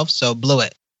myself. So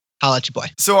Blewett, holla at your boy.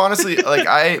 So honestly,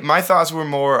 like my thoughts were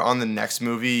more on the next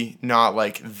movie, not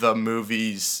like the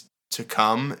movies to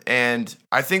come. And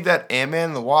I think that Ant-Man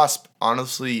and the Wasp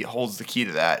honestly holds the key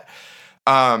to that.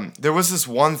 There was this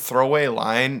one throwaway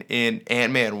line in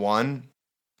Ant-Man 1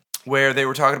 where they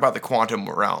were talking about the quantum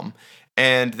realm.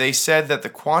 And they said that the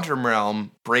quantum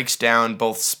realm breaks down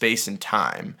both space and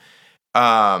time.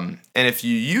 And if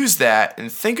you use that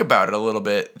and think about it a little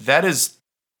bit, that is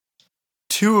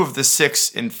 2 of the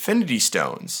 6 Infinity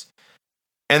Stones.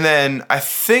 And then I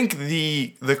think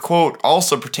the quote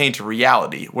also pertained to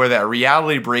reality, where that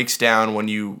reality breaks down when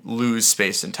you lose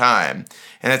space and time.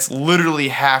 And it's literally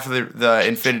half of the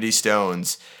Infinity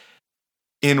Stones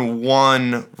in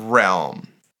one realm.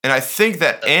 And I think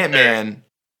that Ant-Man...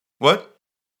 What?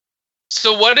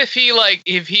 So what if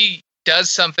he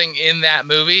does something in that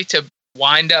movie to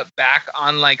wind up back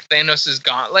on like Thanos'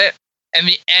 gauntlet, and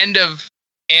the end of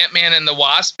Ant-Man and the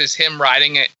Wasp is him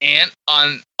riding an ant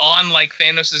on like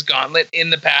Thanos' gauntlet in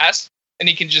the past, and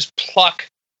he can just pluck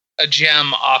a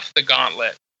gem off the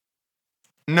gauntlet.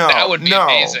 No, that would be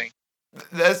amazing.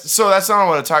 That's not what I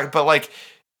want to talk. But like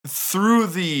through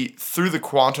the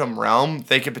quantum realm,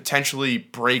 they could potentially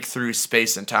break through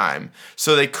space and time,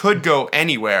 so they could go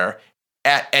anywhere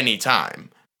at any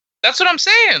time. That's what I'm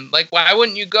saying. Like, why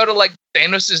wouldn't you go to like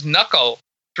Thanos' knuckle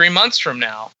 3 months from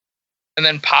now, and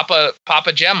then pop a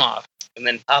gem off, and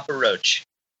then pop a roach,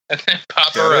 and then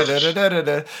pop a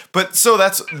roach. But so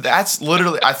that's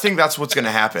literally, I think that's what's going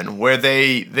to happen, where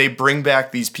they bring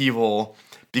back these people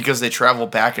because they travel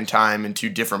back in time into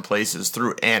different places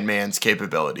through Ant-Man's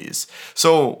capabilities.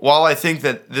 So while I think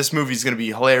that this movie is going to be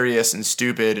hilarious and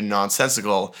stupid and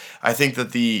nonsensical, I think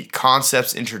that the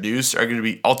concepts introduced are going to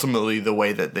be ultimately the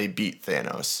way that they beat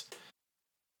Thanos.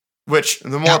 Which,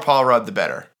 the more Paul Rudd, the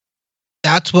better.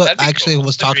 That's what I actually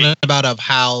was talking about, of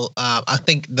how I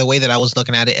think the way that I was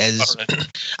looking at it is,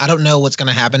 I don't know what's going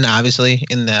to happen, obviously,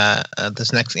 in the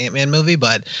this next Ant-Man movie,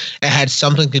 but it had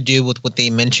something to do with what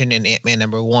they mentioned in Ant-Man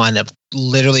 #1 of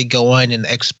literally going and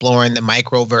exploring the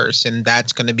microverse, and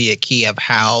that's going to be a key of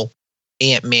how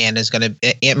Ant-Man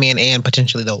and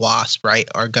potentially the Wasp, right,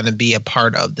 are going to be a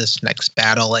part of this next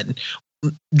battle, and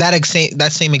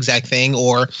that same exact thing,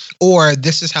 or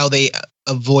this is how they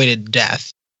avoided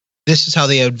death. This is how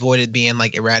they avoided being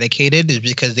like eradicated, is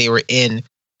because they were in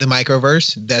the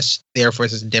microverse. That's therefore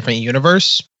it's a different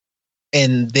universe,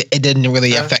 and it didn't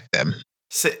really affect them.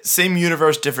 Same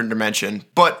universe, different dimension,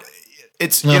 but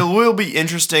it will be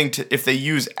interesting if they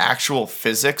use actual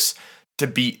physics to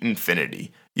beat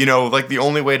infinity. You know, like the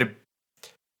only way to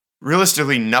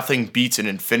realistically, nothing beats an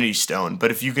Infinity Stone. But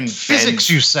if you can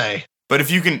physics, you say. But if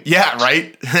you can, yeah,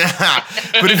 right.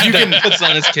 But if you can, puts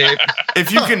on his cape.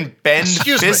 If you can bend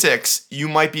physics, you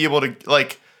might be able to,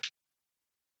 like,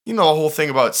 you know, the whole thing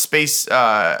about space,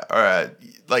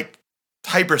 like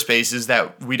hyperspace is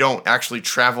that we don't actually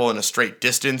travel in a straight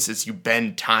distance. It's you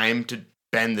bend time to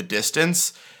bend the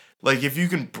distance. Like, if you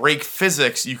can break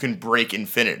physics, you can break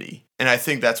infinity. And I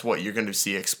think that's what you're going to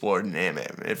see explored in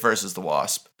Ant-Man versus the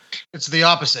Wasp. It's the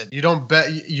opposite. You don't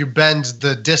you bend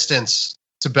the distance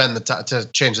to bend to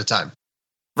change the time.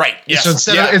 Right. Yes. So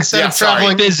instead of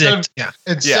traveling,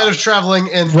 instead of traveling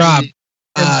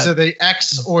into the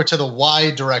X or to the Y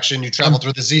direction, you travel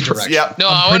through the Z direction. Yeah. No,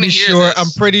 I'm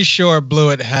pretty sure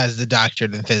Blewett has the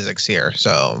doctorate in physics here.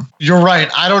 So you're right.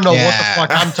 I don't know what the fuck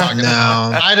I'm talking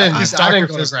about. I didn't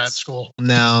go to grad school.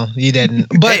 No, you didn't.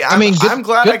 But hey, I mean, I'm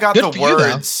glad I got the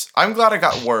words. I'm glad I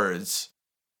got words.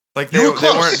 Like they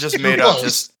weren't just made up.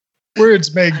 Just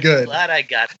Words made good. Glad I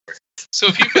got it. So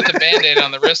if you put the Band-Aid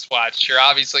on the wristwatch, you're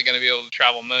obviously going to be able to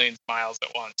travel millions of miles at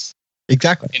once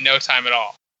Exactly. in no time at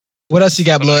all. What else you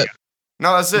got, Blood?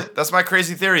 No, that's it. That's my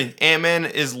crazy theory. Ant-Man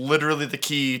is literally the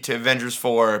key to Avengers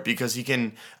 4 because he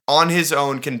can, on his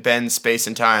own, can bend space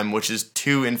and time, which is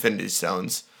 2 Infinity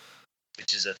Stones.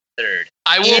 Which is a third.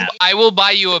 I will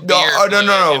buy you a beer.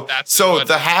 No. So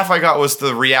the half I got was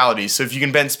the reality. So if you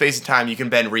can bend space and time, you can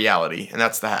bend reality, and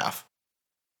that's the half.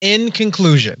 In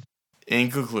conclusion,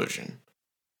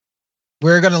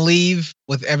 we're gonna leave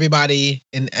with everybody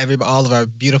and all of our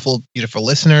beautiful, beautiful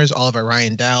listeners, all of our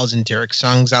Ryan Dowds and Derek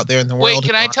Sungs out there in the world. Wait,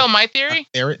 can I tell my theory?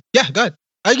 Yeah, go ahead.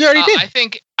 You already did.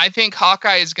 I think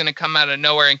Hawkeye is going to come out of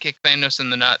nowhere and kick Thanos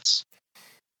in the nuts.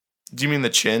 Do you mean the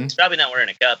chin? He's probably not wearing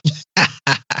a cup.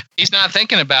 He's not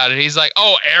thinking about it. He's like,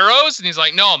 "Oh, arrows," and he's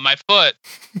like, "No, my foot.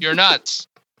 You're nuts."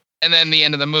 And then the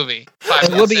end of the movie.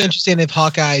 It would be interesting if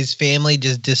Hawkeye's family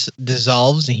just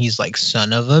dissolves and he's like,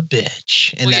 son of a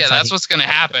bitch. And that's what's going to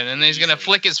happen. And he's going to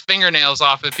flick his fingernails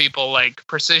off at people like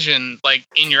precision, like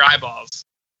in your eyeballs.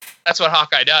 That's what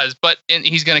Hawkeye does. But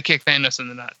he's going to kick Thanos in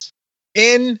the nuts.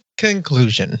 In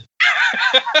conclusion,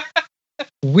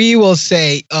 we will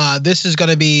say this is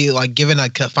going to be like given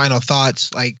like final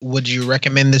thoughts. Like, would you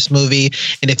recommend this movie?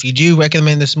 And if you do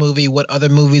recommend this movie, what other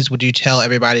movies would you tell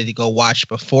everybody to go watch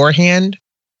beforehand?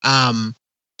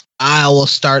 I will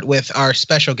start with our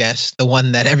special guest, the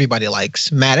one that everybody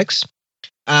likes, Maddox.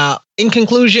 In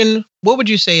conclusion, what would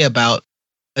you say about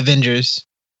Avengers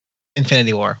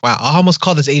Infinity War? Wow, I almost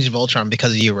called this Age of Ultron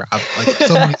because of you, Rob.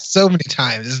 Like so many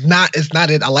times. It's not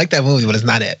it. I like that movie, but it's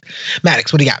not it.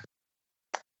 Maddox, what do you got?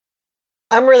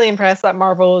 I'm really impressed that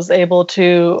Marvel was able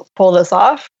to pull this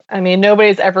off. I mean,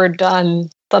 nobody's ever done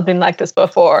something like this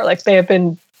before. Like, they have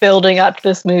been building up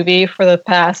this movie for the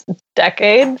past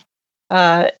decade,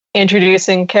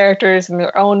 introducing characters in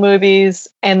their own movies,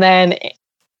 and then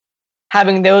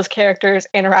having those characters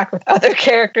interact with other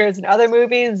characters in other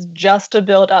movies just to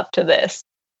build up to this.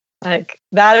 Like,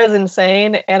 that is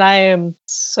insane, and I am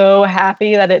so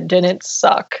happy that it didn't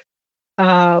suck.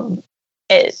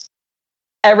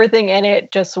 Everything in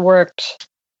it just worked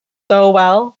so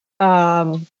well.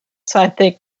 So I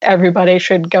think everybody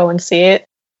should go and see it.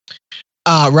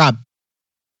 Rob.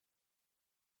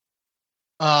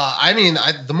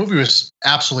 The movie was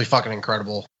absolutely fucking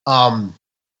incredible. I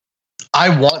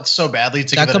want so badly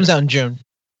to. That comes out in June.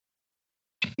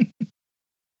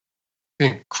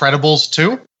 Incredibles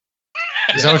 2?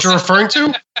 Is that what you're referring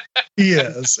to?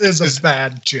 Yes, it's a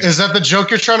bad joke. Is that the joke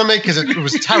you're trying to make? Because it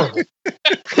was terrible.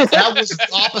 That was the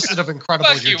opposite of incredible.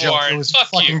 Fuck your you, joke. Warren. It was Fuck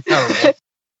fucking you. terrible.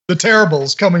 The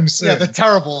Terribles coming soon. Yeah, the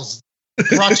Terribles.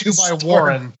 Brought to you by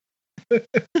Warren. Like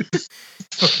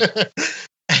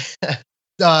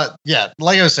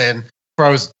I was saying, before I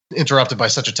was interrupted by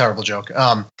such a terrible joke.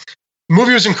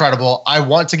 Movie was incredible. I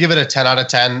want to give it a 10 out of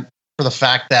 10 for the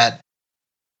fact that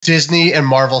Disney and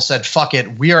Marvel said, fuck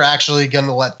it, we are actually going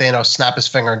to let Thanos snap his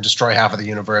finger and destroy half of the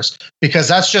universe, because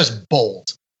that's just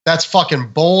bold. That's fucking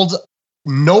bold.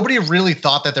 Nobody really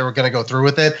thought that they were going to go through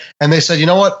with it. And they said, you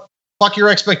know what? Fuck your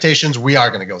expectations. We are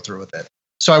going to go through with it.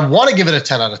 So I want to give it a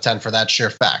 10 out of 10 for that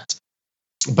sheer fact.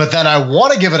 But then I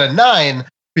want to give it a 9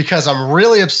 because I'm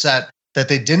really upset that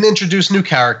they didn't introduce new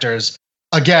characters.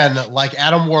 Again, like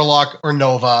Adam Warlock or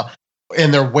Nova,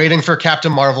 and they're waiting for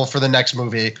Captain Marvel for the next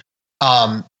movie.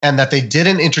 And that they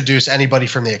didn't introduce anybody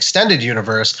from the extended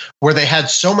universe, where they had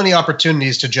so many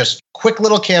opportunities to just quick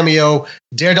little cameo,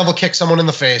 Daredevil kick someone in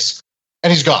the face,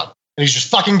 and he's gone. And he's just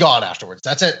fucking gone afterwards.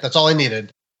 That's it. That's all I needed.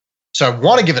 So I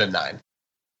want to give it a 9.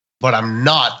 But I'm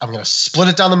not. I'm going to split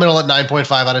it down the middle at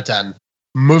 9.5 out of 10.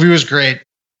 Movie was great.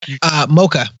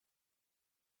 Mocha.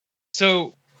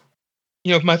 So,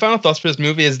 my final thoughts for this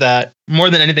movie is that more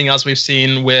than anything else we've seen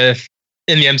in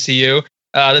the MCU,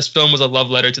 this film was a love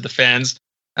letter to the fans.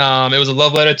 It was a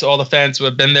love letter to all the fans who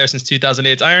have been there since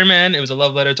 2008's Iron Man. It was a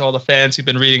love letter to all the fans who've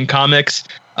been reading comics.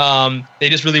 They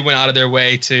just really went out of their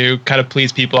way to kind of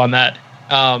please people on that.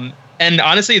 And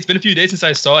honestly, it's been a few days since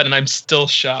I saw it, and I'm still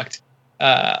shocked.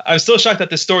 I'm still shocked that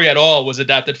this story at all was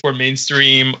adapted for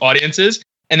mainstream audiences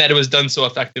and that it was done so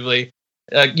effectively.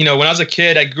 When I was a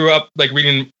kid, I grew up like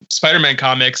reading Spider-Man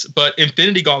comics, but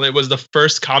Infinity Gauntlet was the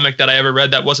first comic that I ever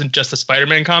read that wasn't just a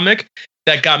Spider-Man comic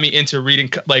that got me into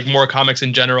reading like more comics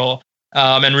in general,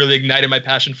 and really ignited my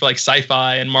passion for like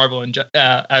sci-fi and Marvel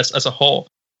as a whole.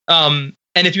 And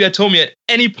if you had told me at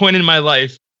any point in my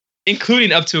life,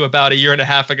 including up to about a year and a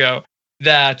half ago,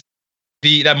 that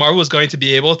Marvel was going to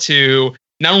be able to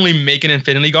not only make an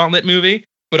Infinity Gauntlet movie,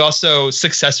 but also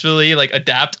successfully like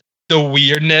adapt the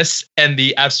weirdness and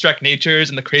the abstract natures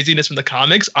and the craziness from the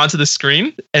comics onto the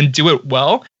screen and do it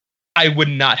well, I would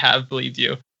not have believed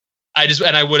you.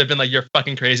 I would have been like, you're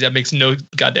fucking crazy. That makes no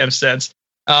goddamn sense.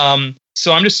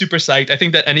 So I'm just super psyched. I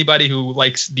think that anybody who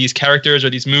likes these characters or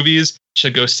these movies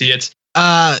should go see it.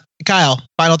 Kyle,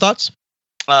 final thoughts?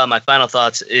 My final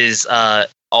thoughts is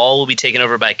all will be taken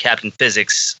over by Captain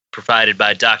Physics, provided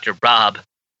by Dr. Bob.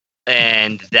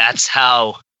 And that's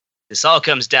how this all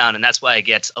comes down. And that's why it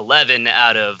gets 11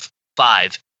 out of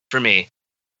 5 for me.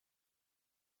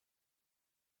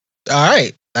 All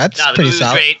right. That's pretty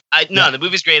solid. Great. The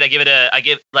movie's great. I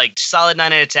give like solid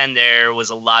 9 out of 10. There was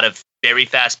a lot of very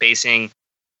fast pacing,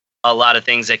 a lot of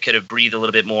things that could have breathed a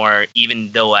little bit more,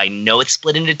 even though I know it's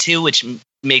split into 2, which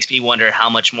makes me wonder how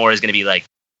much more is going to be like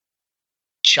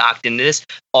shocked into this.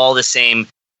 All the same,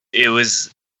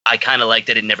 I kind of liked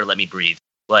that it never let me breathe.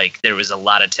 Like there was a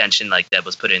lot of tension like that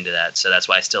was put into that. So that's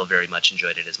why I still very much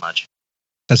enjoyed it as much.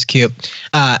 That's cute.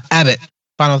 Abbott,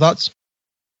 final thoughts?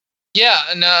 Yeah,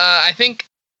 and I think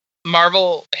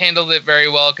Marvel handled it very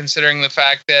well, considering the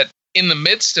fact that in the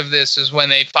midst of this is when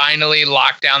they finally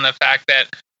locked down the fact that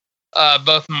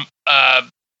both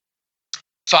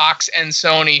Fox and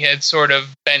Sony had sort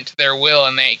of bent their will,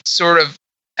 and they sort of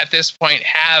at this point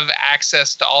have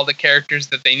access to all the characters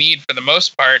that they need for the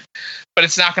most part, but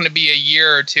it's not going to be a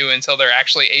year or two until they're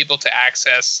actually able to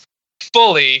access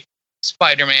fully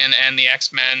Spider-Man and the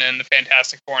X-Men and the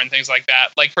Fantastic Four and things like that.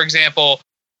 Like, for example,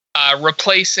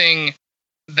 replacing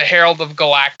the Herald of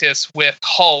Galactus with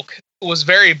Hulk was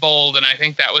very bold, and I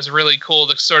think that was really cool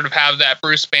to sort of have that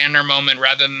Bruce Banner moment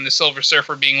rather than the Silver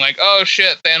Surfer being like, oh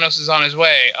shit, Thanos is on his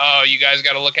way. Oh, you guys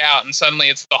got to look out. And suddenly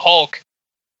it's the Hulk,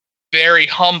 very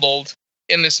humbled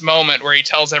in this moment where he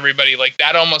tells everybody, like,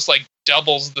 that almost like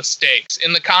doubles the stakes.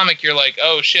 In the comic, you're like,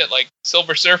 oh shit, like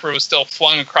Silver Surfer was still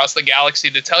flung across the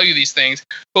galaxy to tell you these things.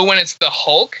 But when it's the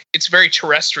Hulk, it's very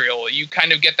terrestrial. You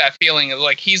kind of get that feeling of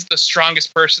like he's the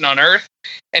strongest person on Earth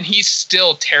and he's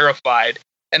still terrified.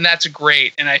 And that's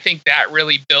great. And I think that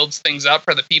really builds things up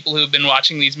for the people who've been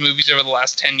watching these movies over the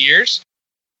last 10 years.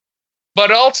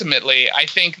 But ultimately, I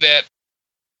think that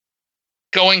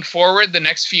going forward, the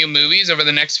next few movies over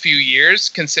the next few years,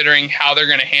 considering how they're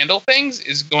going to handle things,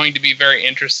 is going to be very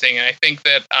interesting. And I think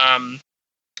that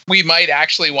we might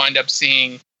actually wind up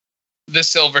seeing the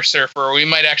Silver Surfer, or we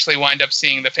might actually wind up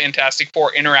seeing the Fantastic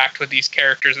Four interact with these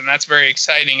characters. And that's very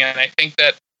exciting. And I think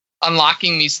that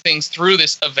unlocking these things through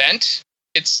this event,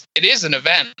 it is an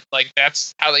event. Like,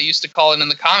 that's how they used to call it in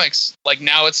the comics. Like,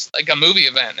 now it's like a movie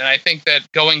event. And I think that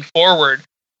going forward,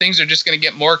 things are just going to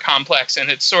get more complex, and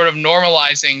it's sort of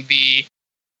normalizing the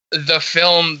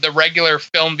regular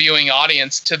film viewing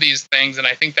audience to these things. And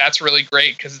I think that's really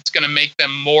great because it's going to make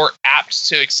them more apt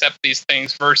to accept these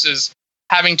things versus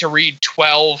having to read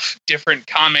 12 different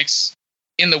comics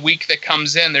in the week that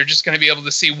comes in. They're just going to be able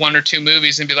to see 1 or 2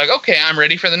 movies and be like, okay, I'm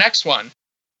ready for the next one.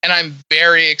 And I'm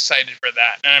very excited for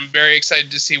that. And I'm very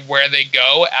excited to see where they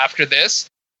go after this,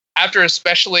 after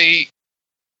especially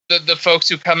the folks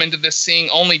who come into this seeing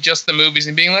only just the movies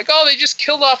and being like, oh, they just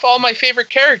killed off all my favorite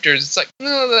characters. It's like,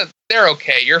 no, they're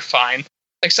okay. You're fine.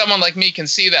 Like, someone like me can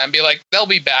see that and be like, they'll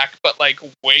be back, but like,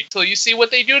 wait till you see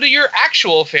what they do to your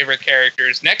actual favorite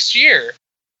characters next year.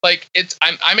 Like,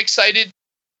 I'm excited.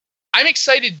 I'm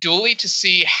excited dually to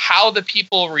see how the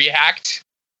people react.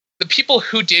 The people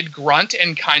who did grunt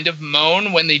and kind of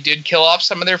moan when they did kill off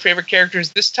some of their favorite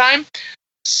characters this time,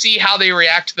 see how they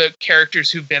react to the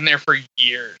characters who've been there for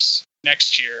years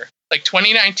next year. Like,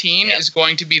 2019 is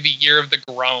going to be the year of the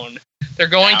groan. They're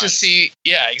going to see,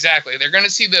 exactly. They're going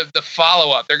to see the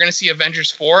follow-up. They're going to see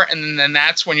Avengers 4, and then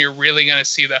that's when you're really going to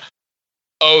see the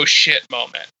oh shit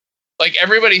moment. Like,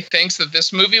 everybody thinks that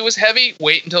this movie was heavy.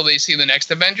 Wait until they see the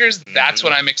next Avengers. Mm-hmm. That's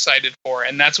what I'm excited for,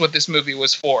 and that's what this movie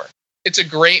was for. It's a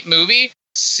great movie.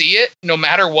 See it, no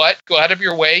matter what. Go out of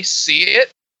your way, see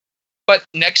it. But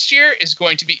next year is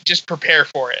going to be, just prepare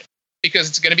for it, because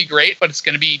it's going to be great, but it's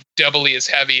going to be doubly as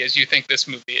heavy as you think this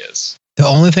movie is. The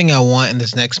only thing I want in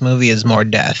this next movie is more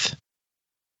death.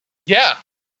 Yeah.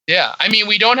 I mean,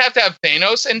 we don't have to have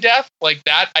Thanos and death. Like,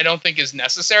 that I don't think is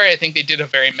necessary. I think they did a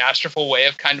very masterful way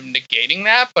of kind of negating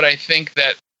that, but I think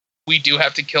that we do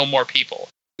have to kill more people.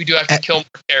 We do have to kill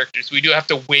more characters. We do have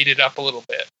to weight it up a little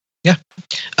bit. Yeah.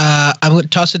 I'm going to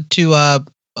toss it to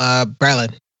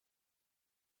Brylin.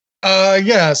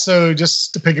 So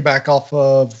just to piggyback off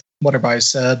of what everybody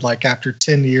said, like, after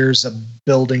 10 years of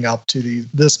building up to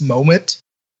this moment,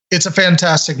 it's a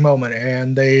fantastic moment,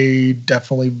 and they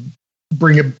definitely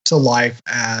bring it to life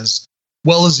as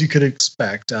well as you could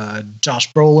expect.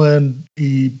 Josh Brolin,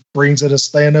 he brings it as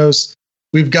Thanos.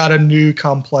 We've got a new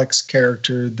complex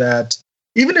character that,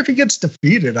 even if he gets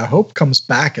defeated, I hope comes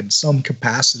back in some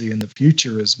capacity in the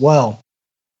future as well.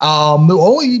 The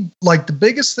only, like, the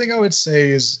biggest thing I would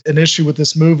say is an issue with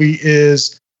this movie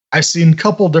is I've seen a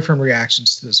couple different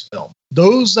reactions to this film.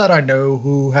 Those that I know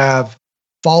who have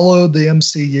followed the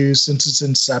MCU since its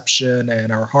inception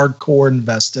and are hardcore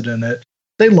invested in it,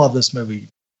 they love this movie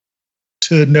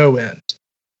to no end.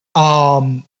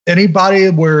 Anybody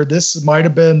where this might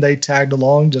have been they tagged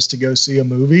along just to go see a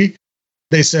movie,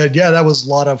 they said, yeah, that was a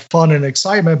lot of fun and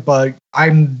excitement, but I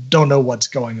don't know what's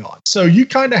going on. So you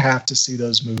kind of have to see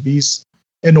those movies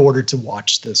in order to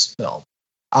watch this film.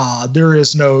 There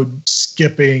is no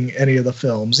skipping any of the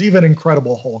films. Even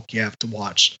Incredible Hulk you have to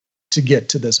watch to get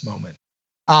to this moment.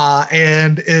 But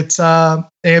it's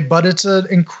an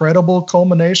incredible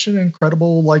culmination,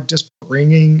 incredible, like, just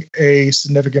bringing a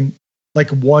significant, like,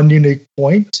 one unique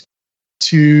point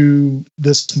to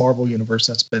this Marvel universe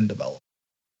that's been developed.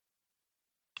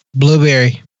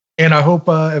 Blueberry. And I hope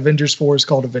Avengers 4 is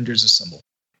called Avengers Assemble.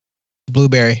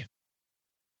 Blueberry.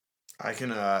 I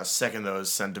can second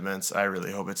those sentiments. I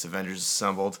really hope it's Avengers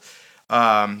Assembled.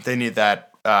 They need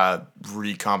that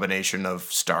recombination of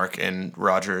Stark and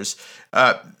Rogers.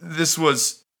 This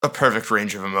was a perfect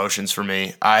range of emotions for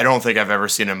me. I don't think I've ever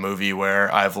seen a movie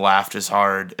where I've laughed as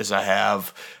hard as I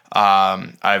have.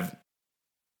 I've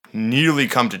nearly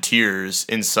come to tears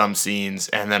in some scenes,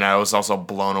 and then I was also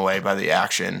blown away by the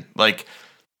action. Like,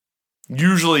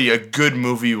 usually a good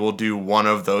movie will do one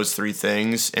of those three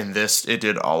things, and it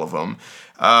did all of them.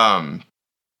 I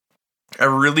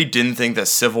really didn't think that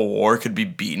Civil War could be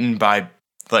beaten by,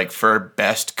 like, for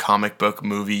best comic book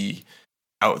movie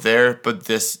out there, but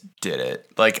this did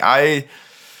it. Like,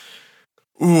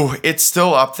 it's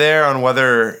still up there on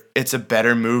whether it's a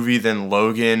better movie than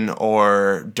Logan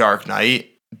or Dark Knight,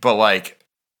 but, like,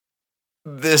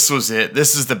 this was it.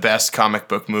 This is the best comic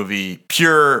book movie,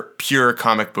 pure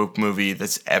comic book movie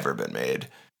that's ever been made.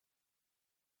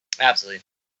 Absolutely.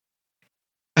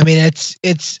 I mean,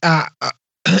 it's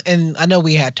and I know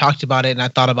we had talked about it, and I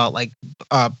thought about, like,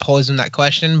 posing that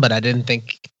question, but I didn't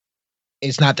think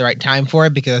it's not the right time for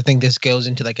it, because I think this goes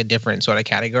into, like, a different sort of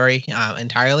category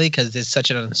entirely, because it's such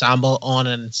an ensemble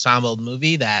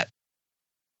movie that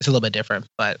it's a little bit different.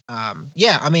 But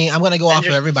yeah, I mean, I'm going to go off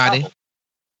of everybody. Ensemble.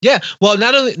 Yeah, well,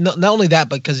 not only that,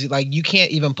 but because, like, you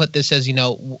can't even put this as,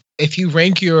 if you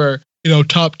rank your,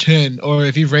 top 10, or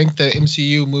if you rank the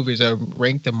MCU movies or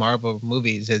rank the Marvel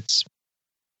movies,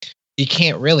 you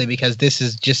can't really, because this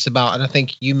is just about, and I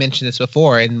think you mentioned this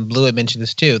before, and Blue had mentioned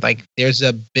this too, like, there's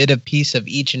a bit of piece of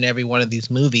each and every one of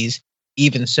these movies.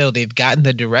 Even so, they've gotten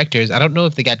the directors. I don't know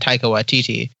if they got Taika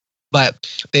Waititi, but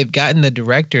they've gotten the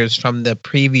directors from the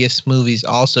previous movies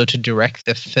also to direct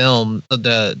the film,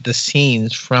 the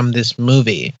scenes from this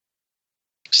movie.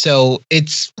 So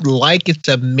it's like it's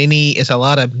a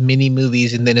lot of mini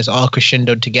movies, and then it's all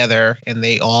crescendoed together, and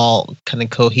they all kind of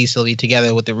cohesively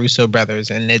together with the Russo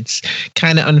brothers. And it's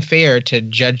kind of unfair to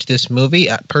judge this movie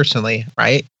personally,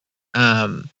 right?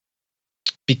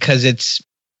 Because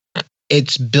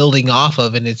it's building off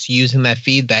of, and it's using that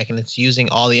feedback, and it's using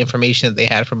all the information that they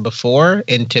had from before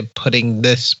into putting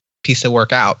this piece of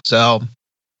work out. So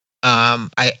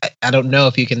I don't know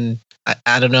if you can.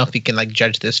 I don't know if you can, like,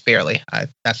 judge this fairly.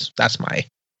 That's my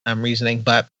reasoning,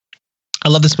 but I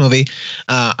love this movie.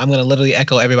 I'm going to literally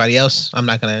echo everybody else. I'm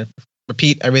not going to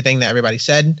repeat everything that everybody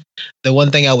said. The one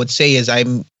thing I would say is I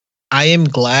am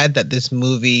glad that this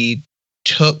movie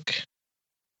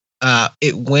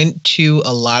it went to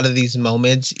a lot of these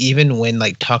moments, even when,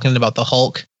 like, talking about the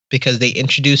Hulk, because they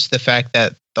introduced the fact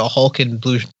that the Hulk and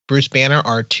Bruce Banner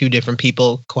are two different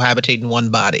people cohabitating one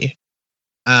body.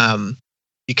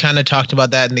 You kind of talked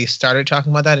about that, and they started talking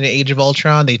about that in Age of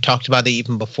Ultron. They talked about it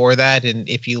even before that, and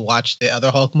if you watch the other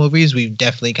Hulk movies, we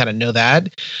definitely kind of know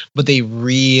that. But they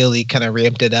really kind of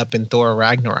ramped it up in Thor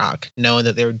Ragnarok, knowing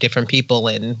that they were different people.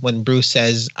 And when Bruce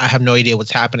says, "I have no idea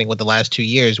what's happening with the last 2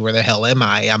 years. Where the hell am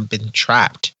I? I've been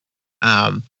trapped,"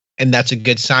 and that's a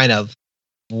good sign of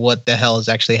what the hell is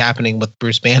actually happening with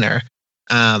Bruce Banner.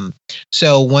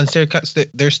 So once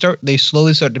they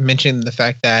slowly start to mention the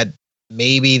fact that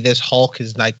maybe this Hulk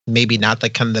is, like, maybe not,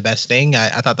 like, kind of the best thing.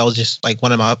 I thought that was just, like,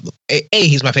 one of my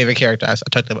he's my favorite character. I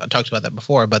talked about that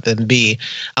before, but then B,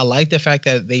 I like the fact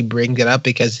that they bring it up,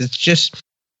 because it's just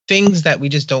things that we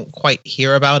just don't quite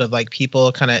hear about, of, like,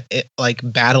 people kind of, like,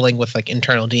 battling with, like,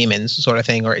 internal demons sort of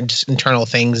thing, or just internal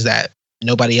things that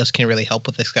nobody else can really help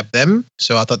with except them.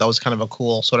 So I thought that was kind of a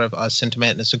cool sort of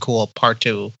sentiment, and it's a cool part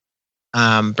to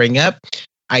bring up.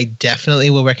 I definitely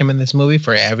will recommend this movie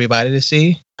for everybody to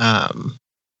see.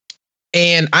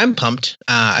 And I'm pumped.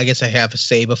 I guess I have to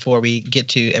say before we get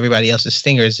to everybody else's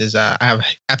stingers is I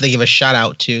have to give a shout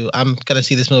out to, I'm going to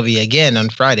see this movie again on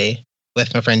Friday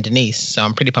with my friend Denise. So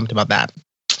I'm pretty pumped about that.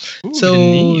 Ooh, So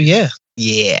Denise.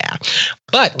 yeah.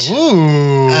 But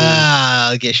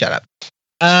okay, shut up.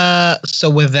 So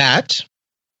with that,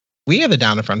 we are the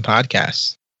Down in Front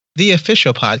Podcast, the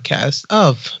official podcast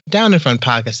of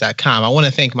downinfrontpodcast.com. I want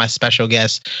to thank my special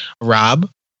guests, Rob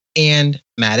and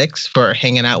Maddox, for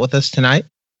hanging out with us tonight.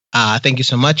 Thank you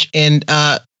so much. And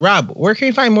Rob, where can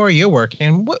you find more of your work?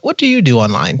 And what do you do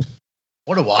online?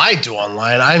 What do I do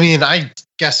online? I mean, I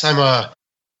guess I'm a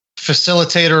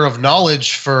facilitator of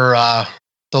knowledge for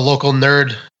the local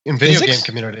nerd in video Physics? game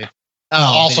community. Oh,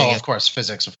 Also, video of course,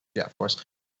 physics. Yeah, of course.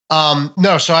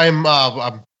 No, so I'm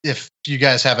if you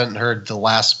guys haven't heard the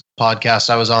last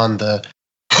podcast, I was on the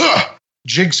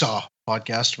Jigsaw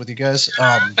podcast with you guys.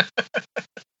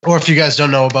 Or if you guys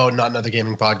don't know about Not Another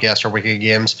Gaming Podcast or Wicked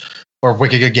Games or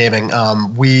Wicked Good Gaming,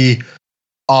 we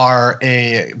are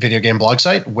a video game blog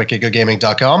site,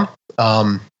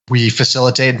 wickedgoodgaming.com. We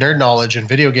facilitate nerd knowledge and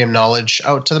video game knowledge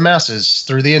out to the masses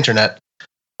through the internet.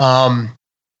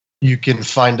 You can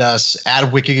find us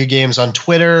at Wicked Good Games on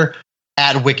Twitter,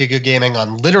 at Wicked Good Gaming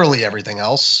on literally everything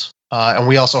else. And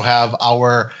we also have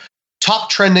our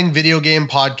top trending video game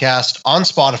podcast on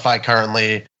Spotify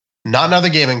currently, Not Another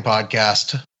Gaming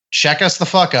Podcast. Check us the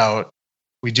fuck out.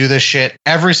 We do this shit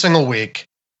every single week.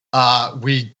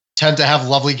 We tend to have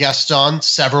lovely guests on,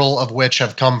 several of which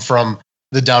have come from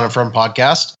the Down in Front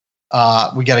podcast.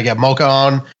 We got to get Mocha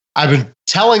on. I've been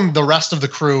telling the rest of the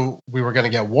crew we were going to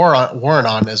get Warren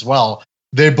on as well.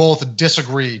 They both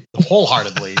disagree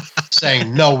wholeheartedly,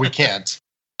 saying, no, we can't.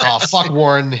 Fuck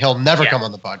Warren. He'll never come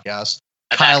on the podcast.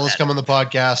 Kyle has come on the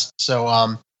podcast.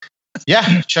 So,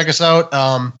 yeah, check us out.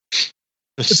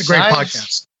 It's a great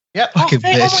podcast. Yeah. Fucking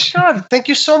Oh my bitch. God. Thank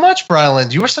you so much,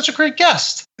 Bryland. You were such a great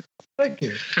guest. Thank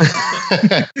you.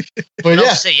 But I'll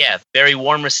yeah. say, very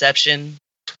warm reception,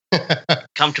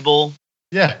 comfortable.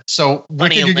 Yeah. So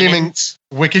Funny Wicked Good Gaming, linens.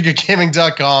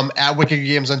 wickedgoodgaming.com, at Wicked Good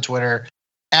Games on Twitter,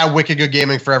 at Wicked Good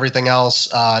Gaming for everything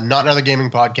else. Not Another Gaming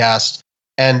Podcast.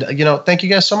 And, thank you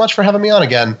guys so much for having me on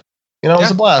again. It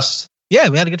was a blast. Yeah,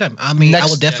 we had a good time. I mean, I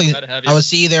will glad to definitely, have you. I will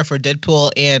see you there for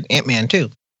Deadpool and Ant-Man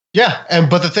too. Yeah.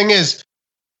 But the thing is,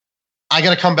 I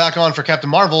got to come back on for Captain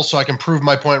Marvel so I can prove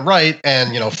my point right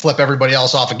and, flip everybody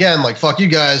else off again. Like, fuck you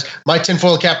guys. My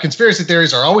tinfoil cap conspiracy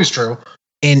theories are always true.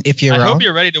 And if you're I wrong, hope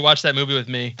you're ready to watch that movie with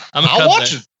me. I'll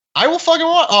watch it. I will fucking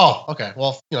watch. Oh, okay.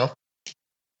 Well,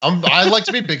 I like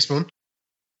to be Big Spoon.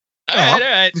 All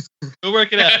right. We'll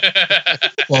work it out.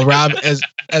 well, Rob,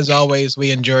 as always,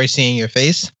 we enjoy seeing your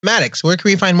face. Maddox, where can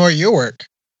we find more of your work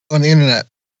on the internet?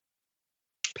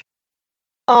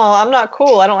 Oh, I'm not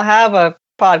cool. I don't have a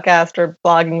podcast or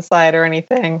blogging site or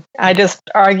anything. I just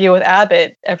argue with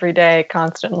Abbott every day,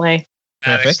 constantly.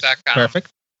 Perfect.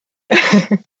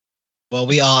 Well,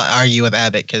 we all argue with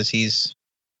Abbott because he's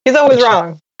always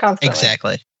wrong, constantly.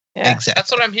 Exactly. Yeah. Exactly.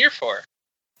 That's what I'm here for.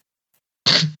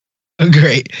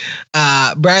 Great.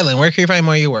 Brylan, where can you find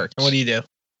more of your work? And what do you do?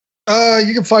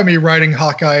 You can find me writing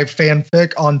Hawkeye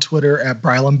fanfic on Twitter at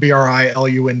Bryland,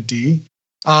 BRILUND.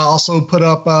 I also put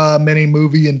up many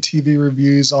movie and TV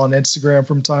reviews on Instagram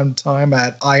from time to time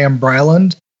at I am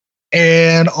Bryland.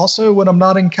 And also, when I'm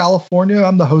not in California,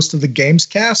 I'm the host of the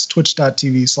Gamescast,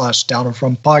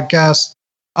 twitch.tv/downinfrontpodcast.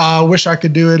 Wish I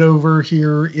could do it over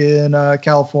here in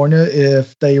California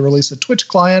if they release a Twitch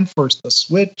client for the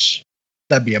Switch.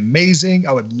 That'd be amazing.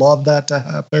 I would love that to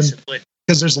happen Yes, it would.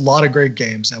 because there's a lot of great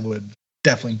games that would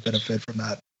definitely benefit from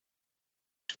that.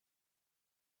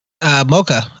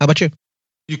 Mocha, how about you?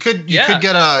 You could get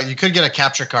a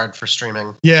capture card for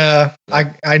streaming. Yeah,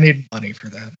 I need money for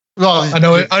that. Well, I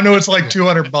know it's like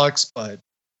 $200, but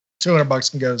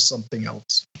 $200 can go to something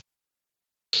else.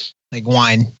 Like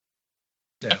wine.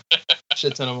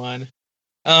 Shit ton of wine.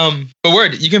 But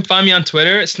word, you can find me on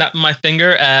Twitter, snapping my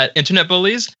finger at Internet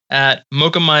Bullies, at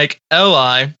Mocha Mike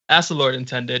LI, as the Lord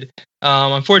intended.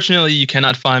 Unfortunately, you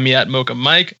cannot find me at Mocha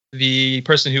Mike. The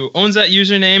person who owns that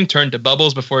username turned to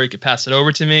bubbles before he could pass it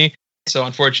over to me. So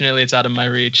unfortunately, it's out of my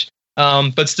reach.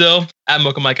 But still, at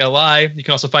Mocha Mike LI. You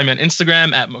can also find me on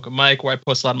Instagram at Mocha Mike, where I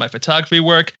post a lot of my photography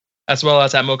work, as well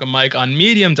as at Mocha Mike on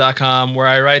Medium.com, where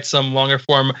I write some longer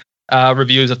form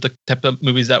reviews of the type of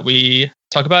movies that we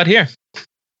talk about here.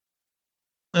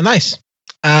 Nice.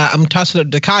 I'm tossing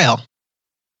it to Kyle.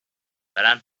 But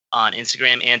I'm on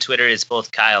Instagram and Twitter. It's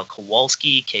both Kyle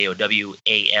Kowalski,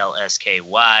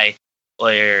 KOWALSKY,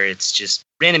 where it's just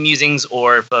random musings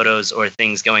or photos or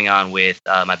things going on with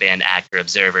my band Actor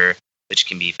Observer, which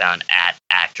can be found at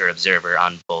Actor Observer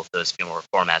on both those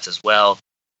formats as well.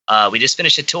 We just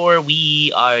finished a tour.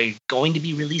 We are going to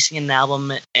be releasing an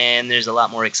album, and there's a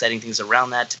lot more exciting things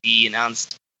around that to be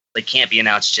announced. They can't be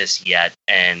announced just yet,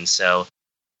 and so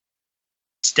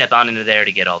step on into there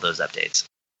to get all those updates.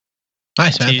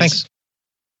 Nice, man. Tease. Thanks.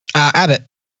 Abbott.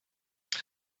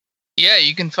 Yeah,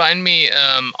 you can find me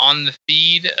on the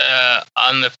feed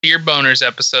on the Fear Boners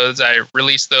episodes. I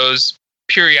release those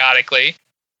periodically.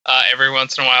 Every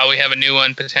once in a while, we have a new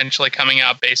one potentially coming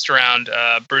out based around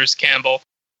Bruce Campbell.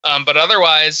 But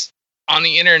otherwise, on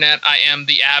the internet, I am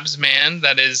the Abs Man.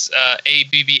 That is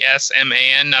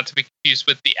ABBSMAN, not to be confused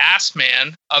with the Ass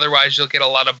Man. Otherwise, you'll get a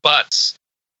lot of butts.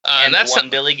 And that's one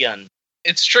Billy Gunn.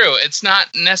 It's true. It's not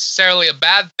necessarily a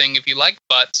bad thing if you like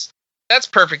butts. That's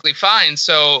perfectly fine.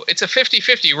 So it's a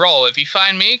 50-50 roll. If you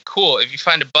find me, cool. If you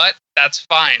find a butt, that's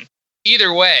fine.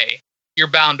 Either way, you're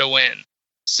bound to win.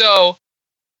 So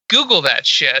Google that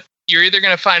shit. You're either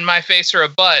going to find my face or a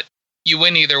butt. You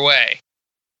win either way.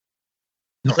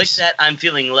 Nice. Click that I'm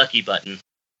feeling lucky button.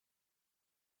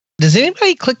 Does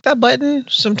anybody click that button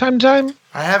sometime to time?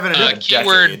 I haven't in a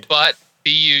Keyword decade. butt,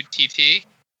 BUTT.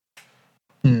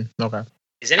 Okay.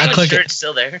 Is anyone's click shirt it.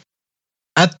 still there?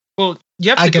 Well, you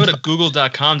have I to go can to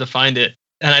google.com to find it.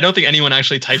 And I don't think anyone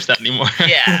actually types that anymore.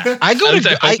 Yeah. I go At least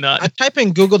to I hope not. I type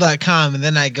in google.com and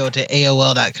then I go to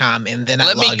AOL.com and then I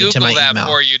Let me log into Google my that email.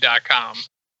 for you.com.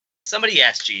 Somebody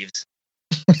asked Jeeves.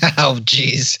 Oh,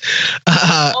 jeez.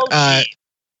 Gee.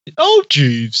 Oh,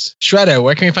 jeez. Shredder,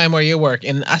 where can we find more of your work?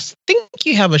 And I think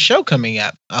you have a show coming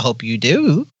up. I hope you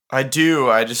do. I do.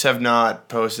 I just have not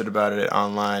posted about it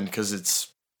online because it's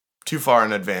too far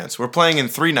in advance. We're playing in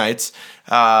 3 nights,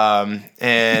 and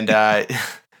 3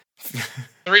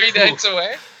 nights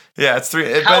away? yeah, it's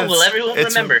 3. How will everyone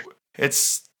remember?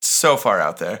 It's so far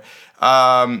out there.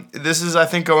 This is, I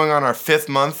think, going on our 5th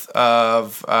month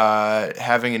of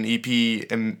having an EP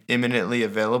imminently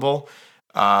available.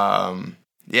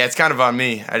 Yeah, it's kind of on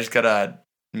me. I just gotta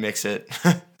mix it.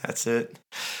 That's it.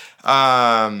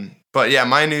 But yeah,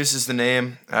 My Noose is the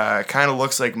name. Kind of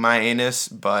looks like My Anus,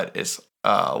 but it's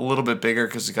a little bit bigger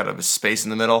because it's got a space in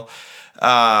the middle.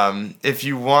 If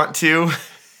you want to,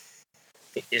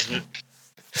 Isn't.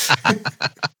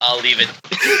 I'll leave it.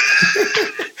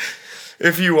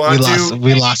 if you want to,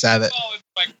 We lost Abbott. Oh, it's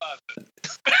my closet.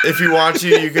 if you want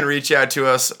to, you can reach out to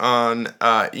us on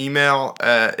email.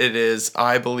 It is,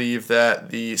 I believe that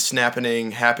the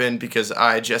snapping happened because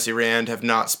I, Jesse Rand, have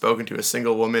not spoken to a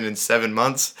single woman in 7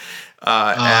 months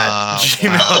at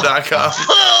gmail.com.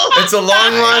 It's a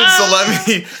long one, so let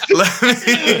me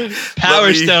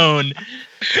Power Stone.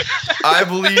 I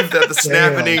believe that the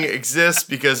snapping exists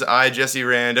because I, Jesse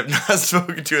Rand, have not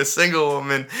spoken to a single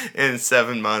woman in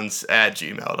 7 months at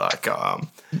gmail.com.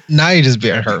 Now you're just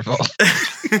being hurtful.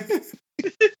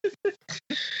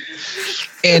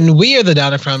 And we are the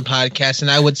Down in Front podcast,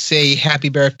 and I would say happy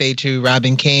birthday to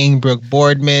Robin King, Brooke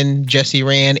Boardman, Jesse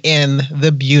Rand, and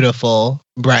the beautiful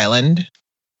Bryland.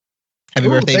 Happy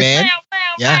birthday, man.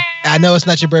 Yeah. I know it's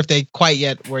not your birthday quite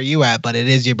yet where you at, but it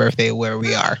is your birthday where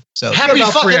we are. So Happy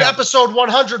about fucking 3 hours. episode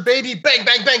 100, baby. Bang,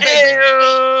 bang, bang, bang.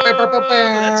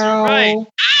 That's right.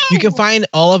 you can find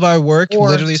all of our work Or-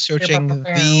 literally searching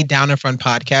the Down in Front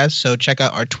podcast. So check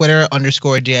out our Twitter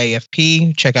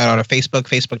 _DIFP. Check out our Facebook,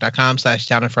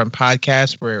 facebook.com/Down in Front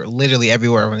podcast. We're literally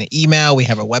everywhere on the email. We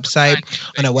have a website.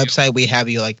 On our website, we have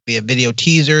the video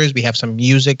teasers. We have some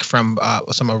music from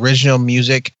some original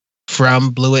music from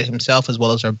Blewett himself, as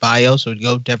well as our bio. So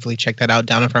go definitely check that out,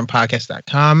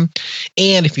 downinfrontpodcast.com.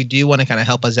 And if you do want to kind of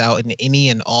help us out, in any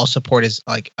and all support is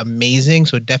like amazing.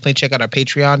 So definitely check out our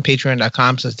Patreon,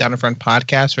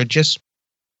 patreon.com/downinfrontpodcast for just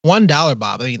 $1,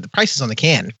 Bob. I mean, the price is on the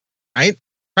can, right?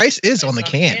 Price is on the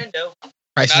can.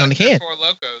 Price is on the can. Four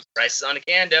Locos. Price is on the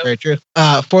can, Very true.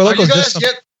 Four Locos.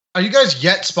 Are you guys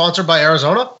yet sponsored by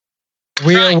Arizona?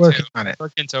 We Trying are to. working on it.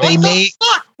 Working to They it. may,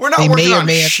 We're not They working may or on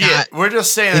may have shit. not- We're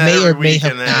just saying they that may every or may week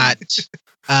have and then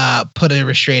not put a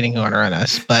restraining order on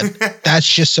us, but that's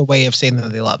just a way of saying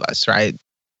that they love us, right?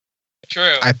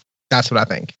 True. That's what I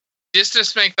think. Just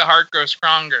to make the heart grow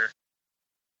stronger.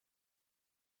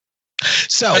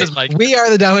 So That is Mike. we are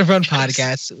the Down in Front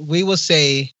podcast. We will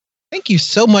say thank you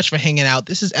so much for hanging out.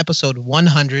 This is episode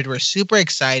 100. We're super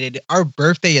excited. Our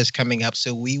birthday is coming up,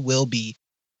 so we will be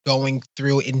going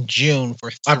through in June for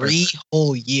 3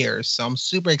 whole years. So I'm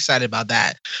super excited about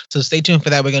that. So stay tuned for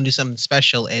that. We're going to do something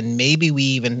special, and maybe we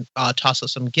even toss up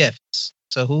some gifts.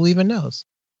 So who even knows?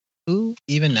 Who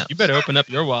even knows? You better open up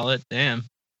your wallet. Damn.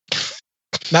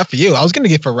 Not for you. I was going to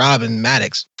get for Rob and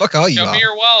Maddox. Fuck all you Show all. me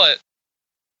your wallet.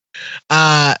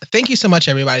 Thank you so much,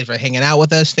 everybody, for hanging out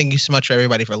with us. Thank you so much for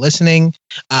everybody for listening.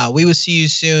 We will see you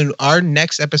soon. Our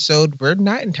next episode, we're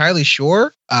not entirely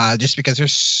sure, just because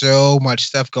there's so much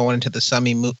stuff going into the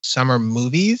summer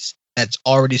movies that's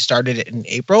already started in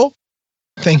April.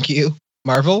 Thank you.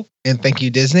 Marvel, and thank you,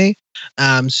 Disney.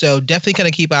 So definitely kind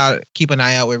of keep an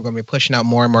eye out. We're going to be pushing out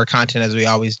more and more content as we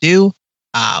always do.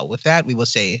 With that, we will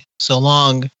say so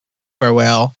long,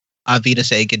 farewell, Vida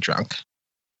say get drunk,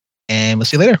 and we'll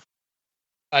see you later.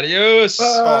 Adios.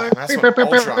 Oh, that's what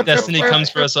Ultron Destiny feels comes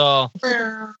like. for us all.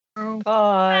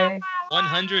 Bye.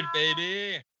 100,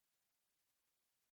 baby.